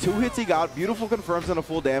 But the 2 hits he got, beautiful confirms and a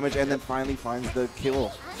full damage, and then finally finds the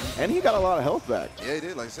kill. And he got a lot of health back. Yeah, he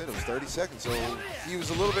did. Like I said, it was 30 seconds. So he was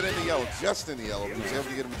a little bit in the yellow, just in the yellow. He was able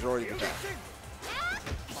to get a majority of it back.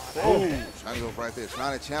 Oh, trying to go right there,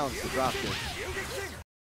 trying to challenge the drop kick.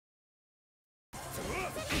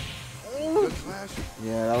 Good flash.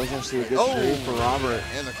 Yeah, that was actually a good trade for Robert.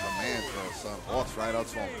 And the command throw, son. Walks right up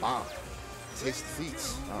to him. Bomb. Takes the feet.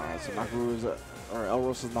 So Nakaru is, or El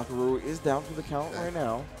Rosa's Nakaru is down for the count right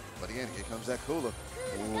now. But again, here comes that cooler.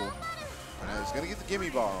 Ooh. Now he's going to get the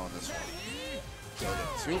gimme bar on this one. So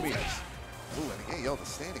the 2 meters. Ooh, and again, yo, the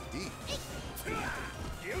standing D.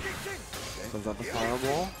 Sends out the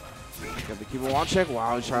fireball. Got the keep on check.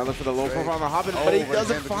 Wow, he's trying to look for the low profile on the hop, but he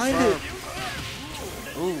doesn't find it.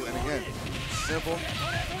 Ooh, and again, simple.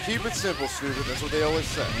 Keep it simple, stupid. That's what they always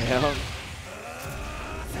say. Yeah.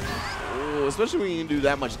 Ooh, especially when you can do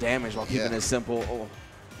that much damage while keeping it simple.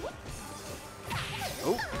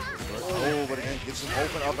 Oh. Oh, but again, gets him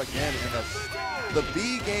open up again. And the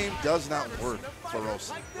B game does not work for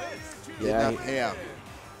Rosa. Did not pay out.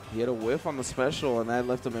 He had a whiff on the special, and that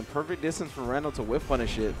left him in perfect distance for Randall to whiff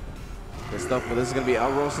punish it. Good stuff, but this is going to be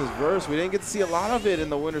El Rosa's verse. We didn't get to see a lot of it in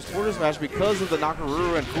the winner's quarters match because of the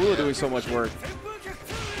Nakaruru and Kula doing so much work.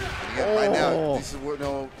 Again, right now, this is what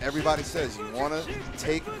everybody says. You want to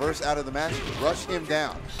take verse out of the match, rush him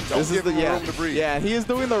down. Don't give him room to breathe. Yeah, he is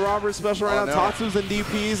doing the Robert special right now. Tatsus and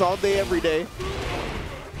DPs all day, every day.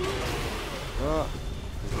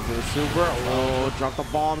 Super. Oh, drop the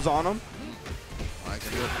bombs on him. I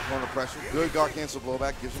can do it for corner pressure. Good guard cancel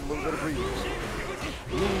blowback. Gives him a little bit of breathing.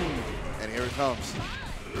 And here it comes.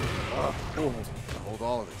 Hold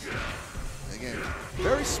all of this. Again,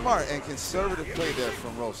 very smart and conservative play there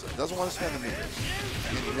from Rosa. Doesn't want to spend the meter.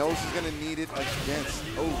 And he knows he's going to need it against.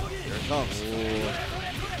 Oh, here it comes.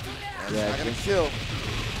 That's not going to kill.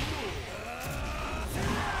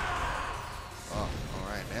 All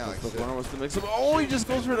right, now like the corner wants to mix him. Oh, he just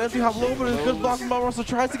goes for an empty hop low, but it's good blocking by Rosa.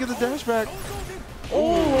 Tries to get the dash back.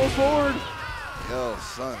 Oh, rolls forward. Yo,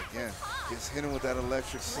 son, again. Gets hit him with that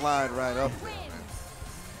electric slide right up there, man.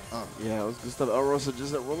 Yeah, it was good stuff. El Rosa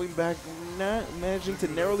just rolling back, not managing to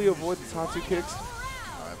narrowly avoid the top two kicks. All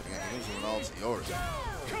right, again, here's one all to yours.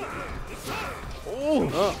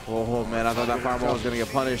 Oh, man, I thought that fireball was going to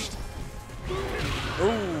get punished. Oh,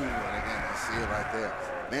 and again, you see it right there.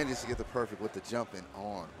 Manages to get the perfect with the jump in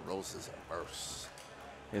on Rosa's burst.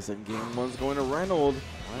 Yes, and game one's going to Reynolds.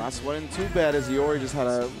 Not sweating too bad as Iori just had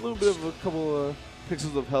a little bit of a couple of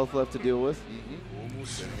pixels of health left to deal with. And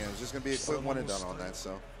again, it's just going to be a quick one and done on that,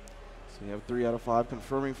 so. So you have 3 out of 5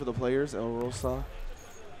 confirming for the players. El Rosa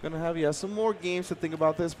going to have, some more games to think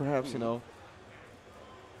about this. Perhaps,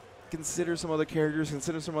 consider some other characters,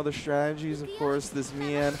 consider some other strategies. Of course, this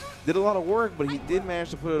Mian did a lot of work, but he did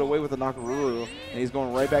manage to put it away with the Nakaruru. And he's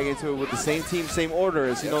going right back into it with the same team, same order,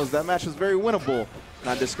 as he knows that match was very winnable.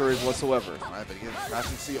 Not discouraged whatsoever. All right, but again,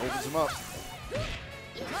 Crashing C opens him up.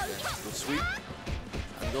 Good sweep.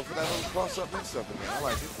 I go for that little cross-up mix up again. I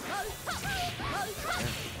like it.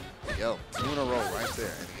 Yo, 2 in a row right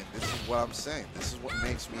there. And again, this is what I'm saying. This is what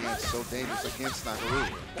makes me so dangerous against Nakaruru.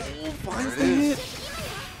 Oh, finds the hit.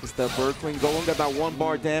 It's that Bird Queen going. Got that 1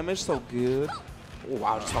 bar damage. So good. Oh,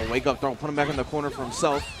 wow. Just a wake-up throw. Put him back in the corner for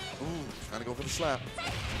himself. Ooh, trying to go for the slap.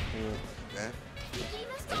 Okay.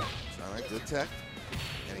 Trying like good tech.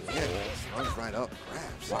 And again, runs right up.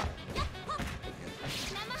 Grabs. Wow.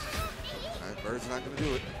 Bird's not going to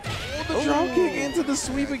do it. Oh, the drop kick into the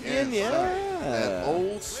sweep again. That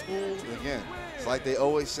old school, again, it's like they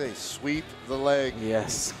always say, sweep the leg.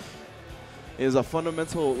 Yes. It is a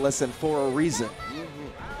fundamental lesson for a reason.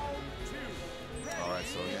 All right,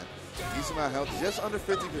 so again, decent amount of health, just under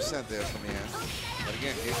 50% there from the end. But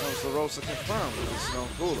again, here comes the Rosa confirmed with the Snow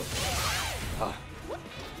Cooler.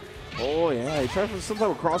 Oh, yeah, he tried for some type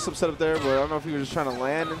of cross-up setup there, but I don't know if he was just trying to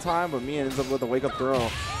land in time, but Mian ends up with a wake-up throw.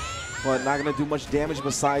 But not going to do much damage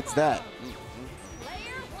besides that.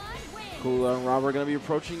 Kula and Robert going to be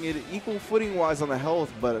approaching it equal footing-wise on the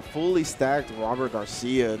health, but fully stacked Robert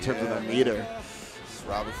Garcia in terms of the meter. It's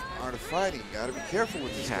Robert from Art of Fighting. Got to be careful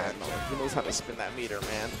with this guy. He knows how to spin that meter,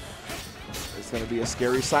 man. It's going to be a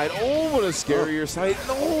scary sight. Oh, what a scarier sight.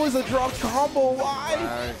 No, it's a drop combo. Why?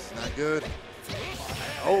 Nice. Not good.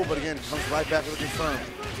 Oh, but again, it comes right back with a confirm.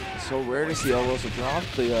 It's so rare to see El Rosa drop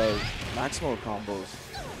the Maximo combos.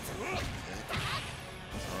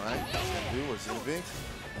 All right, what's he gonna do? What's he gonna be?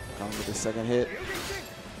 Coming with the second hit.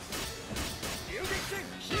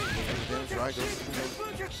 Damage right, goes to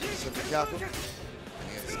the simple capital.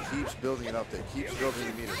 And he keeps building it up there, keeps building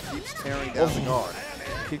the meter, keeps tearing down the guard.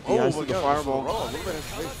 Kick the ice with the fireball.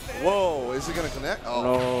 Whoa, is it gonna connect? Oh,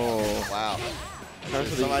 no. Wow.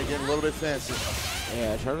 Somebody getting a little bit fancy.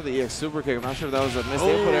 Yeah, tried for the EX super kick. I'm not sure if that was a missed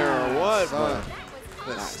input error or what, son.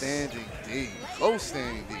 But nice. Standing D, close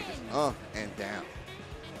standing D, and down.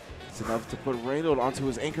 It's enough to put Reynold onto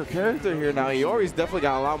his anchor character here. Now, Iori's definitely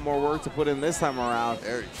got a lot more work to put in this time around.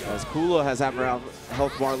 Very true. As Kula has half a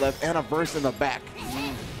health bar left and a burst in the back.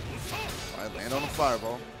 All right, land on the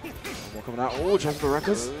fireball. More coming out. Oh, check the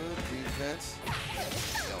records. Good defense.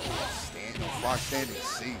 Yo, far standing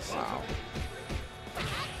C's. Wow.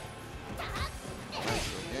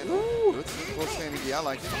 Good close standing D. I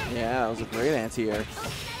like it. Yeah, that was a great anti-air.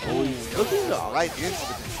 Oh, he's looking right into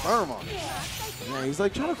the confirm on it. Yeah, he's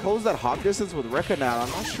like trying to close that hop distance with Rekka now. I'm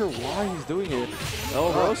not sure why he's doing it.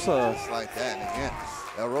 El Rosa. It's like that. And again,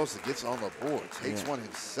 El Rosa gets on the board, takes one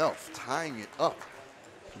himself, tying it up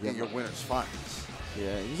in your winner's finals.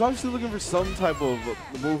 Yeah, he's obviously looking for some type of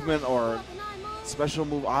movement or special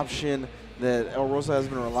move option that El Rosa has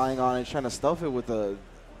been relying on and trying to stuff it with a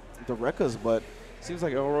the Rekkas, but seems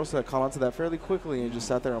like El Rosa caught onto that fairly quickly and just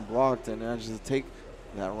sat there and blocked and managed to take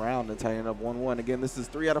that round and tying it up 1-1. Again, this is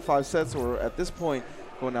 3 out of 5 sets, so we're at this point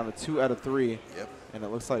going down to 2 out of 3. Yep. And it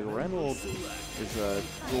looks like Reynolds is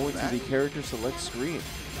going to the character select screen.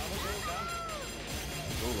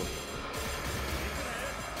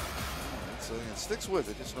 So again, sticks with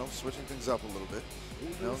it, just switching things up a little bit.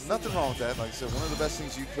 Nothing wrong with that. Like I said, one of the best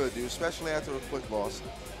things you could do, especially after a quick loss,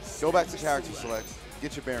 go back to character select,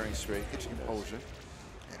 get your bearings straight, get your composure.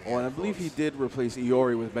 And I believe he did replace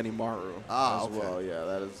Iori with Benimaru as okay. well. Yeah,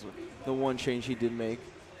 that is the one change he did make.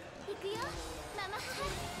 And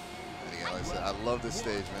again, like I said, I love this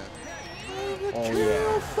stage, man. Oh,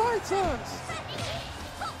 yeah. Fights us.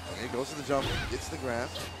 Okay, goes to the jump, gets the grab.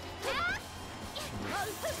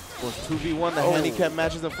 Of course, 2v1, the handicap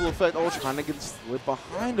match is in full effect. Oh, trying to get slip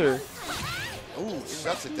behind her. Ooh,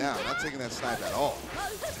 shuts it down. Not taking that snipe at all.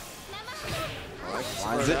 All right,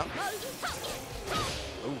 lines it.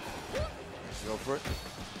 Ooh, let's go for it.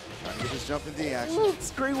 Trying to get this jump in D action. Ooh,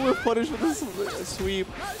 it's great whip punish with this sweep.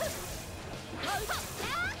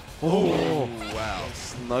 Oh, wow.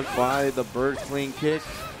 Snuck by the bird clean kick.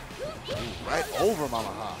 Ooh, right over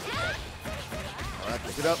Mamaha. All right,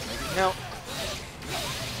 pick it up, make it count.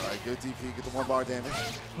 All right, good DP, get the 1-bar damage.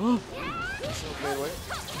 Oh,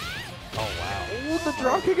 wow. Oh, the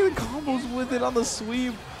drop kick and combos with it on the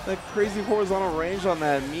sweep. That crazy horizontal range on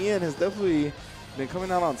that. Mian has definitely been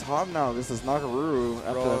coming out on top now. This is Nagaruru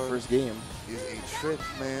after that first game. He's a trip,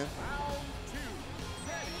 man.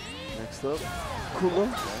 Next up, Kula.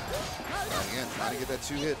 Okay. Again, trying to get that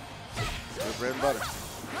 2-hit. Good bread and butter.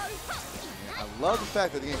 I love the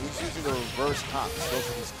fact that, again, he's using the reverse hop to go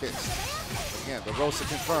for these kicks. Again, the Rosa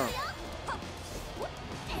confirmed.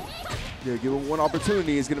 Yeah, give him one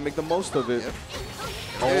opportunity. He's going to make the most of it. Yep.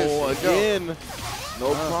 Oh, again.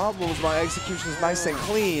 No problems. My execution is nice and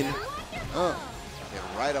clean. Get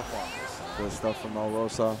right up on this. Good stuff from El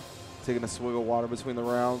Rosa. Taking a swig of water between the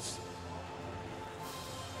rounds.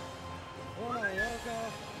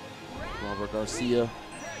 Robert Garcia.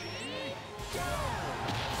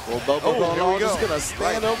 Well, double going on. Just going to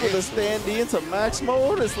stand up with a standee into max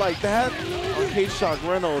mode. It's like that. Arcade Shock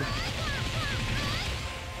Reynolds.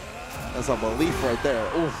 That's a belief right there.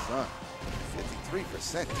 Ooh. Son,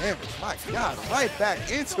 53% damage. My God, right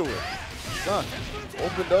back into it. Son.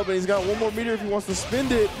 Opened up, and he's got one more meter if he wants to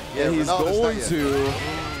spend it. Yeah, and he's going to.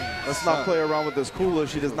 Let's Son. not play around with this Kula.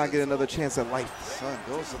 She does not get another chance at life. Son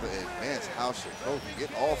goes to the advanced house Shikoku.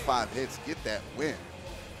 Get all 5 hits. Get that win.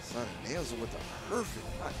 Son nails it with the perfect.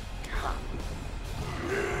 My God.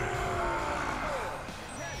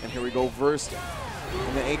 And here we go, Verse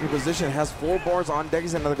in the anchor position. Has 4 bars on deck.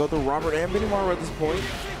 He's going to go through Robert and Benimaru at this point.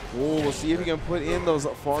 Oh, we'll see if he can put in those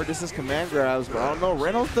far distance command grabs. But I don't know.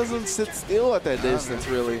 Reynolds doesn't sit still at that distance,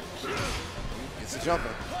 really. Gets a jump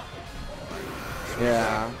in.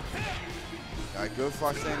 Yeah. All right, good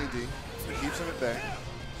Fox standing D. Keeps him at bay.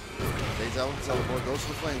 Stays out with the teleport. Goes to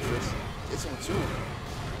the flame fist. Gets him with 2. All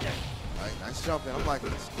right, nice jump in. I'm liking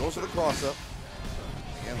this. Goes to the cross up.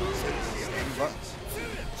 Again, like I said, this is standing buttons.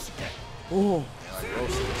 Oh.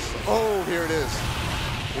 Oh, here it is.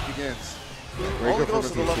 It begins. Only goes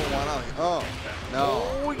to the level 1 out. Oh, no.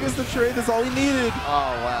 Oh, he gets the trade. That's all he needed.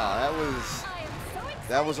 Oh, wow.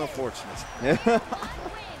 That was unfortunate.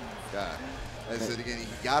 God. Like I said, again, he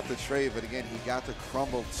got the trade, but again, he got the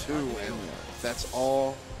crumble too, and that's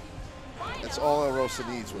all El Rosa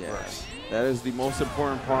needs with Verse. That is the most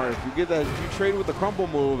important part. If you get that, if you trade with the crumble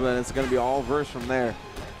move, then it's going to be all Verse from there.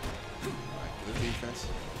 Good defense.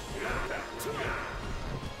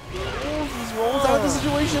 Oh, he rolls out of the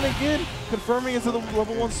situation again, confirming into the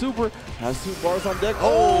level 1 super. Has 2 bars on deck.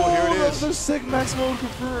 Oh, here it is. Another sick max mode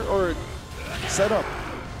or setup.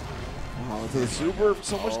 Wow, into the super,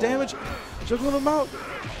 so much damage. Juggling him out.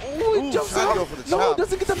 Oh, he jumps out. Go for the no, chop.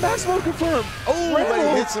 doesn't get the max mode confirmed. Oh, but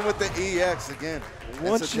he hits him with the EX again.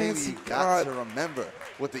 One That's the thing chance you he got to remember.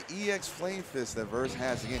 With the EX Flame Fist that Verse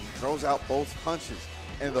has, again, he throws out both punches.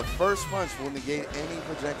 And the first punch will negate any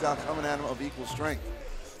projectile coming at him of equal strength.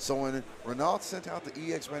 So when Renault sent out the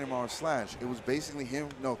EX Benimaru slash, it was basically him,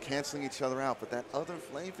 canceling each other out. But that other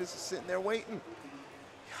Flame Fist is sitting there waiting.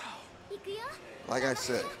 Like I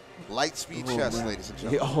said, light speed chess, ladies and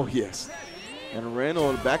gentlemen. Oh, yes. And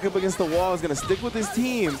Reynolds back up against the wall is going to stick with his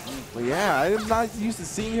team. But yeah, I'm not used to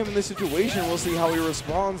seeing him in this situation. We'll see how he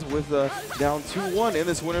responds with down 2-1 in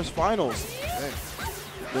this winner's finals. Hey.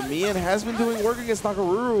 The Mian has been doing work against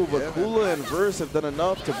Nagaruru, but Kula and Verse have done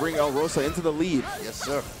enough to bring El Rosa into the lead. Yes,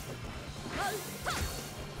 sir.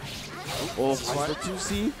 Oh, finds the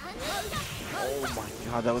 2C. Oh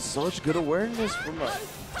my God, that was such good awareness from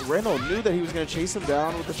Reynolds. Knew that he was going to chase him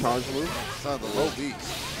down with the charge move. Son of the low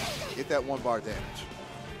beats. Get that 1 bar damage.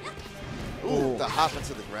 Ooh, the hop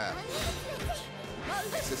into the grab.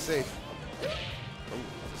 Makes it safe.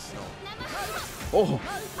 Ooh, snow. Oh,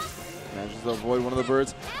 manages to avoid one of the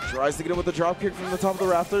birds. Tries to get him with the drop kick from the top of the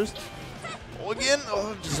rafters. Oh, again,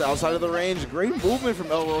 just outside of the range. Great movement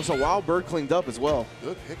from El Rosa while Bird cleaned up as well.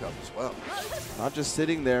 Good pickup as well. Not just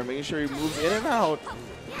sitting there, making sure he moves in and out.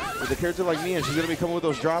 With a character like me, and she's going to be coming with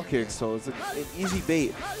those drop kicks, so it's an easy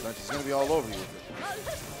bait. But she's going to be all over you with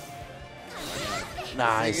it.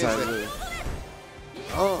 Nice. Manages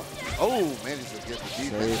to get the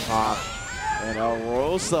defense. Safe hop. And El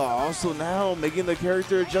Rosa also now making the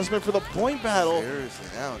character adjustment for the point battle. Seriously,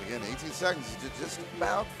 now and again, 18 seconds, just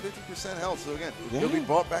about 50% health. So again, he'll be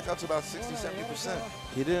brought back up to about 60, 70%.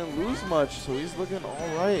 He didn't lose much, so he's looking all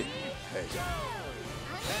right. Hey.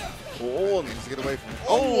 Oh, needs to get away from it.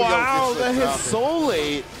 Oh, wow, that hit so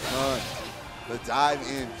late. The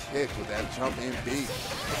dive-in kick with that jump-in beat.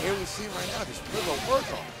 And here we see right now, just put the work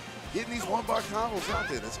on. Getting these 1 bar combos out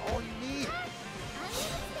there, that's all you need.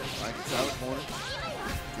 Mike gets out of the corner.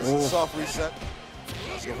 Gets a soft reset.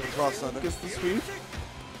 Let's go for the cross under. Gets the sweep.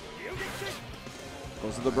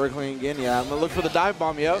 Goes to the Berkeley again. Yeah, I'm going to look for the dive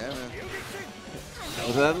bomb. Yep. Yeah, man.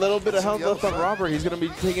 With that little bit of health left on Robert, he's going to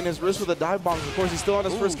be taking his risk with the dive bombs. Of course, he's still on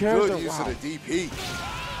his first character. Good use of the DP.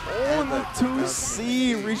 Oh, and the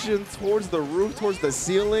 2C reaching towards the roof, towards the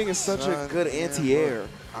ceiling is such a good anti-air.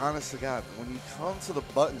 Honest to God, when you come to the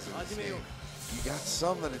buttons in this game, you got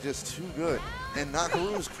some that are just too good. And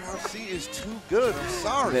Nakaru's crouch C is too good. I'm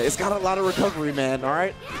sorry. Yeah, it's got a lot of recovery, man. All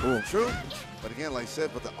right. True. But again, like I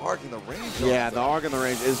said, but the arc and the range. Yeah, the arc and the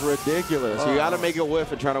range is ridiculous. You got to make it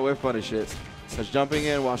whiff and try to whiff punish it. Because jumping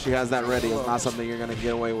in while she has that ready is not something you're going to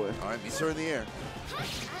get away with. All right, meets her in the air.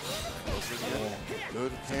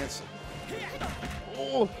 Good cancel.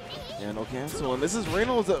 Oh. Yeah, no cancel. And this is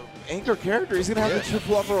Reynolds' anchor character. He's going to have to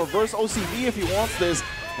pull off a reverse OCV if he wants this.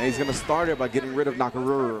 And he's going to start it by getting rid of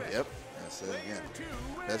Nakaruru. Yep. That's it again.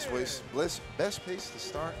 Best place to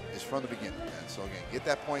start is from the beginning. And so again, get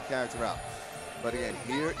that point character out. But again,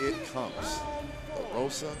 here it comes. The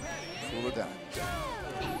Rosa, cooler down.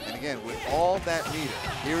 And again, with all that needed,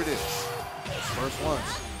 here it is. Those first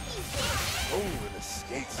ones. Oh, and the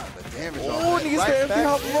skates and the damage. Oh, and he gets the empty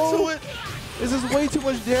hop low. This is way too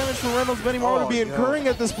much damage for Reynolds Benimaru to be incurring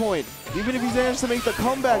at this point. Even if he's managed to make the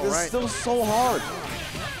comeback, this is still so hard.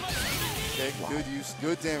 Okay, good use,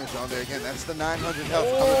 good damage on there. Again, that's the 900 health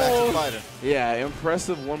coming back to the fighter. Yeah,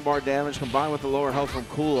 impressive 1 bar damage combined with the lower health from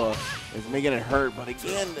Kula is making it hurt. But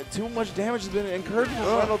again, too much damage has been incurred from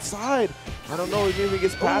Reynolds' side. I don't know if he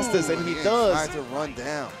gets past this, and he does. Trying to run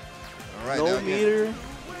down. All right, no meter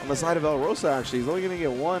on the side of El Rosa, actually. He's only going to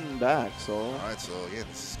get 1 back. So. All right, so again,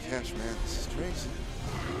 this is cash, man. This is crazy.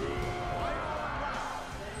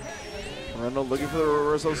 Reynolds looking for the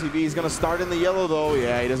reverse OCV. He's going to start in the yellow, though.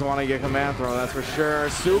 Yeah, he doesn't want to get command throw, that's for sure.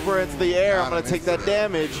 Super into the air. I'm going to take that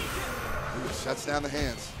damage. Ooh, shuts down the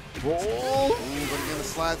hands. Whoa. Ooh, but again, the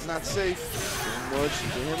slide's not safe. Too much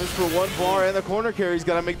damage for 1 bar, and the corner carry. He's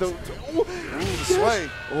got to make the... Ooh, the sway.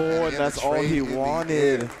 Oh, and that's all he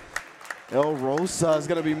wanted. El Rosa is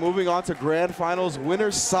going to be moving on to Grand Finals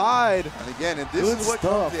winner's side. And again, and this is what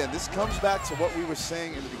comes in. This comes back to what we were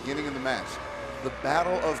saying in the beginning of the match. The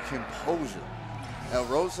battle of composure. El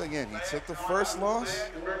Rosa, again, he took the first loss,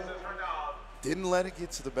 didn't let it get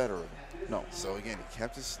to the better of him. No. So again, he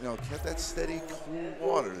kept his, kept that steady, cool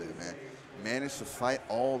water there, man. Managed to fight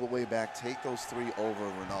all the way back, take those 3 over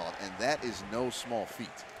Renaud, and that is no small feat.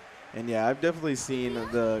 And yeah, I've definitely seen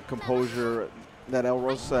the composure that El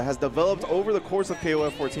Rosa has developed over the course of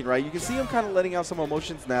KOF 14, right? You can see him kind of letting out some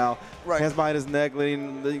emotions now. Right. Hands behind his neck,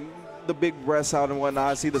 letting the big breaths out and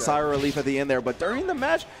whatnot. See the sigh of relief at the end there. But during the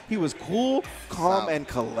match, he was cool, calm, and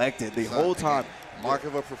collected the whole time. Mark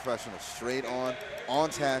of a professional, straight on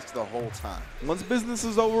task the whole time. Once business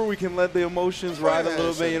is over, we can let the emotions ride a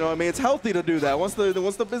little bit. You know what I mean? It's healthy to do that. Once the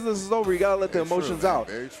business is over, you gotta let the emotions out.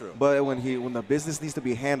 Very true. But when the business needs to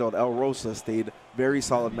be handled, El Rosa stayed very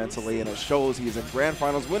solid mentally, and it shows. He is in Grand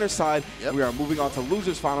Finals winner's side. Yep. We are moving on to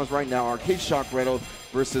losers finals right now. Arcade Shock Reynolds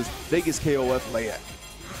versus Vegas KOF Layette.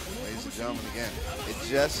 Ladies and gentlemen, again, it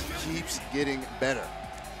just keeps getting better.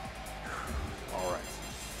 All right.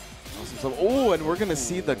 Oh, and we're going to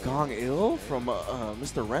see the Gong Il from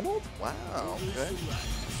Mr. Reynolds? Wow, okay.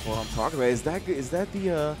 That's what I'm talking about. Is that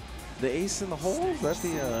the ace in the hole? Is that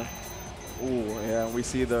the... oh, yeah, we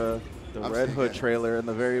see the Red Hood trailer in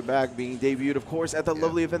the very back being debuted, of course, at the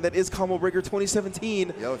lovely event that is Combo Breaker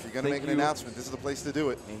 2017. Yo, if you're going to make an announcement, this is the place to do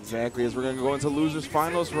it. Exactly, as we're going to go into losers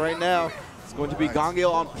finals right now. It's going to be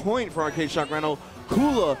Gongale on point for Arcade Shock Reno.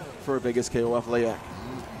 Kula for biggest KOF Layak.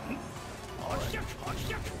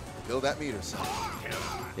 Build that meter, son.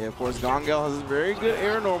 Yeah, of course, Gongale has very good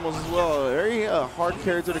air normals as well. A very hard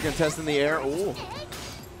character to contest in the air. Ooh.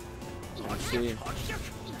 Let's see.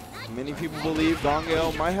 Many people believe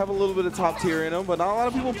Gongale might have a little bit of top tier in him, but not a lot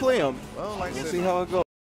of people play him. Well, like We'll see how it goes.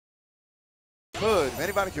 Good. If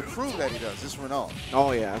anybody can prove that he does, this Renault.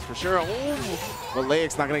 Oh, yeah, that's for sure. Ooh. But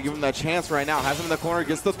Layak's not going to give him that chance right now. Has him in the corner,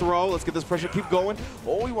 gets the throw. Let's get this pressure, keep going.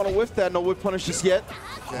 Oh, we want to whiff that. No whiff punish just yet.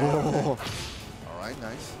 Okay. Oh. All right,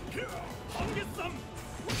 nice.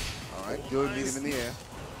 All right, good. Meet him in the air.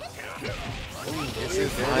 Ooh, there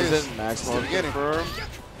it is. Maximum confirm.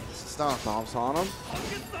 Stomp. Stomps on him.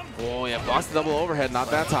 Oh, yeah, blocks the double overhead. Not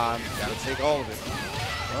that time. Got to take all of it.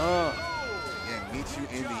 Again, meets you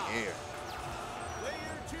in the air.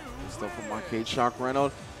 Stuff from Arcade Shock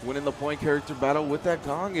Reno winning the point character battle with that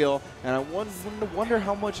Gongale. And I wonder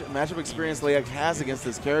how much matchup experience Layak has against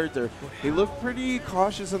this character. He looked pretty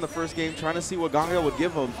cautious in the first game, trying to see what Gongale would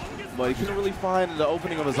give him, but he couldn't really find the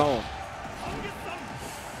opening of his own.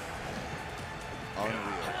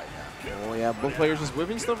 Oh yeah, both players just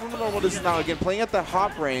whipping stuff from the normal. This is now again playing at the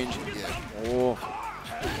hop range. Yeah. Oh.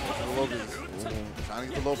 Trying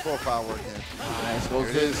to get the low profile work in. Nice.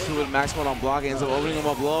 Goes to it, maximum on block, ends up opening him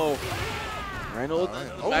up low. Reynolds,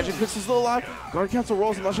 Magic Fist is still alive. Guard cancel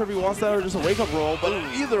rolls. I'm not sure if he wants that or just a wake-up roll, but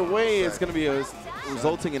either way, it's going to be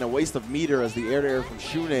resulting in a waste of meter as the air-to-air from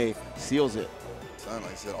Shune seals it. Son,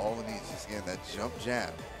 like I said, all it needs is, again, that jump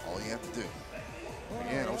jab. All you have to do.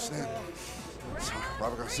 Again, oh snap.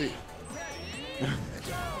 Robert Garcia.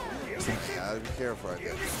 Gotta be careful right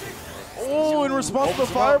there. Oh, in response to the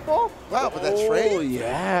fireball? Wow, but that trade? Oh,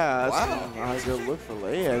 yeah. That's Wow. not a good look for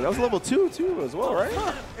Leia. That was level 2, too, as well, right?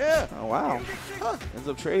 Huh. Yeah. Oh, wow. Huh. Ends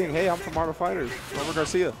up trading. Hey, I'm from Art of Fighters. Robert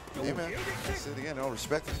Garcia. Hey, man. I said again, no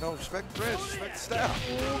respect the bridge, respect the style.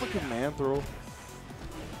 Oh, the command throw. All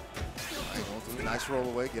right, going through. Nice roll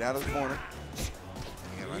away. Get out of the corner. And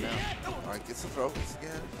again, right now. All right, gets the throw. Gets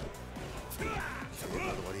again. Okay,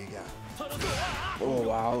 what do you got? Oh,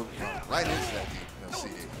 wow. Right into that deep. No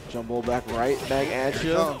CD. Jumbo back right back at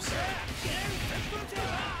Here you. it comes.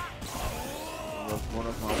 Left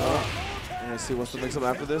corner combo. We're going to see what's the mix-up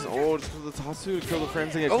after this. Oh, just for the Tatsu to kill the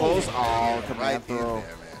friends and get close. Oh, command right throw. in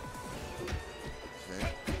there, man. Okay.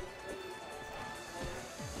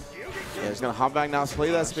 Yeah, he's going to hop back now,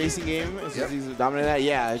 play that spacing game. Since he's dominating that.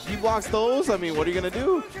 Yeah, if he blocks those, I mean, what are you going to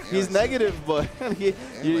do? He's negative, but Like I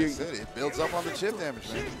said, it builds up on the chip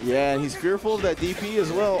damage, man. yeah, and he's fearful of that DP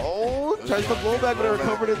as well. Oh, tries to blow back, but it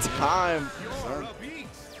recovered in time. Son,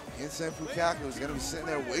 Insane Fukaku is going to be sitting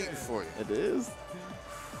there waiting for you. It is.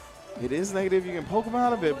 It is negative. You can poke him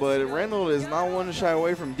out of it, but Randall is not one to shy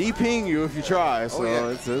away from DPing you if you try. So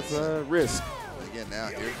it's a risk. But again, now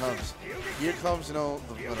here comes the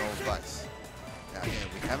Vice. Now again,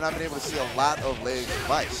 we have not been able to see a lot of Lay's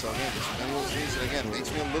Vice. So again, this is one of those things that again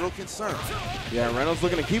makes me a little concerned. Yeah, Reynolds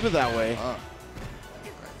looking to keep it that way. All right,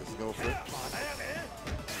 let's go for it.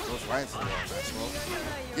 Goes right into the wall,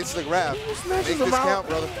 Maximo. Gets the grab. Make this count,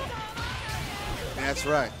 brother. That's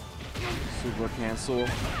right. Super cancel.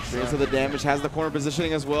 Straight to the damage. Has the corner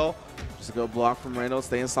positioning as well. Just a good block from Reynolds.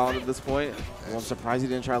 Staying solid at this point. Well, I'm surprised he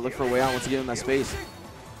didn't try to look for a way out once he gave him that space.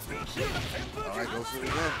 All right, goes through it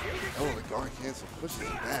again. Oh, the guard cancel pushes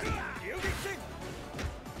him back. All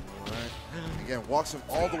right. Again, walks him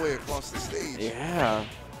all the way across the stage. Yeah.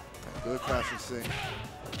 Good crashing sing.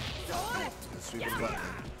 Good sweep of the button.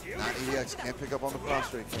 Not EX. Can't pick up on the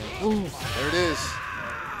prostrate. Ooh. There it is.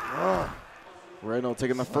 Oh. Reynolds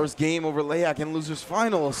taking the first game over Layak in losers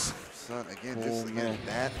finals. Son, again, just again,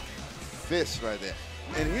 that fist right there.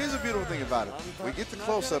 And here's the beautiful thing about it. We get the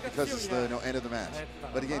close-up because it's the end of the match.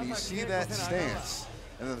 But again, you see that stance,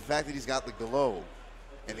 and then the fact that he's got the glow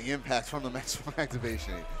and the impact from the maximum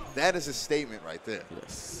activation. That is a statement right there.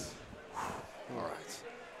 Yes. All right.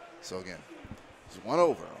 So again, it's 1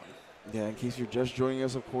 over. Yeah, in case you're just joining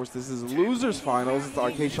us, of course, this is losers finals. It's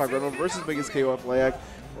Arcade Shock Reno versus biggest KOF Layak.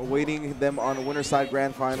 Awaiting them on the winner side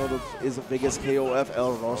grand final is the biggest KOF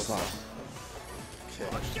El Rosa.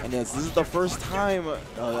 And yes, this is the first time,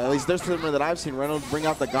 at least this tournament that I've seen, Reynolds bring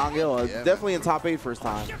out the Gongale. Definitely in top 8 first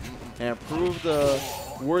time. And proved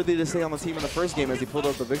worthy to stay on the team in the first game as he pulled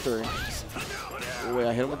out the victory. Oh, wait,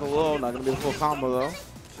 I hit him with the low. Not going to be the full combo, though.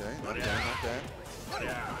 Okay, not bad. All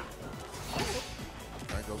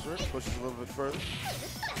right, goes for it. Pushes a little bit further.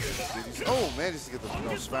 Oh, man, just to get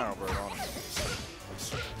the Sparrow Bird on him.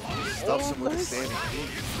 Stuffs him with a standing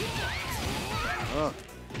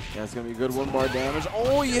Yeah, it's going to be good 1-bar damage.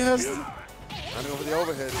 Oh, yes. Running over the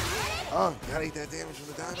overhead. Oh, gotta eat that damage from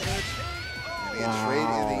the diamond edge. And they get trade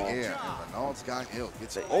in the air. And Renault's Gangil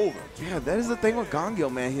gets it over. Yeah, that is the thing with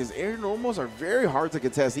Gangil, man. His air normals are very hard to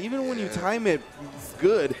contest. Even when you time it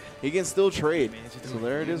good, he can still trade. So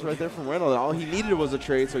there it is right there from Reynolds. All he needed was a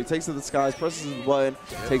trade, so he takes to the skies, presses his button,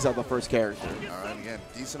 takes out the first character. All right, again,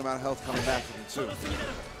 decent amount of health coming back from him, too.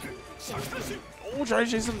 Oh, trying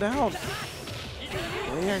to chase him down.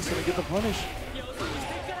 Leak's going to get the punish.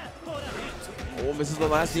 Oh, misses the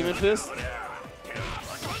last Demon Fist.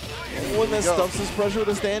 Oh, and then stuffs his pressure with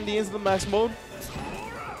a stand D into the max mode.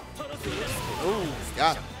 Oh,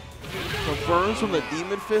 got him. Confirms from the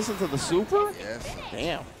Demon Fist into the super? Yes.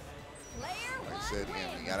 Damn. Like I said, again,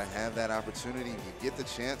 you got to have that opportunity. You get the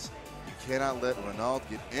chance. You cannot let Renault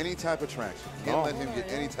get any type of traction. You can't let him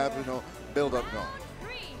get any type of build-up going.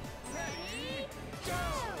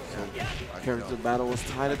 Character battle was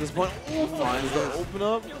tied at this point. Oh, finds the open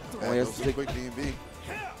up. Oh, he has to take quick D&B.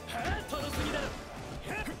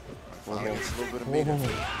 Finally gets a little bit of meter.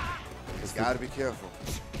 He's got to be careful.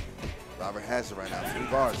 Robert has it right now. 3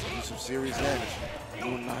 bars. He'll do some serious damage.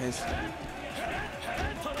 Oh, nice.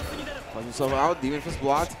 Finds himself out. Demon Fist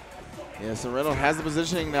blocked. Yeah, Sereno has the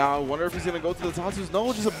positioning now. I wonder if he's going to go to the Tatsus.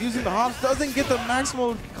 No, just abusing the hops. Doesn't get the max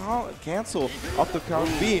mode cancel off the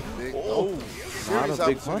count B. Oh, not a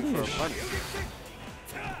big punish.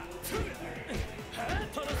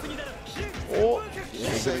 Oh, yeah,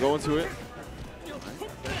 he's going to go into it.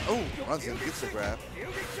 Oh, runs in, gets the grab.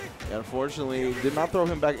 Yeah, unfortunately, did not throw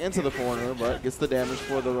him back into the corner, but gets the damage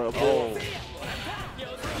for the pull.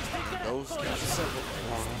 Those are simple.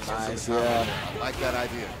 Nice, yeah. I like that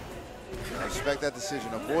idea. I respect that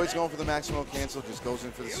decision. Avoids going for the maximum cancel, just goes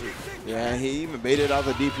in for the super. Yeah, he even baited out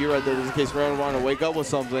the DP right there just in case Renault wanted to wake up with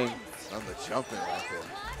something. On the jumping right there.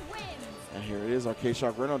 And here it is, our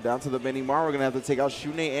K-Shock Renault down to the Benny Mar. We're going to have to take out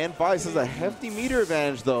Shune and Vice. This is a hefty meter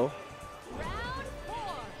advantage, though.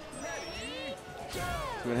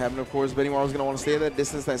 What's going to happen, of course, Benny Mar is going to want to stay at that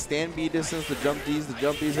distance, that stand B distance, the jump D's. The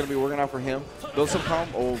jump D's going to be working out for him. Does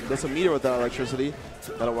some meter with that electricity.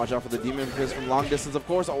 Got to watch out for the Demon Fist from long distance, of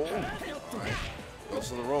course. Oh. All right. Goes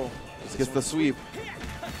to the roll. Let's get the sweep.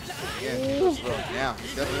 Again, goes to the roll. Now,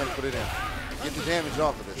 he's definitely going to put it in. Get the damage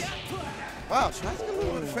off of this. Wow, tries to get a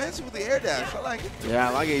little bit fancy with the air dash. I like it. Yeah,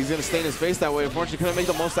 I like it. He's going to stay in his face that way. Unfortunately, couldn't make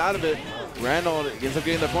the most out of it. Randall ends up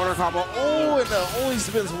getting the corner combo. Oh, and only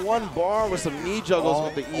spins 1 bar with some knee juggles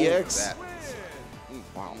with the EX.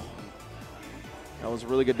 Wow. That was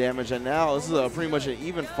really good damage. And now this is pretty much an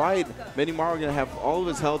even fight. Benny Maru going to have all of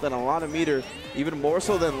his health and a lot of meter, even more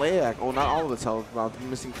so than Leak. Oh, not all of his health, about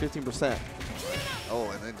missing 15%. Oh,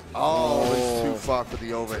 and then, it's too far for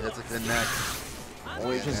the overhead to connect. Oh,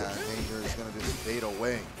 yeah, Danger is going to just fade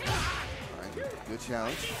away. All right, good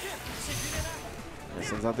challenge. And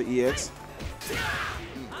sends out the EX.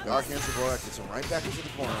 Dark Cancel Borak gets him right back into the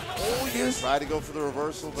corner. Oh, yes. Tried to go for the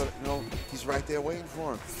reversal, but, he's right there waiting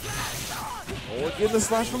for him. Oh, again, the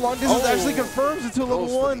slash from long distance actually confirms it to level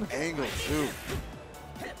 1. Angle, too.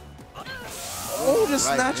 Oh, just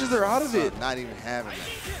snatches her out of it. Not even having that.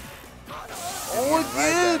 Oh,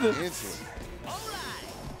 again. Right into it.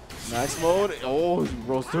 Max mode. Oh, he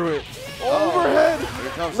rolls through it. Overhead. Here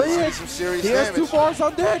it comes. Leak. Some serious He damage. has 2 bars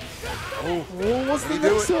on deck. Oh, what's the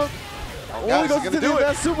next up? Oh, he goes to the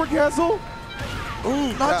advanced super cancel.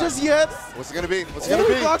 Ooh, not just yet. What's it going to be? What's it going to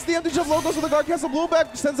be? He blocks the empty jump low, goes for the guard cancel, blue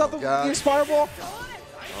back, sends out the fireball.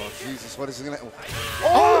 Oh, Jesus, what is it going to...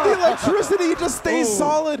 Oh, the electricity, he just stays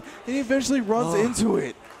solid, and he eventually runs into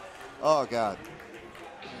it. Oh, God.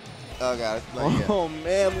 Oh, God. Oh,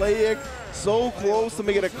 man, Leak so close to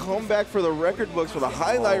making a comeback for the record books, for the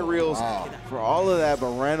highlight reels, for all of that.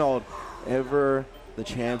 But Reynolds, ever the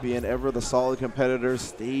champion, ever the solid competitor,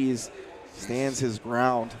 stands his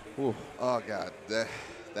ground. Ooh. Oh, God.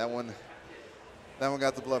 That one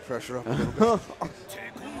got the blood pressure up a little bit.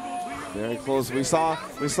 Very close. We saw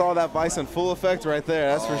that Vice in full effect right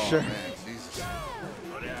there, that's for sure. Man, Jesus.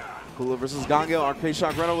 Kula versus Gangil, Arcade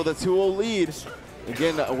Shock Renault with a 2-0 lead.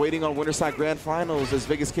 Again, waiting on Winterside Grand Finals is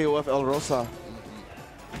Vegas KOF El Rosa.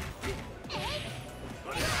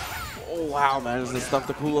 Oh, wow, man. This is stuff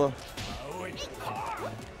to Kula.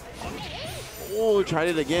 Oh, tried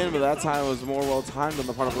it again, but that time was more well-timed on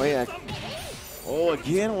the part of Leak. Oh,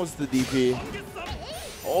 again was the DP.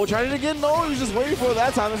 Oh, tried it again. No, he was just waiting for it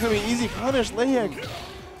that time. It's going to be an easy punish. Leak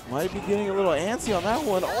might be getting a little antsy on that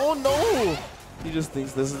one. Oh, no. He just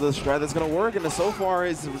thinks this is the strat that's going to work, and so far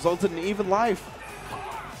it's resulted in even life.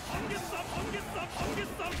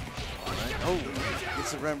 Oh,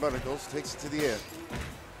 gets the bread and butter, takes it to the air.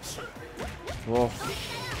 Whoa.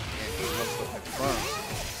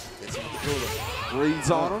 Gets him with the cooler. Reads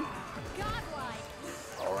on him.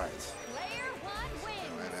 All right.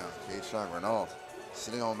 Right now, K-Shock Renault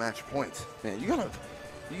sitting on match point. Man,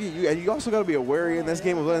 you also gotta be wary in this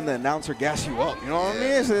game of letting the announcer gas you up. You know what I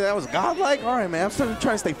mean? So that was godlike. All right, man. I'm starting to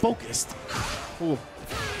try to stay focused. Ooh,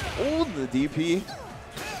 the DP.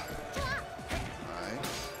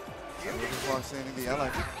 All right. Standing D. I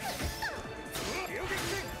like it.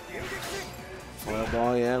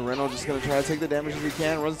 Fireball, yeah. Renault just gonna try to take the damage as he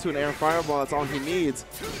can. Runs into an air fireball. That's all he needs.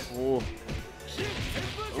 Ooh.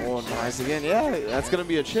 Oh, nice again. Yeah, that's gonna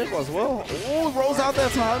be a chip as well. Oh, rolls out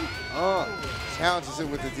that time. Challenges it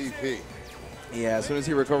with the DP. Yeah, as soon as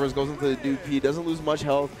he recovers, goes into the DP. Doesn't lose much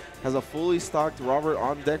health. Has a fully stocked Robert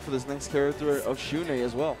on deck for this next character of Shune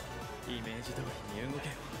as well.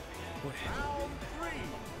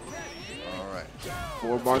 All right.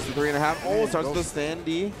 4 bars to 3.5. Oh, starts with the stand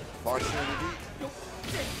D. Bar stand D.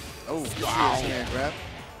 Oh, wow. Hand grab.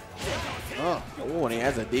 Oh, and he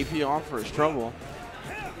has a DP on for his trouble.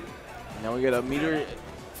 Now we get a meter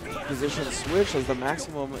position switch as the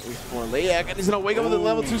maximum is for Layak, and he's gonna wake up with a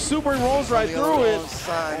level 2 super. He rolls right through it.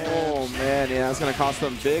 Oh man, yeah, that's gonna cost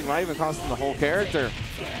him big. Might even cost him the whole character.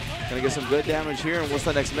 Gonna get some good damage here. And what's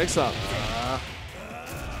the next mix-up?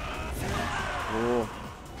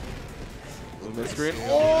 Mid-screen.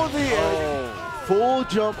 Oh, the full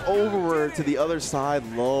jump over to the other side.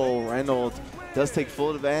 Low. Reynolds does take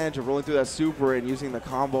full advantage of rolling through that super and using the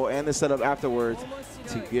combo and the setup afterwards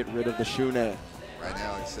to get rid of the Shune. Right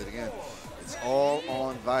now, like I said again, it's all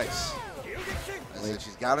on Vice. I said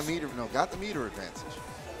she's got the meter advantage.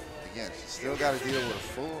 Again, she's still got to deal with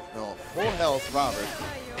a full health Robert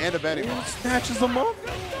and a Benny Ball. Snatches them up.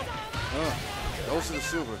 Goes to the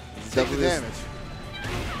super. Take the damage.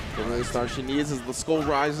 The really start she needs is the skull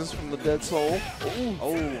rises from the dead soul.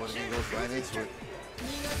 Oh, and then goes right into it.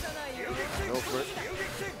 Go for it.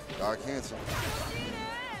 Dark cancel.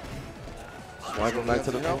 Swipe him back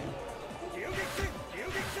to the help.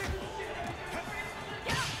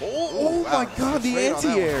 Oh wow. My God, the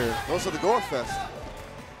anti-air. Goes to the Gore Fest.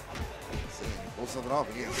 Pull something off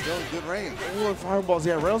again. Still in good range. Oh, fireballs.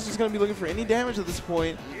 Yeah, Reynolds just going to be looking for any damage at this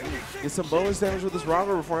point. Get some bonus damage with this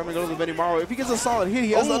Robert before him to go to the Benny Morrow. If he gets a solid hit,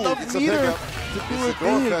 he has enough meter to do it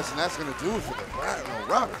Gore Fest, and that's going to do it for the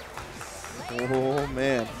Robert. Oh,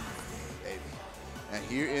 man. Baby. And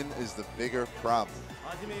herein is the bigger problem.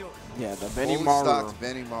 Yeah, the Benny Fully Morrow. stocked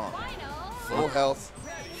Benny Morrow. Full health,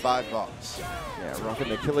 5 bars. Yeah, rocking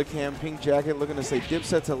the Killer Cam pink jacket, looking to say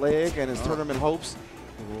dipset to leg and his tournament hopes.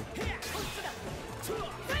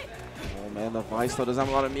 Oh man, the Vice though doesn't have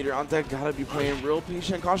a lot of meter on deck. Gotta be playing real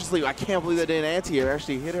patient and cautiously. I can't believe that didn't anti-air.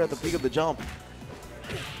 Actually hit her at the peak of the jump.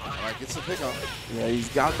 All right, gets the pickup. Yeah, he's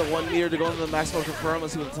got the 1 meter to go into the maximum confirm.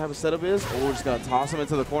 Let's see what the type of setup is. Oh, we're just gonna toss him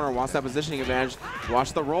into the corner. Wants that positioning advantage.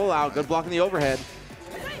 Watch the rollout. Good block in the overhead.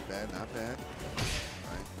 Not bad, not bad.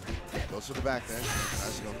 All right, goes to the back there.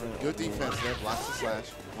 Nice, good defense there. Blocks the slash.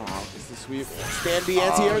 Wow, gets the sweep. Stand B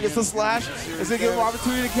anti-air, gets the slash. Is it give him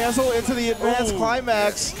opportunity to cancel into the advanced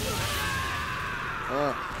climax?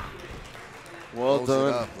 Well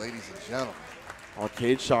done. Up, ladies and gentlemen.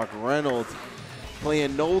 Arcade Shock Reynolds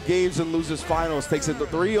playing no games and loses finals. Takes it to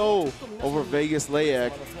 3-0 over Vegas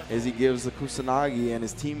Layak as he gives the Kusanagi and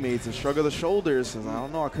his teammates a shrug of the shoulders. Says, I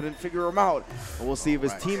don't know, I couldn't figure him out. But we'll see if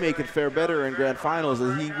his teammate can fare better in grand finals,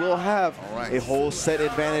 as he will have a whole set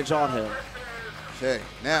advantage on him. Okay,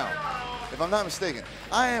 now, if I'm not mistaken,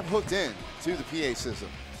 I am hooked in to the PA system.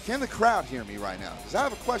 Can the crowd hear me right now? Because I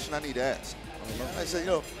have a question I need to ask. I say,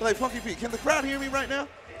 like FunkyP, can the crowd hear me right now?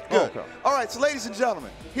 Good. Okay. All right, so ladies and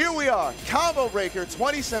gentlemen, here we are, Combo Breaker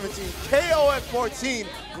 2017 KOF 14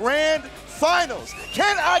 Grand Finals.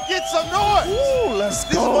 Can I get some noise? Ooh, let's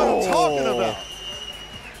go. This is what I'm talking about.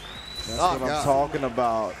 That's what I'm talking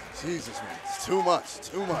about. Jesus, man, it's too much,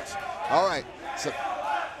 too much. All right, so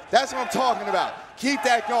that's what I'm talking about. Keep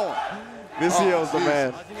that going. Viscio's the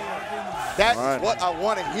man. That's what I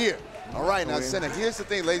want to hear. All right, now, Senna, here's the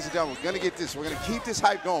thing, ladies and gentlemen. We're going to get this. We're going to keep this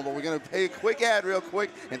hype going, but we're going to pay a quick ad real quick,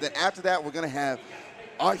 and then after that, we're going to have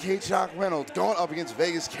Arcade Shock Reynolds going up against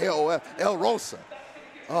Vegas KOF El Rosa.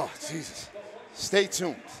 Oh, Jesus. Stay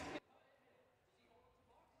tuned.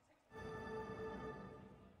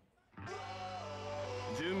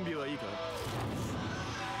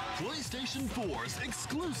 PlayStation 4's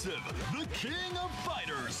exclusive, The King of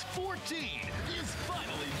Fighters 14, is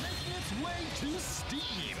finally making its way to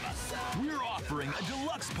Steam. We're offering a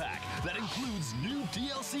deluxe pack that includes new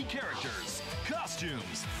DLC characters,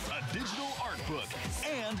 costumes, a digital art book,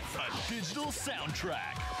 and a digital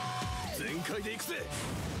soundtrack. The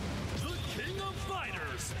King of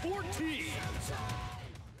Fighters 14.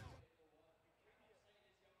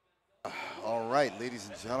 All right, ladies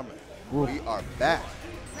and gentlemen, we are back,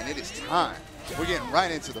 and it is time We're getting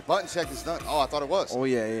right into the button check is done. Oh, I thought it was. Oh,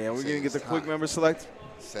 yeah. We're going to get the quick member select.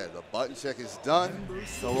 Said the button check is done.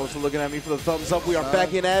 So Rosa looking at me for the thumbs up. We are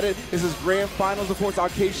back in at it. This is grand finals. Of course,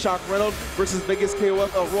 Arcade Shock Reynolds versus Vegas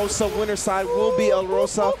KOF. El Rosa winner side will be El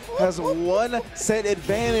Rosa. Has 1 set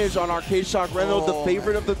advantage on Arcade Shock Reynolds, the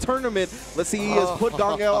favorite of the tournament. Let's see, he has put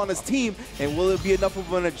Gongel on his team, and will it be enough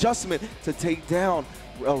of an adjustment to take down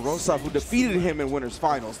El Rosa, who defeated him in winners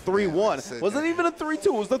finals 3-1. Wasn't even a 3-2,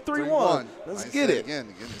 it was the 3-1. Let's get it.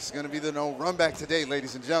 Again, this is going to be the no run back today,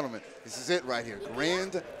 ladies and gentlemen. This is it right here,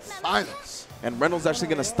 grand finals. And Reynolds actually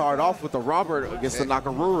going to start off with the Robert against the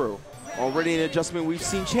Nakaruru. Already an adjustment we've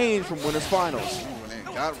seen change from winners finals. And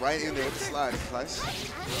got right in there with the sliding slice.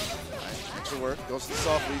 Nice, extra work, goes to the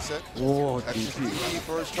soft reset. Oh, That's just DP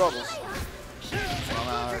for his troubles. Come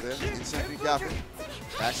out of there, instant recap it.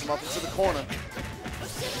 Backs him up into the corner.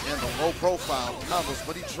 And the low profile combos,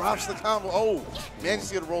 but he drops the combo. Oh, manages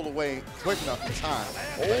to get a roll away quick enough in time.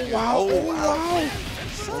 Oh, wow. Oh, wow.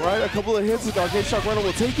 All right, a couple of hits. Arcade Shock Reynolds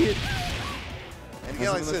will take it. And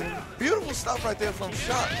again, like I said, beautiful stuff right there from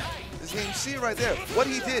Shock. You see it right there. What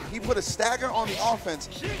he did, he put a stagger on the offense,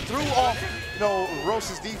 threw off,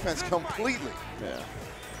 Rosa's defense completely. Yeah.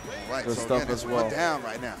 All right, good so stuff again, it's as well. one down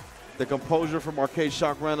right now. The composure from Arcade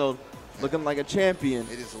Shock Reynolds looking like a champion.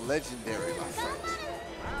 It is legendary, my friends.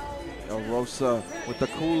 El Rosa with the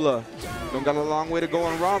cooler. Don't got a long way to go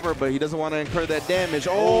on Robert, but he doesn't want to incur that damage.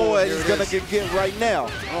 Oh, and he's going to get right now.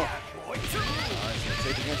 Oh. All right, so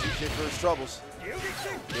take against you, kid, for his troubles.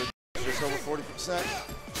 Good. Just over 40%.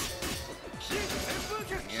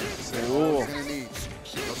 Again, he's going to need.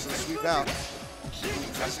 Goes to the sweep out.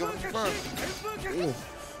 Tries to go with the confirm.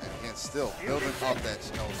 And again, still building up that,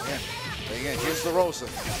 again. But again, here's the Rosa.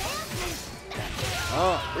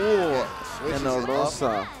 And El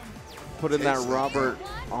Rosa putting that Robert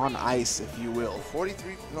on ice, if you will.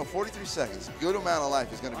 43 seconds. Good amount of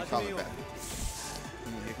life is going to be coming back.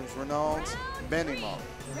 Here comes Reynolds, bending moment.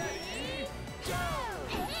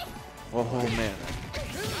 Oh, man.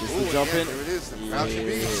 Just the jump in. There it is. The crouching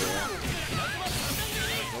beats.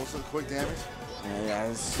 Goes to the quick damage.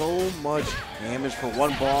 Yeah, so much damage for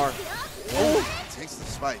 1 bar. Takes the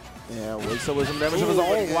spike. Yeah, wakes up with some damage of his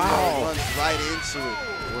own. Wow. Runs right into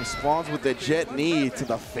it. Responds with the jet knee to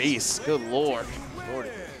the face. Good Lord.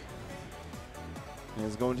 And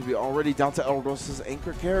it's going to be already down to El Rosa's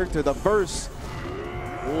anchor character, the burst.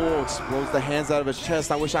 Oh, explodes the hands out of his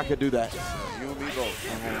chest. I wish I could do that. You and me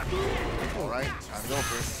both. All right, time to go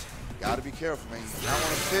for it. Got to be careful, man. You don't want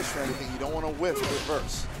to fish or anything. You don't want to whiff with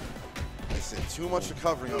burst. They said too much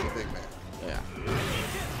recovery on the big man. Yeah.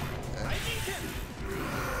 Okay.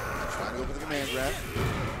 Trying to go for the command grab.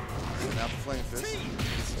 Send out the flame fist.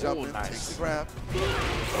 Gets the jump in, takes the grab.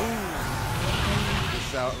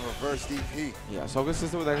 Gets out in reverse DP. Yeah, so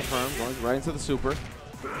consistent with that confirm. Going right into the super.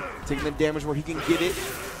 Taking the damage where he can get it.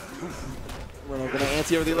 We're going to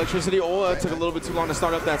anti over the electricity. Oh, it took a little bit too long to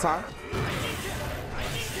start up that time.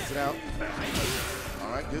 Gets it out.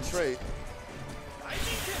 All right, good trade.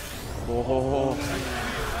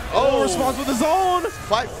 Oh, responds with his own.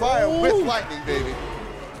 Fight fire with lightning, baby.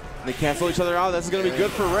 They cancel each other out. That's going to be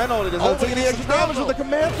good for Reynolds. It does not take any extra damage with the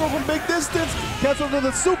command throw from big distance. Cancel to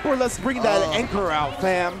the super. Let's bring that anchor out,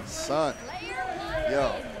 fam. Son.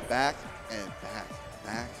 Yo, back and back.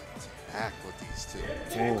 Back to back with these two.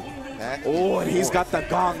 Back and he's got the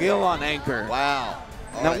Gongil on anchor. Wow.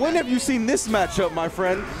 Now, when have you seen this matchup, my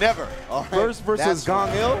friend? Never. Burst versus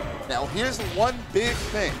Gongil. Now, here's one big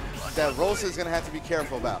thing that Rosa is going to have to be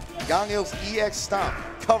careful about. Gongil's EX stomp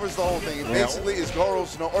covers the whole thing. It basically is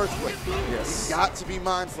Goro's earthquake. Yes. He's got to be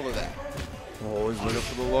mindful of that. Always looking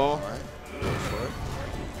for the low. All right. Go for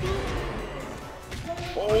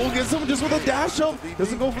it. Gets him just with a dash up.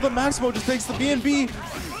 Doesn't go for the Maximo, just takes the BNB.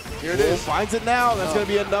 Here it is. Finds it now. That's going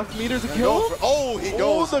to be enough meters to kill him. He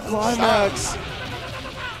goes. The climax.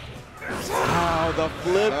 Wow, the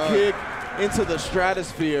flip kick into the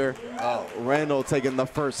stratosphere. Reynolds taking the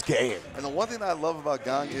first game. And the one thing that I love about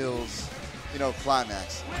Gongil's,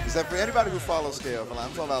 climax is that for anybody who follows KOF,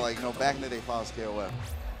 I'm talking about back in the day follows KOF,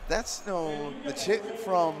 that's the chick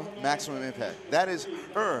from Maximum Impact. That is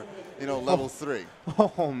her, level 3.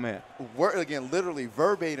 Oh man. Again, literally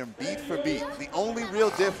verbatim, beat for beat. The only real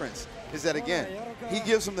difference is that again, he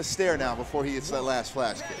gives him the stare now before he hits that last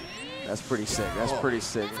flash kick. That's pretty sick. That's pretty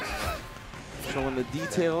sick. Showing the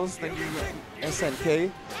details. Thank you,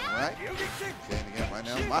 SNK. All right. Okay, and again, right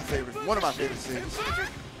now, one of my favorite scenes.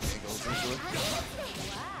 He goes into it.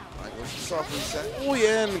 All right, goes to soft reset. Oh,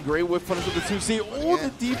 yeah, and great whip punish with the 2C. Oh, the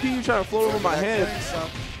DP trying to float over my head. All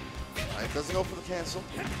right, doesn't go for the cancel.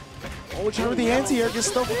 Oh, trying with the anti-air, gets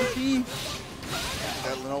stuck with the D.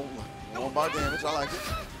 That 1 bar damage. I like it.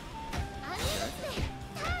 Okay.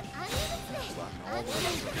 All the way.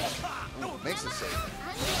 Ooh, makes it safe.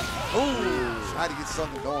 Ooh, try to get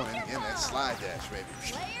something going. And again, that slide dash, baby.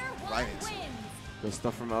 Right into it. Good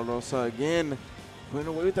stuff from El Rosa again. Putting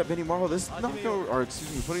away with that Benimaru. This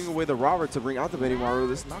putting away the Robert to bring out the Benimaru.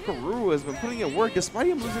 This Nakaruru has been putting in work despite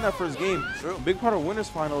him losing that first game. True. A big part of winners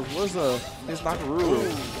finals was his Nakaruru.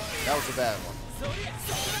 Ooh, that was a bad one.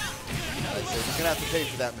 Like I said, he's gonna have to pay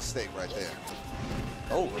for that mistake right there.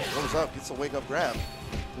 Oh, goes up, gets a wake up grab.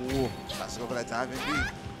 Ooh, tries to go for that dive in deep.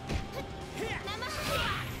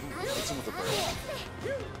 Hits him with the bird.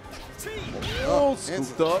 Oh,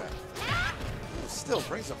 scooped up. Still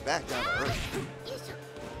brings him back down to earth.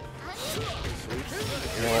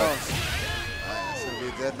 Here it comes. That's going to be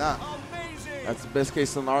a dead knot. That's the best case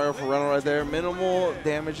scenario for Reynolds right there. Minimal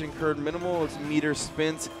damage incurred, minimal meter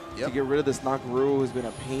spent to get rid of this Nakaruru who's been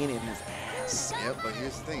a pain in his ass. Yep, but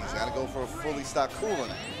here's the thing. He's got to go for a fully stocked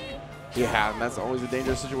coolant. Yeah, and that's always a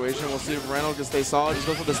dangerous situation. We'll see if Reynolds can stay solid. Just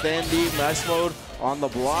goes for the stand deep, max mode on the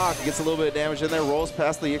block. Gets a little bit of damage in there, rolls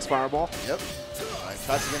past the EX Fireball. Yep.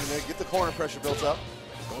 Tries to get in there, get the corner pressure built up.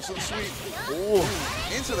 Goes to the sweep. Ooh,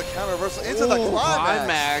 into the counter reversal, into the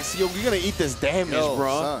climax. Yo, you're gonna eat this damage,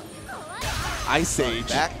 bro. Son. Ice Age.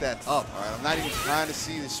 Back that up, all right? I'm not even trying to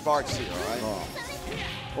see the sparks here, all right?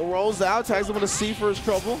 Oh, rolls out, tags him with a C for his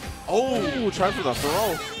trouble. Oh, trying for the throw. All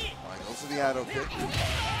right, goes to the Ado kick.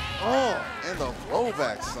 Oh, and the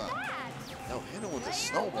throwback, son. Yo, hit him with the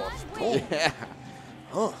snowball. Just boom. Yeah.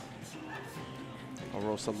 Huh.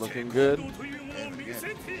 Orosa looking good. And again,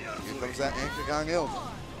 here comes that anchor Gang Il.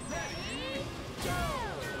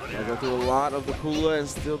 I go through a lot of the Kula and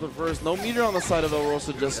still the first. No meter on the side of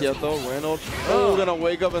Orosa just yet, though. Reynolds, gonna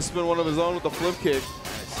wake up and spin one of his own with the flip kick.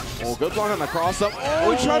 Oh, good block on the cross up.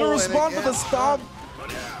 Oh, he tried to respond with the stop.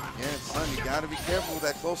 Yeah, son, you gotta be careful with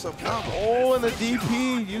that close-up combo. Oh, and the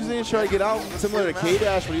DP, using it to try to get out, similar to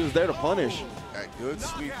K-Dash, but he was there to punish. Got good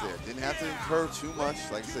sweep there. Didn't have to incur too much.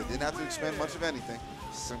 Like I said, didn't have to expend much of anything.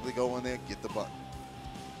 Simply go in there, get the button.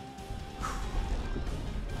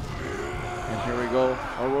 And here we go.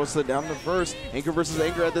 Orosa down the first. Anchor versus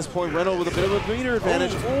Anchor at this point. Reynolds with a bit of a meter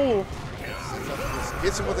advantage. Oh.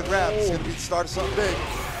 Gets him with a grab. It's going to be the start of something big.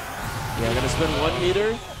 Yeah, going to spin 1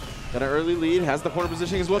 meter. Got an early lead. Has the corner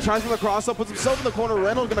positioning as well. Tries for the cross up. Puts himself in the corner.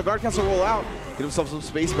 Reynolds going to guard cancel roll out. Get himself some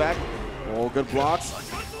space back. Oh, good blocks.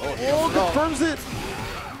 Oh, confirms it.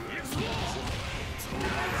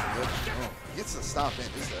 Gets the stop in.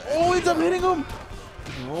 Oh, ends up hitting him.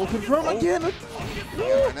 Oh, confirm again.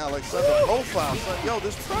 Right now, like such a profile. Son, yo,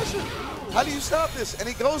 this pressure. How do you stop this? And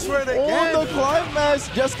he goes for it again. Oh, the climax.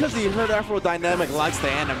 Just because he heard Aphrodynamic likes the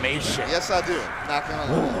animation. Yes, I do. Not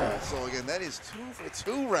gonna lie. So again, that is 2 for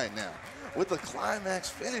 2 right now with the climax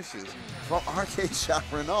finishes from Arcade Shock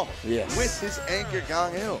Renault. Yes. With his anchor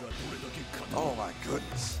Gang Il. Oh my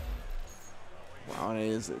goodness. Wow, and it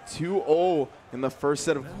is 2-0 in the first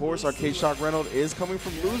set. Of course, Arcade Shock Reynolds is coming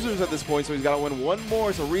from losers at this point, so he's got to win 1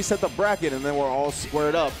 more to reset the bracket, and then we're all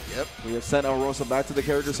squared up. Yep. We have sent Orosa back to the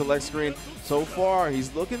character select screen. So far,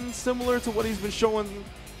 he's looking similar to what he's been showing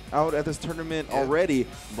out at this tournament already,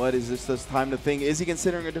 but is this time to think, is he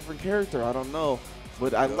considering a different character? I don't know.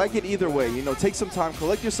 But I like it either way. You know, take some time,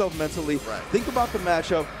 collect yourself mentally, think about the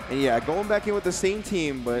matchup, and yeah, going back in with the same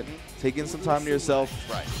team, but taking some time to yourself.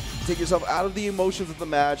 Right. Take yourself out of the emotions of the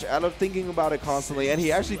match, out of thinking about it constantly, and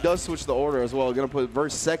he actually does switch the order as well. Going to put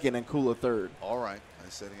Verse second and Kula third. All right. I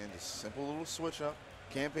said again, just simple little switch up.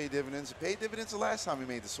 Can't pay dividends. Paid dividends the last time he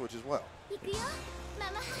made the switch as well.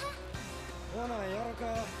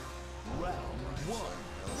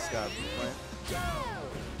 Scott playing.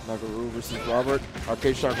 Nakaruru versus Robert.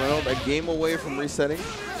 Arcade Shock Reynolds, a game away from resetting.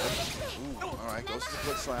 Ooh, all right, goes to the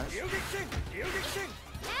quick slash.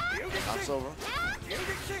 Hops over.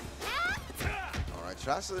 All right,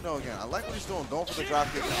 tries to know again. I like what he's doing, going for the drop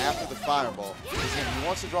kick after the fireball. He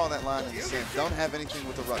wants to draw that line and he's saying, don't have anything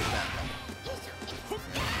with the rush back.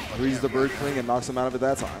 Reads the bird cling and knocks him out of it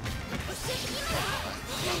that time.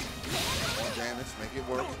 More damage, make it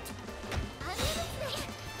work.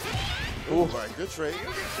 Ooh. All right, good trade.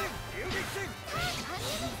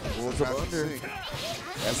 Under.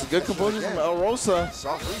 That's a good composure from El Rosa.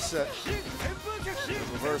 Soft reset.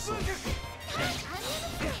 Reversal. Ooh,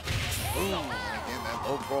 again, that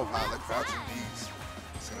low profile, that crouching bees.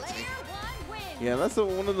 It's going to take it. Yeah, that's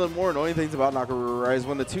one of the more annoying things about Nakaruru, right? Is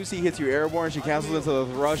when the 2C hits you airborne, she cancels into the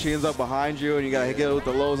rush, she ends up behind you, and you got to hit it with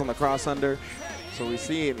the lows on the cross under. So we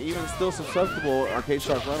see it, even still susceptible, Arcade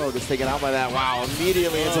Shock Reynolds gets taken out by that. Wow,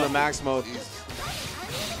 immediately into the max mode.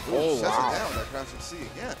 Oh, wow. Shuts it down, that crouching C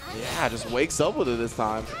again. Yeah, just wakes up with it this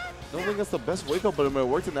time. don't think that's the best wake up, but it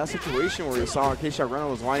worked in that situation where you saw K-Shot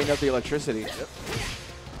Reynolds was lining up the electricity. Yep.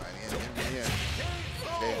 Right in.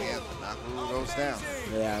 Okay, again, Nakamura goes down.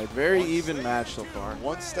 Yeah, very even match so far.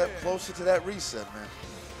 One step closer to that reset, man.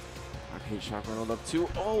 K-Shot Reynolds up 2.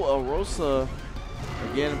 Oh, Rosa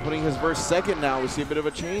again putting his verse second now. We see a bit of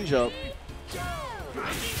a change up.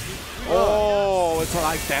 Oh, it's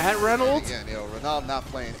like that, Reynolds? Again, Ronaldo not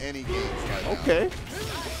playing any games right now. Okay.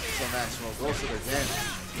 So Maximo goes to the damage.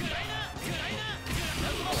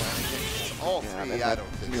 All three, I don't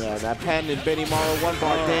think so. That patented Benny Morrow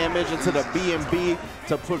 1-bar damage into the B&B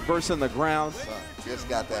to put verse in the ground. So, just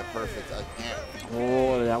got that perfect again.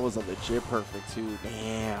 Oh, that was a legit perfect too.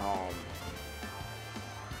 Damn.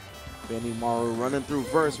 Benny Morrow running through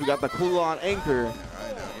verse. We got the cool on anchor. Right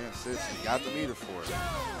now, he got the meter for it.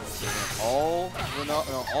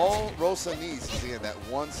 All Rosa needs is again that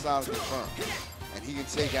one solid confirm, and he can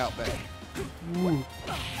take out back.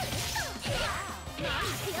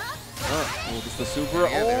 Oh, it's the super.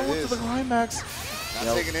 Yeah, there it oh, is. to the climax.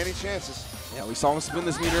 Not taking any chances. Yeah, we saw him spin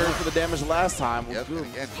this meter for the damage last time. Yep, and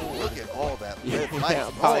again, look at all that. Yeah,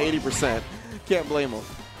 life. about 80%. Can't blame him.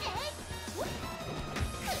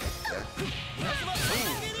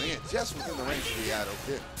 Again, just within the range of the auto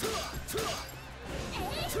kick.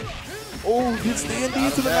 Oh, good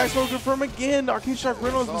stand-in to the maximum confirm again. Our K-Shot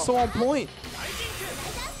Reynolds was so on point.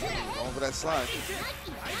 Over that slide.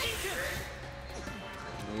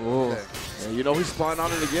 Oh, yeah, you know he's spotting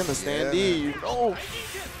on it again, the stand-in. Oh.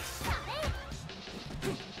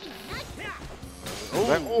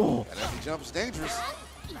 Oh, that empty jump is dangerous.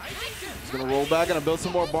 He's gonna roll back and build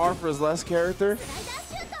some more bar for his last character.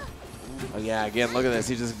 Oh yeah, again, look at this.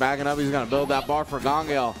 He's just backing up. He's gonna build that bar for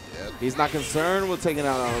Gangel. Yep. He's not concerned with taking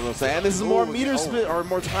out Rosa. And this is more meter spin or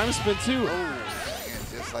more time spin too. Again,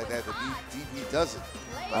 just like that, the DP does it.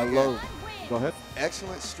 I love. Go ahead.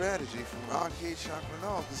 Excellent strategy from K-Shot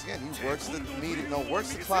Reynolds, because again, he works the meter,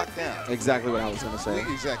 works the clock down. Exactly what I was gonna say.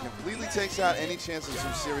 Exactly. Completely takes out any chance of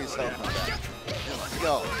some serious health on that.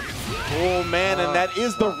 Yo. Oh man, and that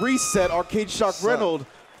is the reset. Arcade Shock Reynolds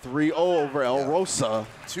 3-0 over El Rosa.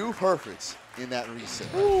 2 perfects in that reset.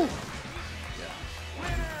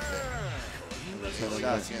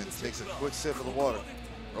 Shots again, takes a quick sip of the water.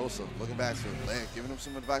 Rosa looking back to him, giving him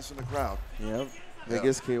some advice from the crowd. Yep.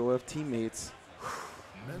 Biggest KOF teammates.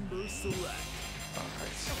 Member select. All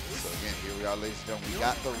right. So again, here we are, ladies and gentlemen. We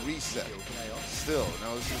got the reset. Still,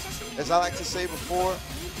 this is, as I like to say before,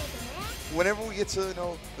 whenever we get to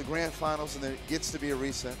the grand finals and there gets to be a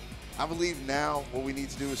reset, I believe now what we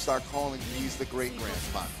need to do is start calling these the great grand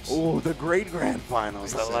finals. Oh, the great grand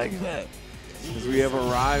finals. I like that. Because we have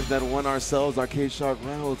arrived at one ourselves, Arcade Shock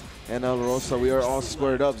Reynolds and El Rosa. We are all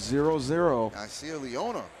squared up 0-0. I see a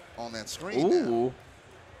Leona on that screen now.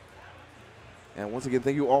 And once again,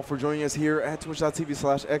 thank you all for joining us here at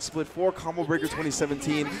twitch.tv/XSplit for Combo Breaker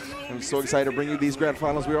 2017. I'm so excited to bring you these grand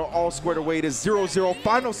finals. We are all squared away. It is 0-0,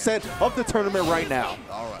 final set of the tournament right now.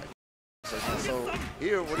 All right. So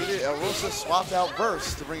here, what he did, El Rosa swapped out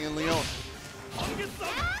Verse to bring in Leona.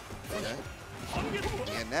 Okay.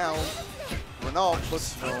 And now, Renault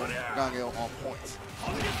puts Gangel on point.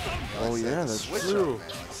 Oh yeah, that's true. Up, man.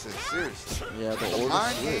 Seriously. Yeah, the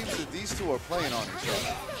mind games that these two are playing on each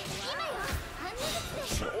other.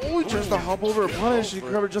 Oh, he tries to hop over a punish. He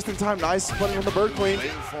covered just in time. Nice putting on the Bird Queen.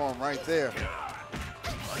 Waiting for him right there.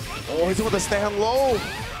 Oh, he's with a stand low.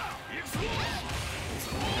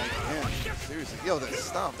 Man, seriously. Yo, that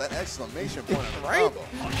stomp, that exclamation point on the right? combo.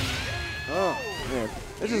 Oh, man.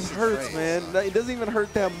 It just hurts, man. It doesn't even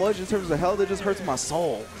hurt that much in terms of health. It just hurts my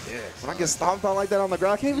soul. Yes. When I get stomped on like that on the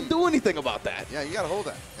ground, I can't even do anything about that. Yeah, you got to hold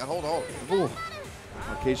that. You got to hold all of it. Ooh.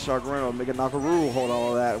 Okay, Shark Reynolds making Nakaruru hold all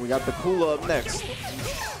of that. We got the Kula up next. All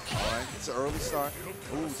right, it's an early start.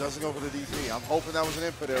 Ooh, doesn't go for the DP. I'm hoping that was an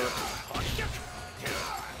input error.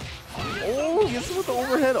 Oh, gets him with the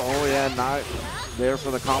overhead. Oh, yeah, not there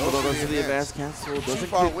for the combo. Goes to the advance cancel. Too Doesn't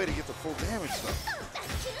far get away to get the full damage, though.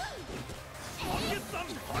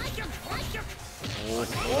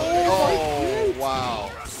 Oh, wow.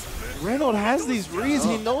 Reynolds has these reads.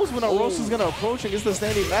 He knows when Rosa's going to approach and gets the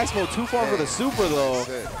standing maximum. Too far for the super, though.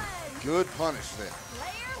 Good punish there.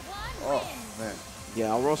 Oh, man.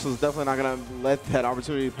 Yeah, Rosa's definitely not going to let that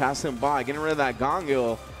opportunity pass him by. Getting rid of that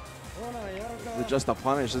Gangil with just a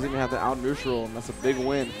punish. Doesn't even have to out neutral, and that's a big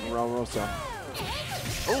win for Rosa.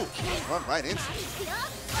 Oh, run right into it.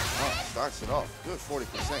 Oh, starts it off. Good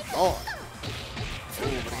 40% gone. Oh,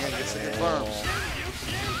 but again, gets it confirmed.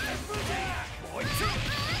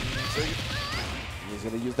 He's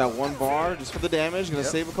going to use that one bar just for the damage. Going to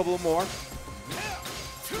save a couple of more.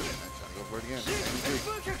 Trying to go for it again.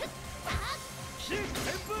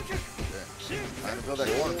 Trying to build that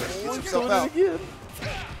corner press. Gets He's himself doing it out. again.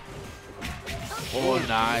 Oh,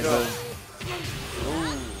 nice.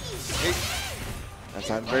 That's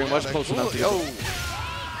not very much close enough to Yo.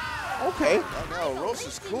 Okay. Now,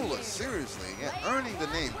 Rosa's Cooler, seriously, again, earning the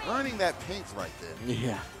name, earning that paint right there.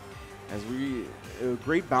 Yeah. As we, a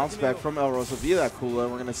great bounce back from El Rosa via that Kula.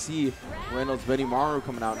 We're going to see Reynolds Benimaru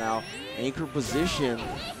coming out now. Anchor position.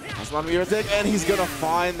 That's not a attack, and he's going to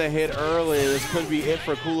find the hit early. This could be it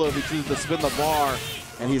for Kula if he chooses to spin the bar.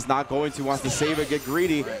 And he's not going to. Wants to save it, get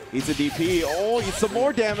greedy. Eats a DP. Oh, eats some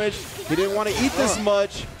more damage. He didn't want to eat this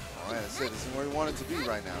much. All right, that's it. This is where he wanted to be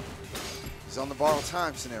right now. He's on the borrowed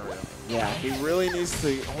time scenario. Yeah, he really needs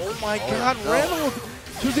to. Oh my God, no. Reynolds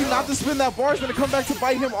choosing not to spin that bar is going to come back to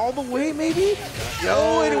bite him all the way, maybe? Yo.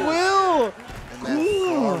 Oh, it will. And that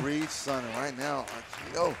far reach, son. And right now,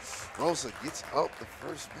 yo, Rosa gets up the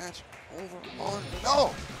first match over on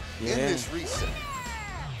in this reset.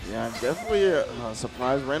 Yeah, I'm definitely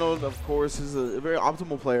surprised. Reynolds, of course, is a very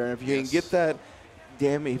optimal player, and if you can get that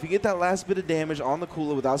damage, if you get that last bit of damage on the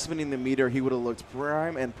Kula without spinning the meter, he would have looked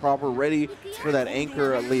prime and proper, ready for that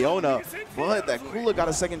anchor Leona. But that Kula got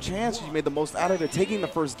a second chance. He made the most out of it, taking the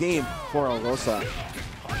first game for El Rosa.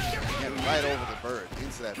 Getting right over the bird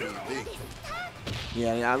into that B&B.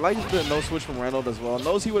 Yeah, I like the no switch from Reynolds as well.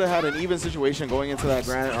 Knows he would have had an even situation going into that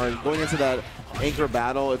going into that anchor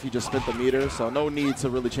battle if he just spent the meter. So no need to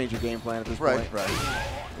really change your game plan at this point. Right.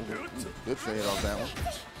 Good fade off that one.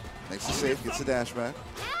 Makes the save, gets the dash back.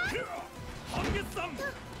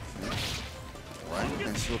 Right,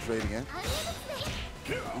 and still trade again.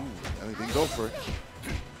 Ooh, he didn't go for it.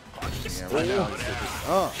 Yeah, right now he's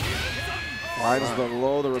just, Finds the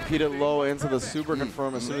low, the repeated low into the super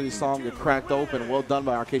confirm as soon as he saw him get cracked open. Well done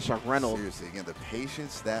by Arcade Shock Reynolds. Seriously, again, the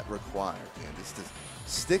patience that required, man. Just to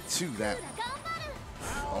stick to that one.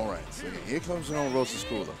 All right, so here comes an old Rosa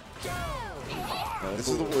School, though. This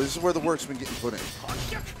is where the work's been getting put in.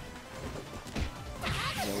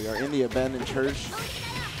 Yeah, we are in the abandoned church.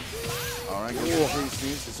 All right, good for these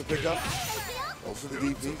teams. It's a pickup. Go for the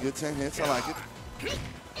DP. Good 10 hits. I like it.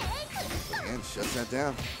 Again, shuts that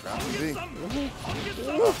down. Drops the B.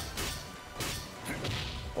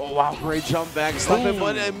 Oh, wow. Great jump back. Slap it,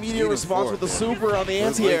 but immediate response with the super on the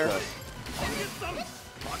anti-air.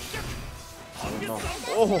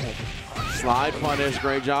 Oh, slide punish.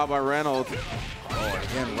 Great job by Reynolds. Oh,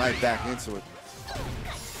 again, right back into it.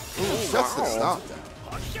 Ooh, shuts the stop down.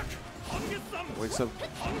 Wakes up.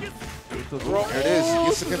 There it is. He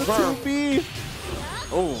gets to confirm.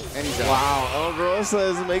 Oh, and he's out. Wow, El Rosa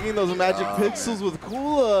is making those magic pixels with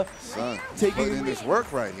Kula. Son, taking in this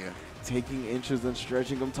work right here. Taking inches and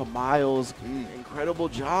stretching them to miles. Incredible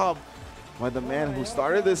job by the man who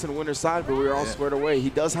started this in winner's side, but we were all squared away. He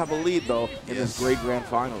does have a lead, though, in this great grand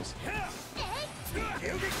finals.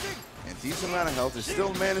 And decent amount of health. There's still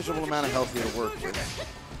a manageable amount of health here to work with.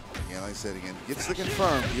 Yeah, like I said again, gets the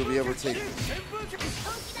confirm. You'll be able to take this.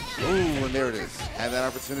 Ooh, and there it is. Had that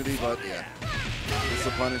opportunity, but yeah. It's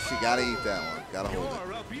a punish. You gotta eat that one. Gotta hold it.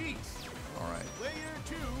 All right.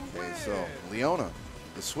 Okay, so Leona,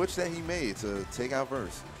 the switch that he made to take out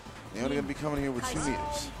Verse. Leona gonna be coming here with 2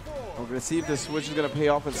 meters. We're gonna see if this switch is gonna pay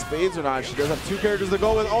off in spades or not. She does have 2 characters to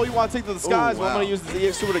go with. Oh, you want to take to the skies? Well, I'm gonna use the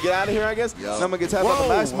EX super to get out of here, I guess. Then I'm gonna get tapped on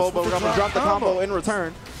the max mode, but we're gonna drop the combo in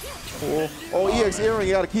return. Oh, EX earring,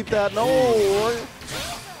 you gotta keep that. No.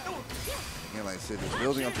 Yeah, like I said, he's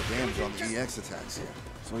building up the damage on the EX attacks here.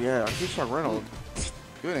 So yeah, Arcade Shock Reynolds.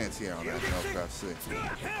 Good anti-air on that, Craft 6.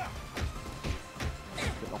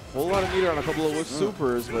 A whole lot of meter on a couple of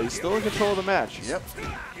supers, but he's still in control of the match. Yep.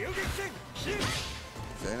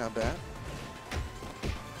 Okay, not bad.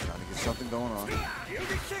 Trying to get something going on.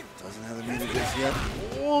 Doesn't have the meter just yet.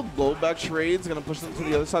 Oh, low back trades, gonna push them to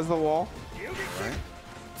the other side of the wall. All right.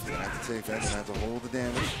 Gonna have to take that, gonna have to hold the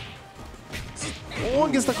damage. Oh,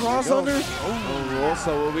 and gets the cross under. Oh,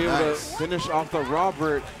 Rosa will be able to finish off the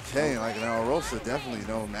Robert. Okay, like now Rosa definitely,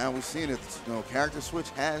 now we've seen it, character switch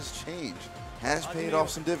has changed. Has paid off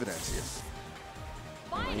some dividends here.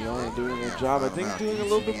 Leona doing a job, I think doing a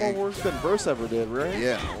little bit more work than Verse ever did, right?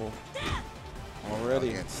 Yeah. Already.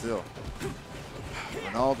 Again, still.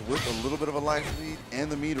 Ronaldo with a little bit of a life lead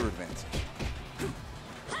and the meter advantage.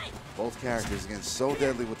 Both characters, again, so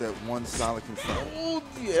deadly with that one solid confirm. Oh,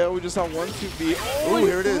 yeah, we just saw 1-2-B. Oh,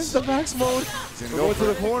 here it is. The max mode. Go to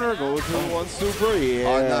the corner, go to the 1 super. Yeah.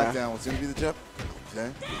 Hard knockdown. What's going to be the jump? Okay.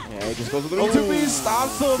 Yeah, he just goes with the 2-B,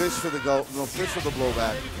 stops him. Fish for the go. No, fish for the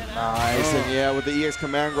blowback. Nice. And yeah, with the EX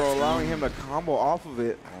command grow, allowing him to combo off of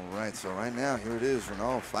it. All right, so right now, here it is.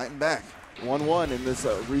 Ronaldo fighting back. 1-1 in this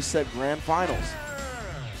reset grand finals.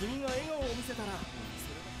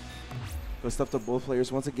 Good stuff to both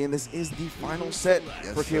players. Once again, this is the final set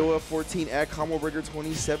for KOF 14 at Combo Breaker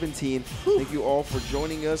 2017. Thank you all for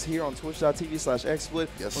joining us here on twitch.tv/XSplit.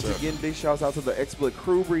 Once again, big shouts out to the XSplit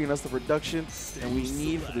crew bringing us the production and we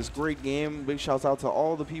need for this great game. Big shouts out to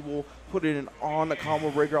all the people putting it on the Combo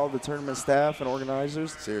Breaker, all the tournament staff and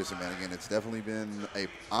organizers. Seriously, man, again, it's definitely been an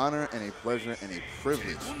honor and a pleasure and a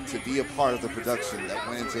privilege to be a part of the production that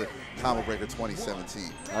went into Combo Breaker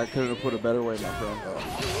 2017. I couldn't have put a better way, my friend. All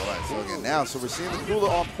right, so again, now, so we're seeing the cooler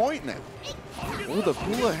on point now. Ooh, the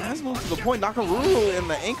cooler has moved to the point. Nakaruru in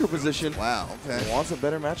the anchor position. Wow, okay. Wants a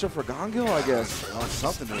better matchup for Gongil, I guess. Well,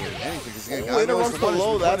 something to it, anything. Because again, Ooh, interrupts the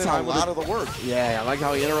low that time. A lot of the work. Yeah, I like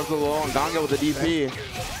how he interrupted the low on Gongil with the DP.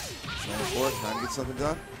 Trying to get something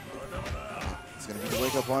done. He's going to get the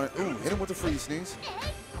wake up on it. Ooh, hit him with the freeze sneeze.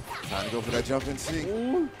 Trying to go for that jump in C.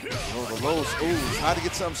 Oh, the lows. Ooh, trying to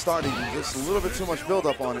get something started. Just a little bit too much build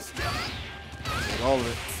up on it. Take all of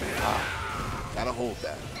it. Gotta hold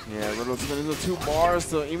that. Yeah, Riddle's spinning the 2 bars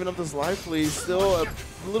to even up this life lead. Still a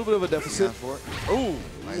little bit of a deficit. Ooh,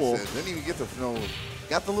 like I said, didn't even get the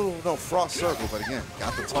got the little frost circle, but again,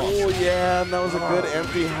 got the toss. Oh yeah, and that was a good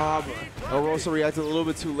empty hop. Rosa reacted a little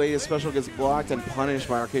bit too late. His special gets blocked and punished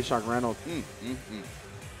by Arcade Shock Reynolds.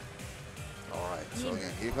 All right, so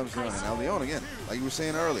again, here comes Leon. And now Leon again, like you were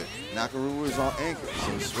saying earlier, Nakaruru is on anchor,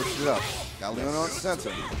 so he switched it up. Got Leon on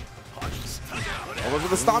center. Over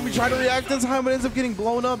the stomp, he tried to react in time, but ends up getting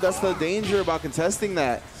blown up. That's the danger about contesting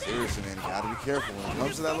that. Seriously, man, you gotta be careful when it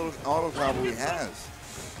comes to that little auto combo he has.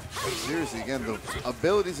 But seriously, again, the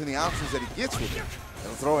abilities and the options that he gets with it,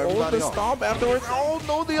 it'll throw everybody off. off. The stomp afterwards. Oh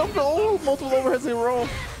no, the up, multiple overheads in a row.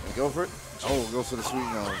 Go for it. Oh, goes for the sweet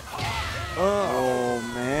nose. Oh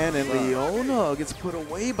man, and Leona gets put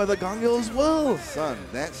away by the Gongil as well. Son,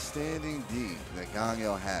 that standing D that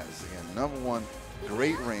Gongil has, again, number one,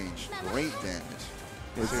 great range, great damage.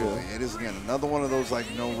 It is, again, another one of those,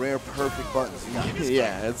 rare perfect buttons.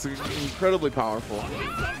 Yeah, it's incredibly powerful.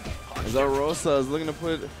 As Rosa is looking to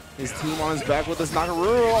put his team on his back with this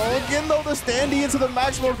Nakaruru. Oh, again, though, the standee into the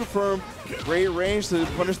max mode confirmed. Great range to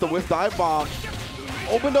punish the whiff dive bomb.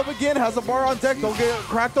 Opened up again, has the bar on deck. Don't get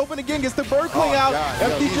cracked open again, gets the bird cling out.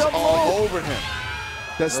 FD jump all low. over him.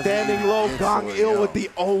 The standing low, Gongil with the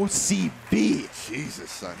OCB.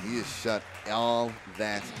 Jesus, son, he has shut all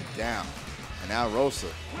that down. And now Rosa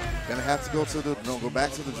gonna have to go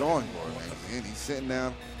back to the drawing board, man. And he's sitting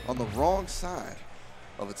down on the wrong side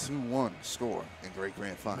of a 2-1 score in Great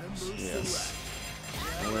Grand Finals. Yes.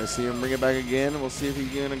 We're going to see him bring it back again. We'll see if he's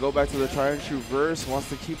going to go back to the try and true verse. Wants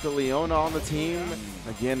to keep the Leona on the team.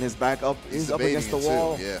 Again, his back up is up against the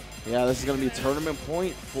wall. Yeah, this is going to be a tournament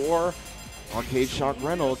point for Arcade Shock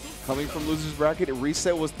Reynolds. Coming from loser's bracket,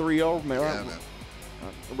 reset was 3-0.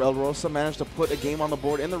 El Rosa managed to put a game on the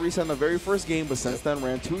board in the reset in the very first game, but since then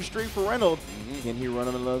ran 2 straight for Reynolds. Can he run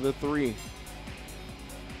another 3?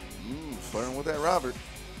 Flirting with that Robert.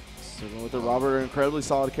 With the Robert, incredibly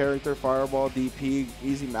solid character. Fireball, DP,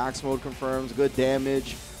 easy max mode confirms, good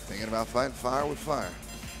damage. Thinking about fighting fire with fire.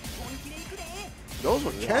 Those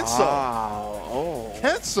were Kenso. Wow. Oh.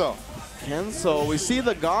 Kenso. We see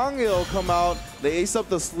the Gongil come out. They ace up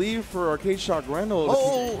the sleeve for Arcade Shock Reynolds.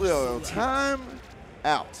 Oh, time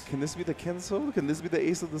out. Can this be the Kenso? Can this be the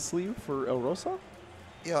ace of the sleeve for El Rosa?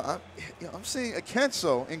 I'm seeing a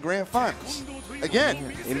Kenso in Grand Finals. Again,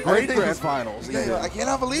 in Great Grand Finals. I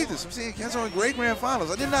cannot believe this. I'm seeing Kenso in Great Grand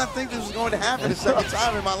Finals. I did not think this was going to happen a second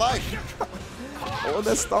time in my life. Oh,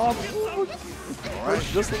 that stomp. All right.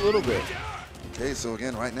 Just a little bit. Okay, so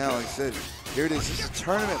again, right now, like I said, here it is. This is a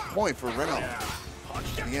tournament point for Reynolds.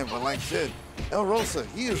 Again, but like I said, El Rosa,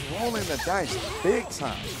 he is rolling the dice big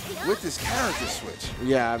time with this character switch.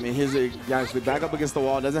 Yeah, I mean, he's actually back up against the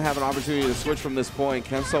wall. Doesn't have an opportunity to switch from this point.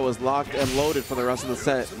 Kenso is locked and loaded for the rest of the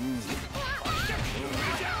set.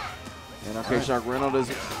 And Arcade Shock Reynolds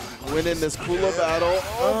is winning this cooler battle.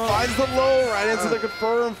 Oh, finds the low right into the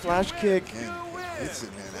confirm flash kick. Again, hits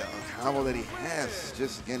it, man. That combo that he has,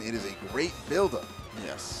 just again, it is a great buildup.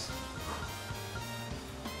 Yes.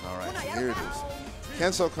 All right, so here it is.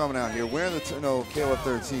 Kenso coming out here wearing the KOF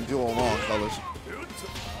 13 dual long colors.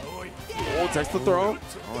 Oh, text the throw. All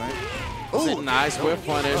right. Oh, nice whip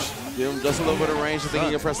punish. Give him just a little bit of range to think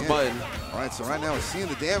he can press the button. All right, so right now we're seeing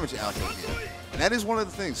the damage output here. And that is one of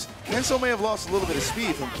the things. Kenso may have lost a little bit of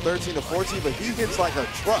speed from 13 to 14, but he hits like a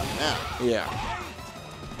truck now. Yeah.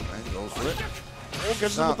 All right, goes for it. Oh,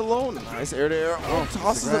 gets him with the low. Nice air to air. Oh,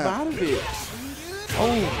 tosses him out of it.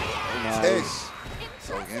 Oh, nice.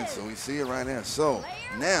 So again, so we see it right now. So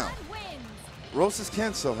now, Rosa's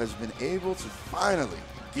Kenso has been able to finally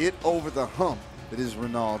get over the hump that is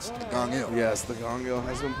Reynolds' Gongil. Yes, the Gongil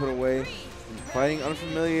has been put away. Fighting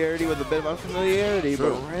unfamiliarity with a bit of unfamiliarity,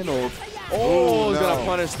 True. but Reynolds, he's going to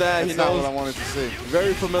punish that. That's He not knows. what I wanted to see.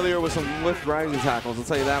 Very familiar with some lift rising tackles, I'll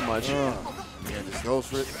tell you that much. Yeah, just goes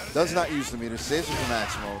for it. Does not use the meter. Saves it for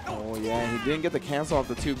max mode. Oh, yeah, he didn't get the cancel off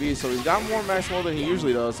the 2B, so he's got more max mode than he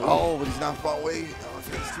usually does. Oh, but he's not far away. Oh,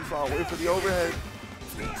 he's too far away for the overhead.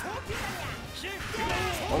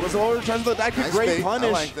 Oh, was over tries to that could Nice great bait. punish.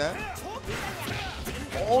 I like that.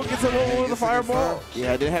 Oh, gets a little with the fireball. confirm.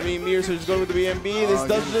 Yeah, didn't have any mirrors, so just go with the BMB. This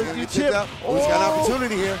doesn't just do chip. Oh, he's got an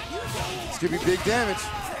opportunity here. This could be big damage.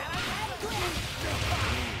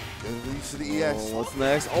 Good release to the EX. Oh, what's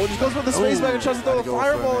next? Oh, just goes with the space back and tries to throw Gotta the go for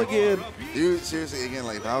fireball it, again. Dude, seriously, again,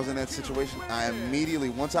 like if I was in that situation, I immediately,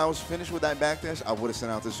 once I was finished with that backdash, I would have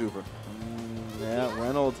sent out the super. Yeah,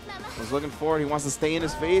 Reynolds was looking for it. He wants to stay in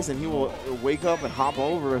his face, and he will wake up and hop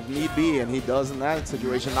over if need be, and he does in that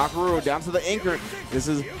situation. Nakaruru down to the anchor. This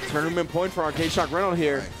is tournament point for Arcade Shock Reynolds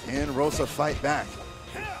here. Right, can Rosa fight back?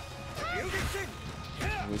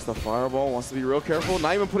 Release the fireball, wants to be real careful.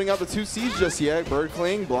 Not even putting out the 2Cs just yet. Bird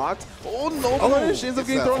Cling blocked. Oh, no punish. Ends up it's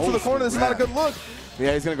getting that thrown to the old corner. This is not a grab. good look.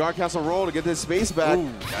 Yeah, he's going to guard cancel roll to get this space back. Ooh,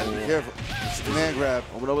 gotta be careful. It's a command grab.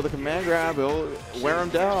 Open up with a command grab. He'll wear him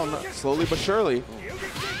down slowly but surely.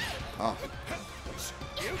 Oh.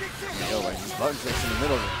 Yo, like his button checks in the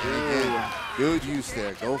middle. And again, good use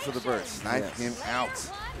there. Go for the bird. Snipe him out.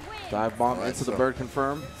 Dive bomb Right, into the so bird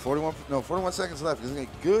confirmed. 41 seconds left. He's getting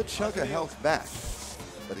a good chunk of health back.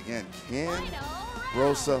 But again, can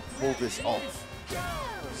Rosa pull this off?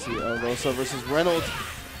 See Rosa versus Reynolds.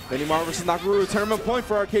 Benimar versus Nakaruru. Tournament point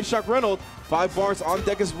for Arcade Shock Reynolds. 5 bars on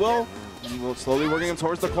deck as well. Slowly working him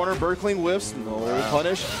towards the corner. Bird clean whiffs. No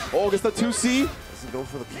punish. Oh, gets the 2C. Doesn't go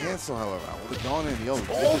for the cancel, however. I would have gone in. Yo,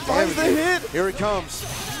 Finds the hit. Here it comes.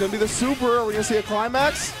 It's going to be the super. Are we going to see a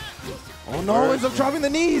climax? Oh, no. Ends up dropping the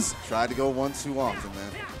knees. Tried to go 1-2 often,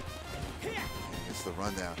 man. Gets the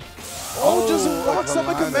rundown. Oh, just walks up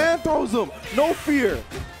and command throws him. No fear.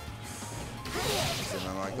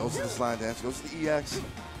 Goes to the slide dash. Goes to the EX.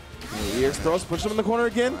 EX throws. Push him in the corner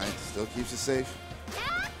again. All right, still keeps it safe.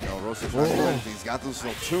 No, Rosa trying to do anything. He's got those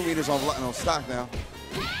 2 meters on stock now.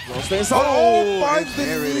 Stay inside. Oh, finds the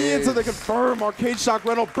there it knee into the is. confirm. Arcade Shock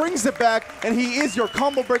Reynolds brings it back, and he is your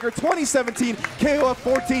Combo Breaker 2017 KOF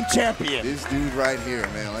 14 champion. This dude right here,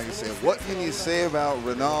 man, like I said, what can you say about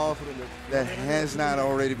Renaud that has not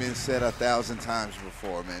already been said 1,000 times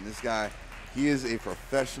before, man? This guy, he is a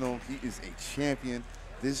professional. He is a champion.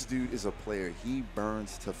 This dude is a player. He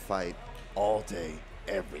burns to fight all day,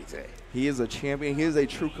 every day. He is a champion. He is a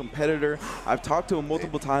true competitor. I've talked to him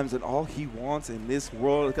multiple times, and all he wants in this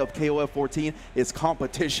World Cup KOF 14 is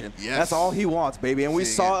competition. Yes. That's all he wants, baby. And we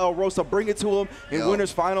saw El Rosa bring it to him in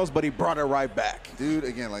winners finals, but he brought it right back. Dude,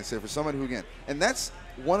 again, like I said, for somebody who, again, and that's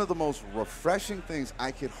one of the most refreshing things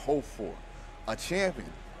I could hope for. A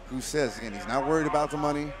champion who says, again, he's not worried about the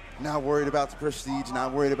money, not worried about the prestige,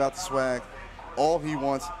 not worried about the swag. All he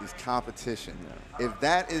wants is competition. Yeah. If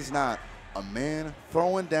that is not a man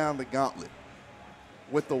throwing down the gauntlet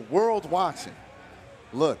with the world watching,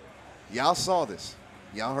 look, y'all saw this.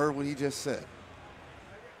 Y'all heard what he just said.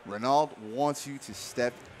 Renaud wants you to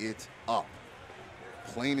step it up.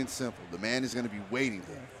 Plain and simple. The man is going to be waiting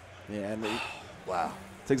there. Yeah, and Wow.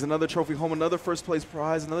 takes another trophy home, another first place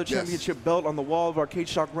prize, another championship belt on the wall of Arcade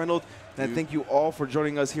Shock Reynolds. And I thank you all for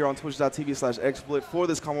joining us here on twitch.tv/XSplit for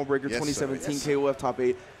this Combo Breaker 2017 KOF Top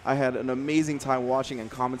 8. I had an amazing time watching and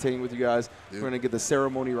commentating with you guys. We're going to get the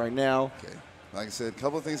ceremony right now. Okay. Like I said, a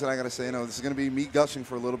couple of things that I got to say. This is going to be me gushing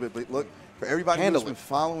for a little bit, but look, for everybody who's been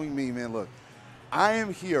following me, man, look, I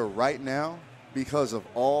am here right now because of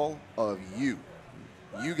all of you.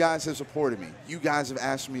 You guys have supported me. You guys have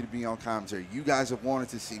asked me to be on commentary. You guys have wanted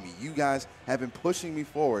to see me. You guys have been pushing me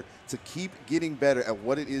forward to keep getting better at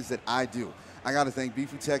what it is that I do. I got to thank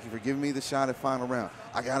Beefy Techie for giving me the shot at Final Round.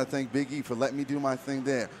 I got to thank Big E for letting me do my thing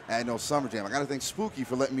there at Summer Jam. I got to thank Spooky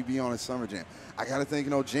for letting me be on his Summer Jam. I got to thank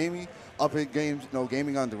Jamie up at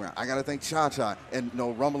Gaming Underground. I got to thank Cha Cha and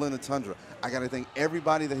Rumble in the Tundra. I got to thank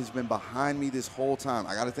everybody that has been behind me this whole time.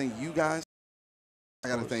 I got to thank you guys. I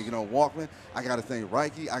got to thank, Walkman. I got to thank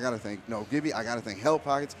Reiki. I got to thank, Gibby. I got to thank Hell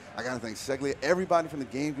Pockets. I got to thank Seglia. Everybody from the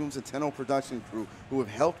Game Gooms and Tenno production crew who have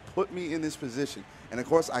helped put me in this position. And, of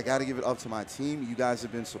course, I got to give it up to my team. You guys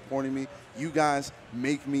have been supporting me. You guys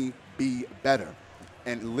make me be better.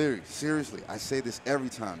 And literally, seriously, I say this every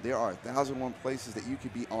time. There are 1,001 places that you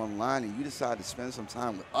could be online, and you decide to spend some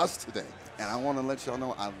time with us today. And I want to let y'all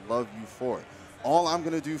know I love you for it. All I'm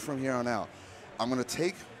going to do from here on out, I'm going to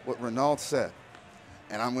take what Renaud said,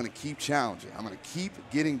 and I'm going to keep challenging. I'm going to keep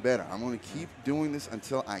getting better. I'm going to keep doing this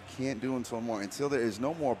until I can't do until more, until there is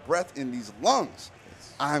no more breath in these lungs.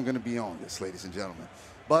 I'm going to be on this, ladies and gentlemen.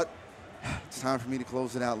 But it's time for me to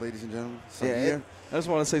close it out, ladies and gentlemen. So here. I just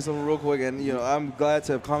want to say something real quick, and I'm glad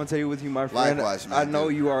to have commentated with you, my friend. Likewise, man, I know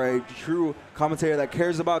you are a true commentator that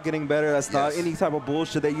cares about getting better. That's not any type of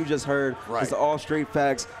bullshit that you just heard. Right. It's all straight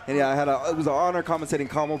facts. And yeah, it was an honor commentating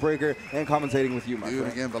Combo Breaker and commentating with you, my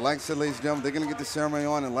friend. Again, but like I said, ladies and gentlemen, they're going to get the ceremony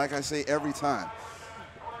on, and like I say every time,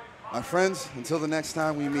 my friends, until the next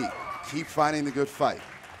time we meet, keep fighting the good fight.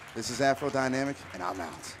 This is Afro Dynamic, and I'm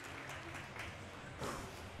out.